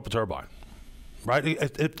won't put up a turbine, right?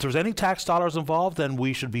 If there's any tax dollars involved, then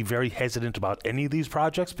we should be very hesitant about any of these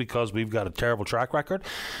projects because we've got a terrible track record.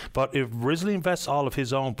 But if Risley invests all of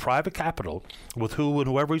his own private capital with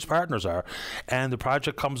whoever his partners are, and the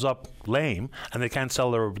project comes up lame and they can't sell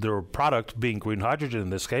their product, being green hydrogen in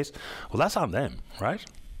this case, well, that's on them, right?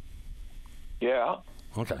 Yeah.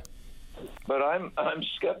 Okay. But I'm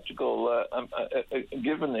skeptical.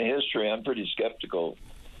 Given the history, I'm pretty skeptical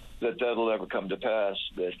that that'll ever come to pass.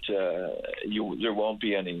 That there won't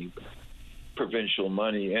be any provincial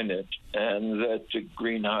money in it, and that the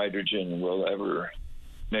green hydrogen will ever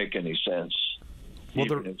make any sense.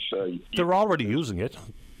 Well, they're already using it.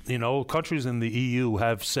 Countries in the EU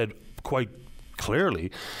have said quite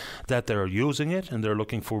clearly that they're using it, and they're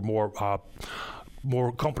looking for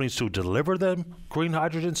more companies to deliver them green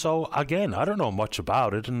hydrogen. So again, I don't know much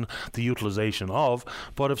about it and the utilization of,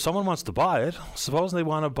 but if someone wants to buy it, suppose they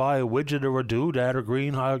want to buy a widget or a doodad or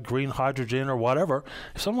green hydrogen or whatever,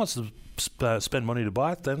 if someone wants to spend money to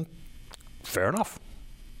buy it, then fair enough.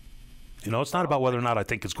 It's not about whether or not I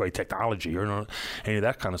think it's great technology or any of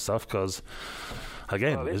that kind of stuff, because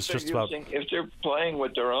again, it's just about... If they're playing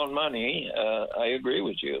with their own money, I agree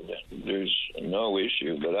with you. There's no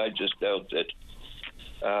issue, but I just doubt that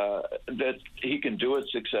he can do it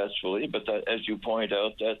successfully, but that, as you point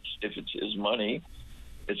out, that if it's his money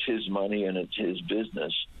and it's his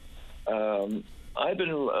business. I've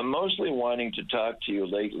been mostly wanting to talk to you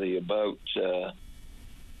lately about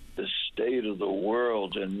the state of the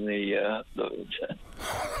world and the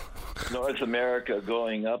North America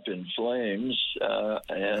going up in flames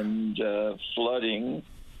and flooding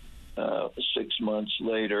 6 months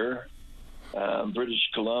later. British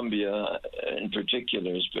Columbia, in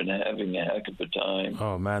particular, has been having a heck of a time.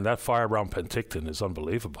 Oh, man, that fire around Penticton is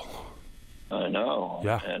unbelievable. I know.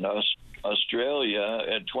 Yeah. And Australia,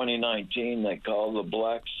 in 2019, they call the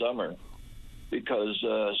Black Summer because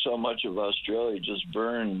so much of Australia just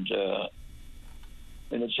burned.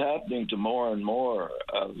 And it's happening to more and more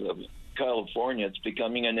of California. It's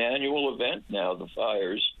becoming an annual event now, the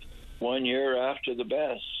fires, 1 year after the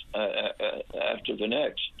best, after the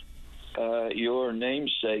next. Your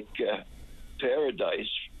namesake, Paradise,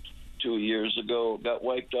 2 years ago, got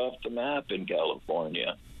wiped off the map in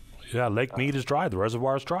California. Yeah, Lake Mead is dry. The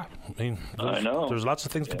reservoir is dry. I mean, I know. There's lots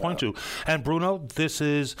of things to point to. And Bruno, this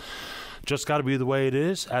is just got to be the way it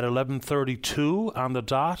is at 11:32 on the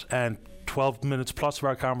dot and 12 minutes plus of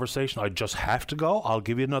our conversation. I just have to go. I'll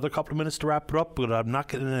give you another couple of minutes to wrap it up, but I'm not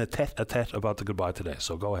getting a tete-a-tete about the goodbye today.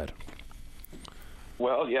 So go ahead.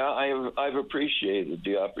 Well, yeah, I've appreciated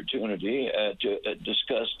the opportunity to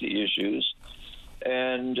discuss the issues.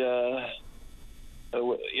 And,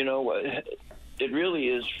 you know, it really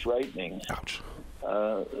is frightening. Ouch.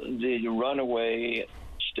 The runaway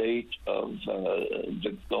state of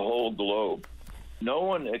the whole globe. No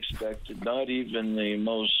one expected, not even the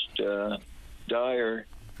most dire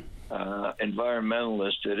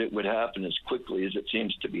environmentalist, that it would happen as quickly as it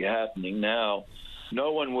seems to be happening now.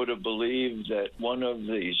 No one would have believed that one of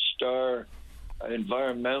the star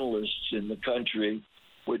environmentalists in the country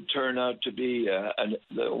would turn out to be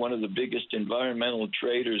one of the biggest environmental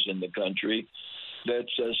traders in the country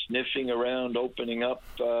that's sniffing around opening up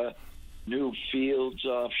new fields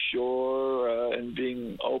offshore and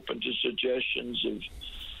being open to suggestions of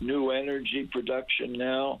new energy production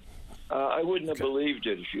now. I wouldn't have believed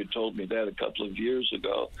it if you had told me that a couple of years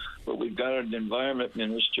ago. But we've got an environment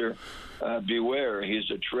minister, beware.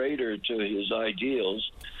 He's a traitor to his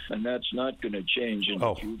ideals, and that's not going to change in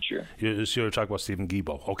the future. You're talking about Stephen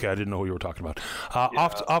Guilbeault. Okay, I didn't know who you were talking about.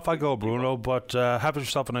 Off I go, Bruno, but have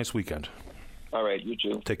yourself a nice weekend. All right, you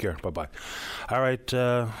too. Take care. Bye-bye. All right,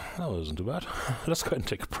 that wasn't too bad. Let's go ahead and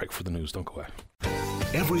take a break for the news. Don't go away.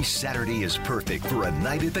 Every Saturday is perfect for a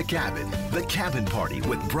night at the cabin. The Cabin Party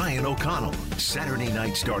with Brian O'Connell. Saturday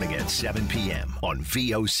night starting at 7 p.m. on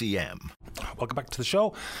VOCM. Welcome back to the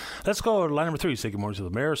show. Let's go to line number 3. Say good morning to the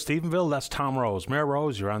mayor of Stephenville. That's Tom Rose. Mayor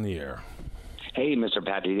Rose, you're on the air. Hey, Mr.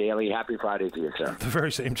 Patty Daly. Happy Friday to you, sir. The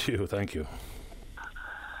very same to you. Thank you.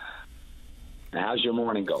 Now, how's your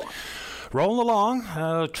morning going? Rolling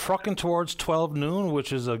along, trucking towards 12 noon,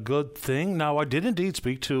 which is a good thing. Now, I did indeed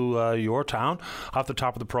speak to your town off the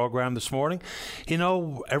top of the program this morning. You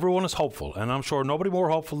know, everyone is hopeful, and I'm sure nobody more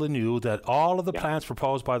hopeful than you that all of the plans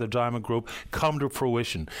proposed by the Diamond Group come to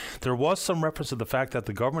fruition. There was some reference to the fact that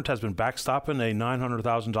the government has been backstopping a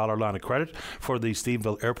 $900,000 line of credit for the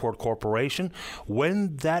Stephenville Airport Corporation.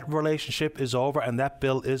 When that relationship is over and that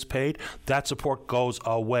bill is paid, that support goes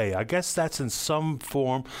away. I guess that's in some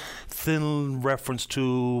form thin reference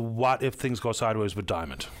to what if things go sideways with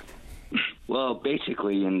Diamond. Well,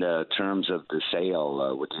 basically, in the terms of the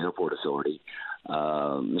sale with the Airport Authority,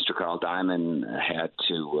 Mr. Carl Diamond had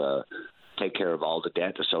to take care of all the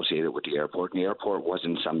debt associated with the airport, and the airport was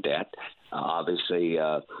in some debt. Obviously,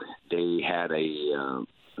 they had a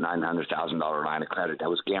 $900,000 line of credit that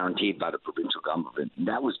was guaranteed by the provincial government. And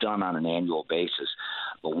that was done on an annual basis.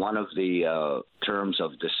 But one of the terms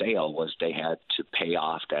of the sale was they had to pay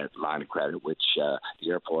off that line of credit, which the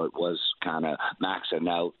airport was kind of maxing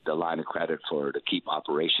out the line of credit to keep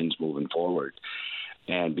operations moving forward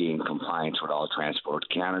and be in compliance with all Transport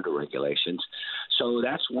Canada regulations. So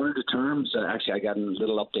that's one of the terms. Actually, I got a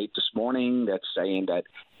little update this morning that's saying that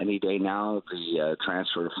any day now the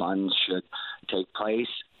transfer of funds should take place.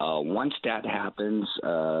 Once that happens,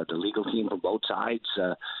 the legal team from both sides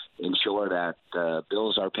ensure that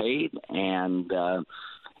bills are paid and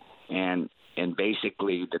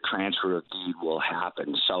basically the transfer of deed will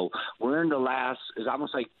happen. So we're in the last. It's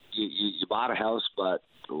almost like you bought a house, but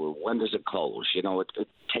when does it close? You know, it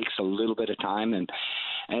takes a little bit of time, and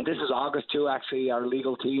this is August too. Actually, our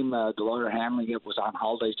legal team, the lawyer handling it, was on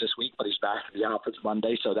holidays this week, but he's back in the office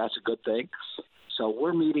Monday, so that's a good thing. So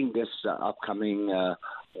we're meeting this upcoming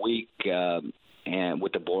week and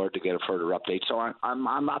with the board to get a further update. So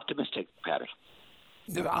I'm optimistic, Patty.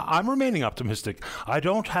 I'm remaining optimistic. I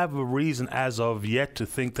don't have a reason as of yet to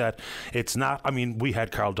think that it's not. I mean, we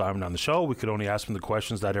had Carl Diamond on the show. We could only ask him the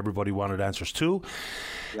questions that everybody wanted answers to.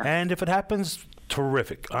 Yeah. And if it happens,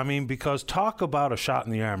 terrific. I mean, because talk about a shot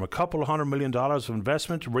in the arm. $200 million of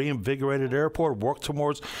investment, reinvigorated airport, work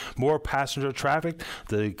towards more passenger traffic,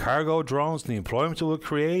 the cargo drones, the employment it will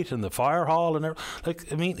create, and the fire hall. And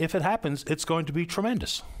I mean, if it happens, it's going to be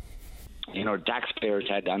tremendous. taxpayers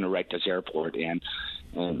had to underwrite this airport, and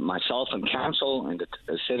myself and council and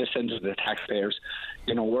the citizens and the taxpayers,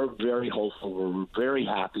 we're very hopeful. We're very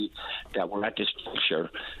happy that we're at this juncture,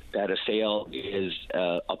 that a sale is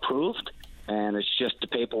approved, and it's just the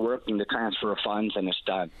paperwork and the transfer of funds, and it's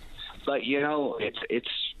done. But, it's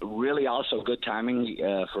really also good timing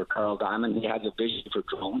for Carl Diamond. He has a vision for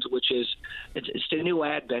drones, which is it's the new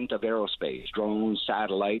advent of aerospace, drones,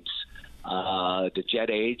 satellites, the jet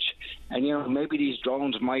age. And, maybe these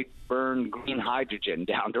drones might burn green hydrogen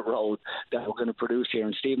down the road that we're going to produce here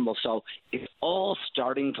in Stephenville. So it's all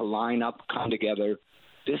starting to line up, come together.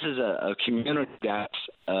 This is a community that's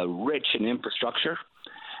rich in infrastructure.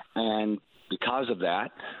 And because of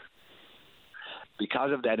that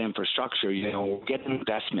infrastructure, we're getting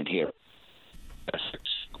investment here.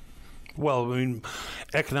 Well,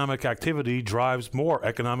 economic activity drives more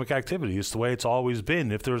economic activity. It's the way it's always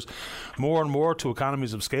been. If there's more and more to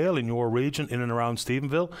economies of scale in your region, in and around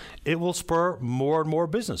Stephenville, it will spur more and more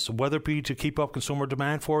business, whether it be to keep up consumer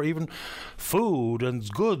demand for even food and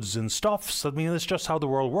goods and stuffs. It's just how the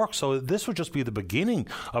world works. So this would just be the beginning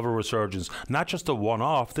of a resurgence, not just a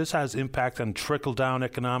one-off. This has impact on trickle-down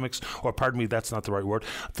economics, or pardon me, that's not the right word.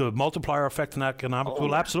 The multiplier effect in economics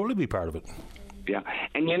will absolutely be part of it. Yeah,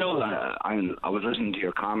 and I was listening to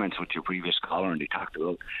your comments with your previous caller, and they talked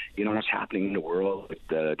about what's happening in the world with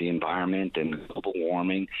the environment and global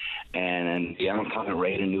warming, and the unemployment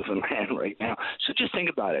rate in Newfoundland right now. So just think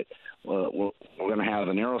about it. We're going to have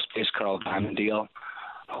an aerospace Carl Diamond deal,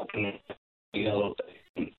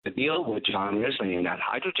 the deal with John Risley, and that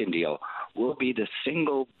hydrogen deal will be the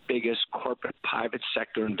single biggest corporate private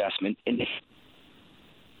sector investment in the.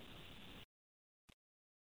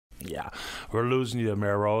 Yeah, we're losing you,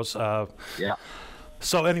 Mayor Rose. Yeah.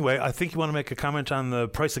 So anyway, I think you want to make a comment on the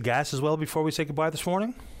price of gas as well before we say goodbye this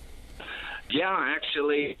morning? Yeah,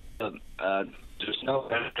 actually, there's no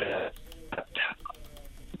benefit.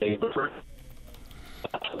 They refer.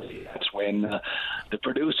 That's when the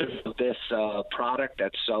producers of this product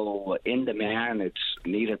that's so in demand, it's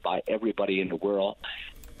needed by everybody in the world.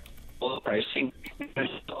 Pricing,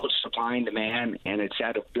 supply and demand, and it's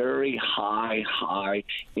at a very high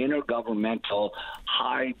intergovernmental,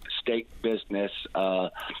 high-stake business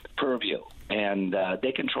purview. And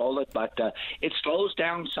they control it, but it slows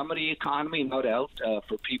down some of the economy, no doubt,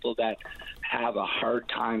 for people that have a hard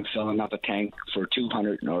time filling up a tank for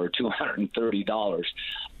 $200 or $230.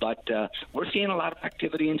 But we're seeing a lot of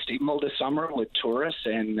activity in Stephenville this summer with tourists,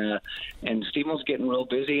 and Stephenville's getting real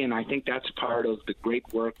busy, and I think that's part of the great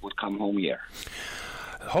work with Come Home Year.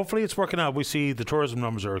 Hopefully it's working out. We see the tourism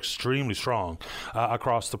numbers are extremely strong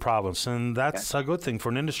across the province, and that's a good thing for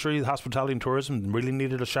an industry. Hospitality and tourism really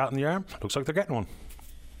needed a shot in the arm. Looks like they're getting one.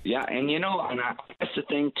 Yeah, and that's the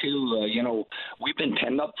thing too. We've been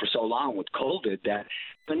penned up for so long with COVID that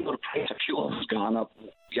even though the price of fuel has gone up,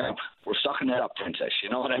 we're sucking it up, Princess. You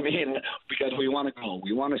know what I mean? Because we want to go.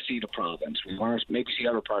 We want to see the province. We want to maybe see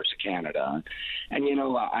other parts of Canada. And,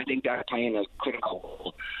 I think that's playing a critical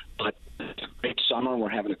role. But it's a great summer. We're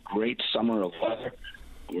having a great summer of weather.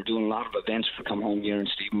 We're doing a lot of events for Come Home Year in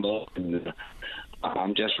Stephenville. And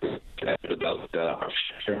I'm just excited about our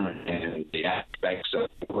future and the aspects of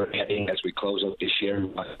we're heading as we close out this year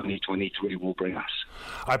and what 2023 will bring us.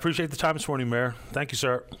 I appreciate the time this morning, Mayor. Thank you,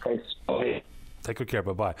 sir. Thanks. Okay. Take good care.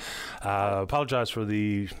 Bye-bye. Apologize for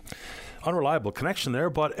the unreliable connection there.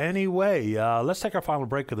 But anyway, let's take our final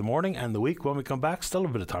break of the morning and the week. When we come back, still a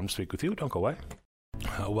bit of time to speak with you. Don't go away.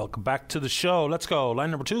 Welcome back to the show. Let's go. Line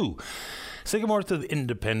number 2. Say good morning to the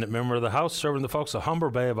independent member of the House serving the folks of Humber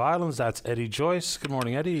Bay of Islands. That's Eddie Joyce. Good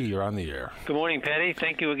morning, Eddie. You're on the air. Good morning, Patty.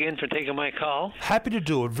 Thank you again for taking my call. Happy to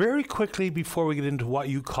do it. Very quickly before we get into what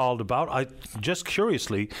you called about, I just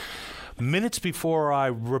curiously, minutes before I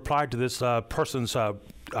replied to this person's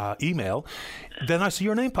email, then I see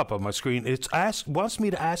your name pop up on my screen. It wants me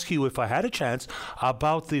to ask you if I had a chance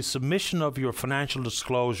about the submission of your financial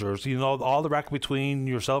disclosures. All the racket between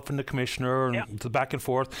yourself and the commissioner and the back and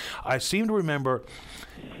forth. I seem to remember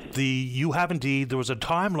you have indeed, there was a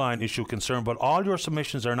timeline issue concern, but all your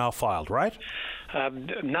submissions are now filed, right?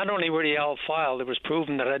 Not only were they all filed, it was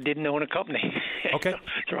proven that I didn't own a company. Okay.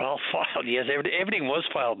 They're all filed. Yes, everything was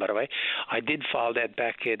filed, by the way. I did file that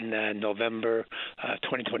back in November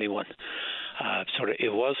 2021.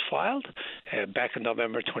 It was filed back in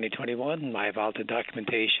November 2021. I have all the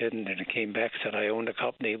documentation, and it came back, said I owned a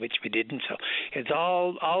company, which we didn't. So it's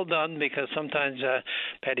all done, because sometimes,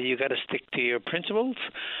 Patty, you got to stick to your principles.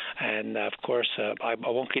 And of course, I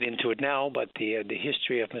won't get into it now, but the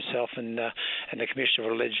history of myself and the Commissioner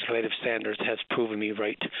for Legislative Standards has proven me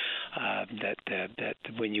right. That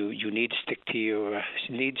when you need to stick to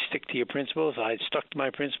your principles, I stuck to my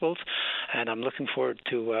principles, and I'm looking forward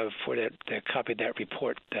to for the copy of that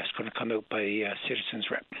report that's going to come out by Citizens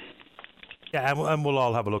Rep. Yeah, and we'll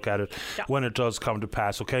all have a look at it when it does come to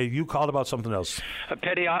pass. Okay, you called about something else.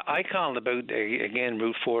 Petty, I called about, again,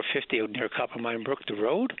 Route 450 out near Coppermine Brook, the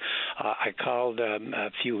road. I called a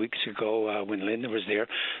few weeks ago when Linda was there.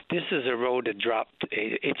 This is a road that dropped.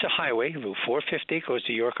 It's a highway, Route 450, goes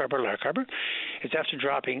to York Harbour, Lark Harbour. It's after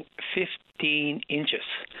dropping 15 inches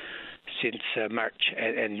since March,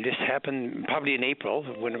 and this happened probably in April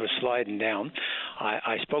when it was sliding down.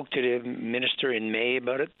 I spoke to the minister in May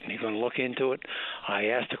about it. He's going to look into it. I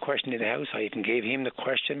asked a question in the House. I even gave him the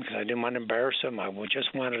question because I didn't want to embarrass him. I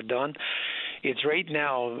just wanted it done. It's right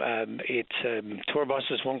now, tour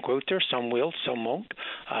buses won't go out there. Some will, some won't.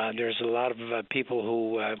 There's a lot of people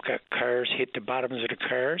who got cars, hit the bottoms of the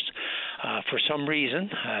cars. For some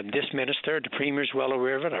reason, this minister, the Premier's well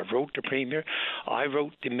aware of it. I wrote the Premier. I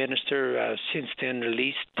wrote the minister since then at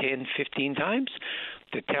least 10, 15 times.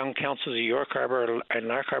 The town councils of York Harbour and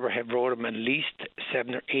Lark Harbour have wrote them at least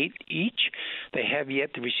 7 or 8 each. They have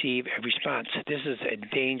yet to receive a response. This is a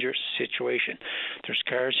dangerous situation. There's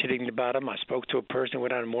cars hitting the bottom. I spoke to a person who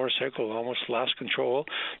went on a motorcycle who almost lost control.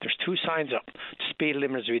 There's 2 signs up. The speed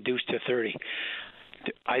limit is reduced to 30.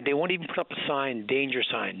 They won't even put up a sign, danger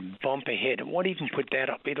sign, bump ahead. It won't even put that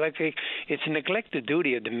up. It's a neglected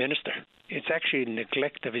duty of the minister. It's actually a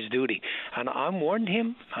neglect of his duty. And I warned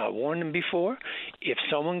him before, if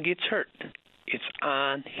someone gets hurt, it's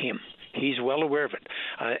on him. He's well aware of it.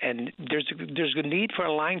 And there's a need for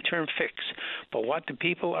a long-term fix. But what the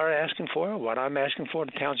people are asking for, what I'm asking for,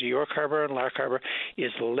 the towns of York Harbour and Lark Harbour,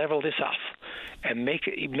 is to level this off and make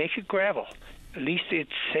it gravel. At least it's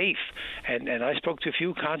safe. And I spoke to a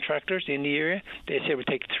few contractors in the area. They said it would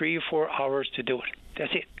take 3 or 4 hours to do it.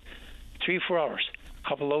 That's it. 3 or 4 hours. A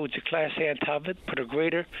couple loads of Class A on top of it, put a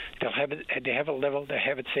grader, they have it level, they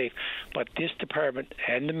have it safe. But this department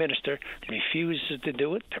and the minister refuses to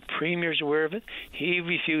do it. The Premier's aware of it. He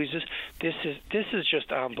refuses. This is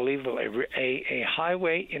just unbelievable. A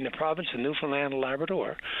highway in the province of Newfoundland and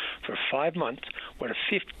Labrador for 5 months with a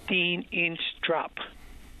 15-inch drop.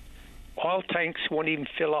 Oil tanks won't even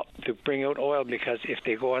fill up to bring out oil because if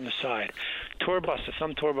they go on the side.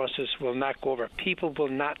 Some tour buses will not go over. People will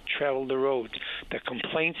not travel the roads. The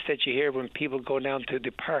complaints that you hear when people go down to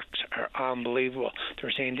the parks are unbelievable.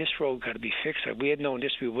 They're saying this road got to be fixed. If we had known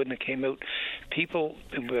this, we wouldn't have came out. People,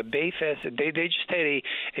 Bayfest, they just had a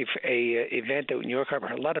event out in York Harbour.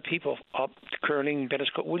 A lot of people up Curling,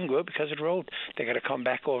 Bettiscoat wouldn't go out because of the road. They got to come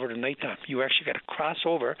back over the nighttime. You actually got to cross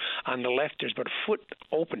over on the left. There's about a foot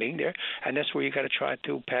opening there, and that's where you got to try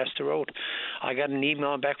to pass the road. I got an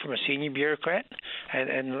email back from a senior bureaucrat,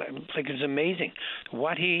 and like it's amazing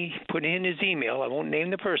what he put in his email. I won't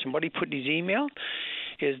name the person. What he put in his email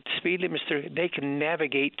is the speed limit. They can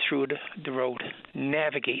navigate through the road.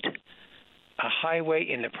 Navigate. A highway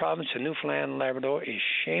in the province of Newfoundland and Labrador is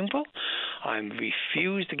shameful. I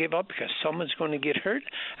refuse to give up because someone's going to get hurt,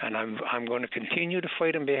 and I'm going to continue to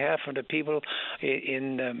fight on behalf of the people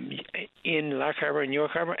in Lark Harbour and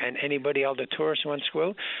York Harbour and anybody else, the tourists who wants to go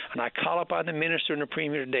out. And I call upon the minister and the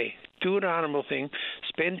Premier today. Do an honourable thing.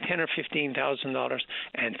 Spend $10,000 or $15,000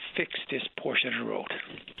 and fix this portion of the road.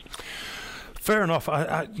 Fair enough.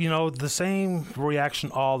 The same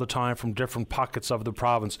reaction all the time from different pockets of the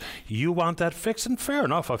province. You want that fixed, and fair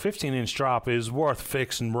enough. A 15-inch drop is worth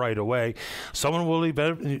fixing right away. Someone will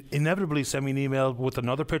inevitably send me an email with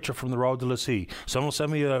another picture from the road to Lassie. Someone will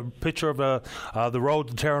send me a picture of the road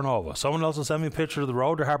to Terra Nova. Someone else will send me a picture of the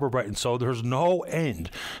road to Harbour Brighton. So there's no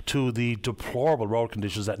end to the deplorable road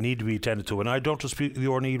conditions that need to be attended to. And I don't dispute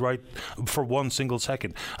your need right for one single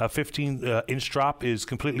second. A 15-inch drop is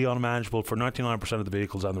completely unmanageable for 99% of the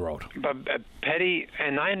vehicles on the road. But Petty,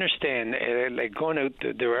 and I understand, like going out,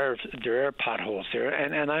 there are potholes there,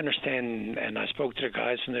 and I understand, and I spoke to the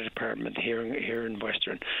guys from the department here in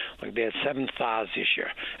Western, like they had 7 thaws this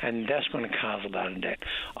year, and that's going to cause a lot of that.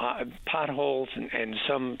 Potholes and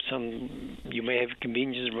some you may have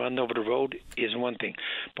conveniences run over the road is one thing,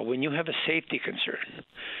 but when you have a safety concern,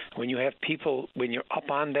 when you have people, when you're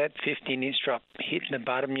up on that 15-inch drop hitting the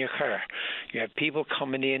bottom of your car, You have people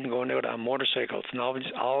coming in, going out on motorcycles, and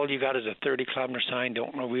all you got is a 30-kilometer sign.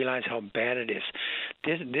 Don't realize how bad it is.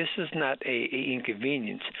 This is not a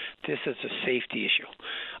inconvenience. This is a safety issue.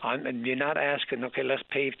 You're not asking, okay, let's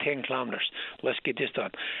pave 10 kilometers. Let's get this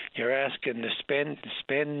done. You're asking to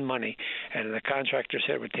spend money, and the contractor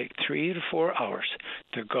said it would take 3 to 4 hours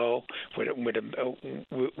to go with a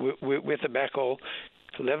backhoe,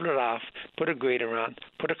 level it off, put a grader on,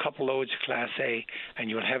 put a couple loads of Class A, and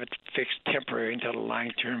you'll have it fixed temporary until the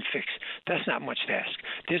long-term fix. That's not much to ask.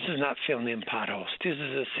 This is not filling in potholes. This is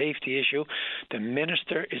a safety issue. The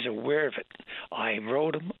minister is aware of it. I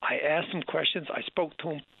wrote him. I asked him questions. I spoke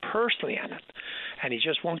to him personally on it, and he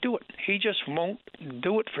just won't do it. He just won't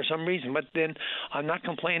do it for some reason. But then I'm not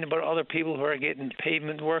complaining about other people who are getting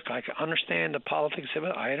pavement work. I understand the politics of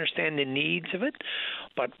it. I understand the needs of it.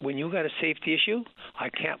 But when you got a safety issue, I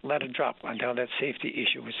can't let it drop until that safety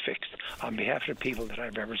issue is fixed on behalf of the people that I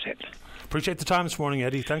represent. Appreciate the time this morning,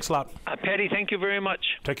 Eddie. Thanks a lot. Paddy, thank you very much.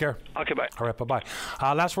 Take care. Okay, bye. All right, bye-bye.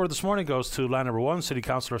 Last word this morning goes to line number 1, City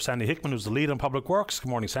Councillor Sandy Hickman, who's the lead on Public Works. Good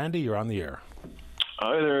morning, Sandy. You're on the air.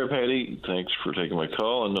 Hi there, Paddy. Thanks for taking my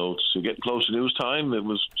call. I know it's getting close to news time. It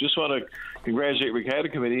was just want to congratulate Regatta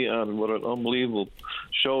Committee on what an unbelievable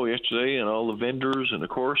show yesterday, and all the vendors, and of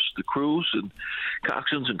course the crews and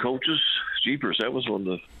coxswains and coaches. Jeepers, that was one of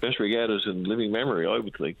the best regattas in living memory, I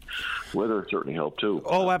would think. Weather certainly helped too.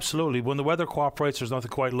 Oh, absolutely. When the weather cooperates, there's nothing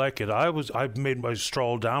quite like it. I made my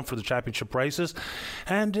stroll down for the championship races,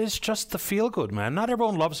 and it's just the feel good, man. Not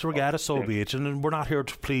everyone loves the regatta, so be it, and we're not here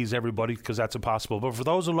to please everybody because that's impossible. But for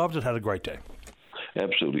those who loved it, had a great day.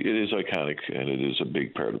 Absolutely. It is iconic, and it is a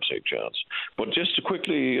big part of St. John's. But just to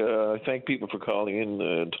quickly thank people for calling in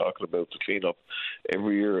and talking about the cleanup.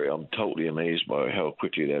 Every year, I'm totally amazed by how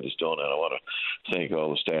quickly that is done, and I want to thank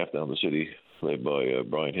all the staff down the city, led by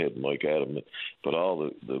Brian Head and Mike Adam, but all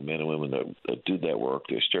the men and women that did that work.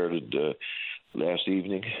 They started last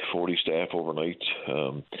evening, 40 staff overnight.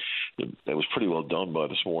 That was pretty well done by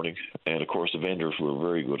this morning. And, of course, the vendors were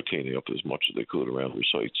very good at cleaning up as much as they could around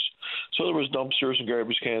their sites. So there was dumpsters and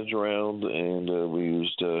garbage cans around, and we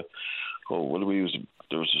used, what did we use?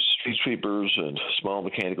 There was street sweepers and small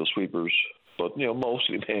mechanical sweepers, but,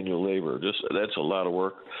 mostly manual labor. That's a lot of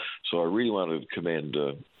work. So I really wanted to commend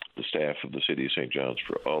the staff of the city of St. John's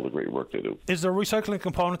for all the great work they do. Is there a recycling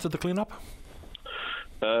component to the cleanup?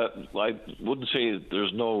 I wouldn't say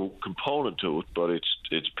there's no component to it, but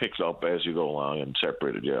it's picked up as you go along and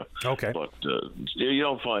separated, yeah. Okay. But you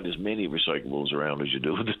don't find as many recyclables around as you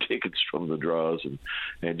do with the tickets from the draws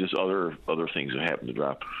and just other things that happen to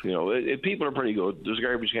drop. People are pretty good. There's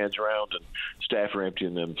garbage cans around, and staff are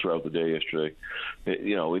emptying them throughout the day yesterday.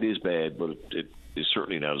 It is bad, but it's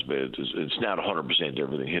certainly not as bad. It's not 100%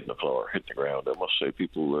 everything hitting the floor, hitting the ground. I must say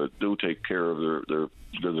people do take care of their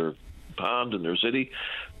pond in their city,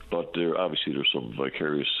 but obviously there's some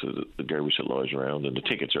vicarious the garbage that lies around, and the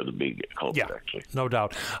tickets are the big culprit, actually. No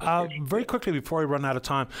doubt. Very quickly before we run out of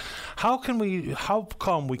time, how come we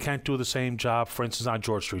can't do the same job, for instance, on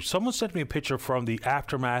George Street? Someone sent me a picture from the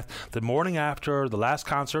aftermath, the morning after the last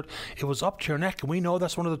concert. It was up to your neck, and we know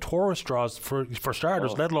that's one of the tourist draws for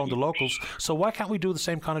starters, let alone the locals. So why can't we do the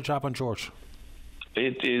same kind of job on George?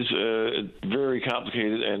 It is very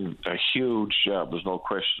complicated and a huge job. There's no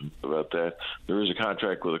question about that. There is a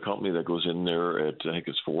contract with a company that goes in there at, I think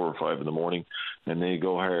it's 4 or 5 in the morning, and they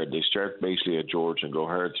go hard. They start basically at George and go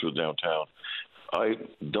hard through downtown. I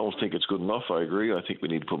don't think it's good enough. I agree. I think we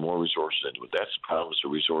need to put more resources into it. That's the problem. It's a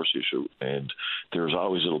resource issue, and there's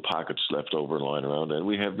always little pockets left over and lying around, and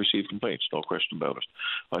we have received complaints, no question about it.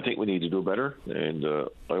 I think we need to do better, and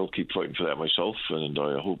I'll keep fighting for that myself, and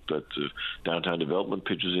I hope that downtown development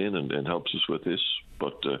pitches in and helps us with this.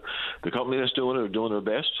 But the company that's doing it are doing their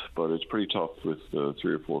best, but it's pretty tough with 3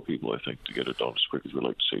 or 4 people, I think, to get it done as quick as we'd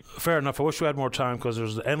like to see. Fair enough. I wish we had more time because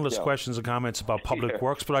there's endless questions and comments about public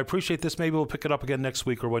works, but I appreciate this. Maybe we'll pick it up again next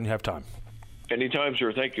week or when you have time. Anytime,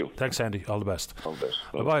 sir. Thank you. Thanks, Sandy. All the best. All the best.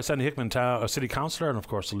 Bye-bye. Sandy Hickman, City Councillor, and, of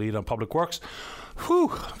course, the lead on Public Works.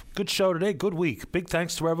 Whew. Good show today. Good week. Big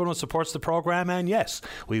thanks to everyone who supports the program. And, yes,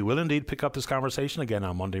 we will indeed pick up this conversation again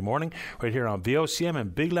on Monday morning right here on VOCM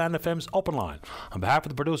and Big Land FM's Open Line. On behalf of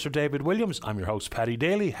the producer, David Williams, I'm your host, Paddy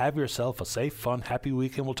Daly. Have yourself a safe, fun, happy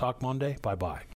weekend. We'll talk Monday. Bye-bye.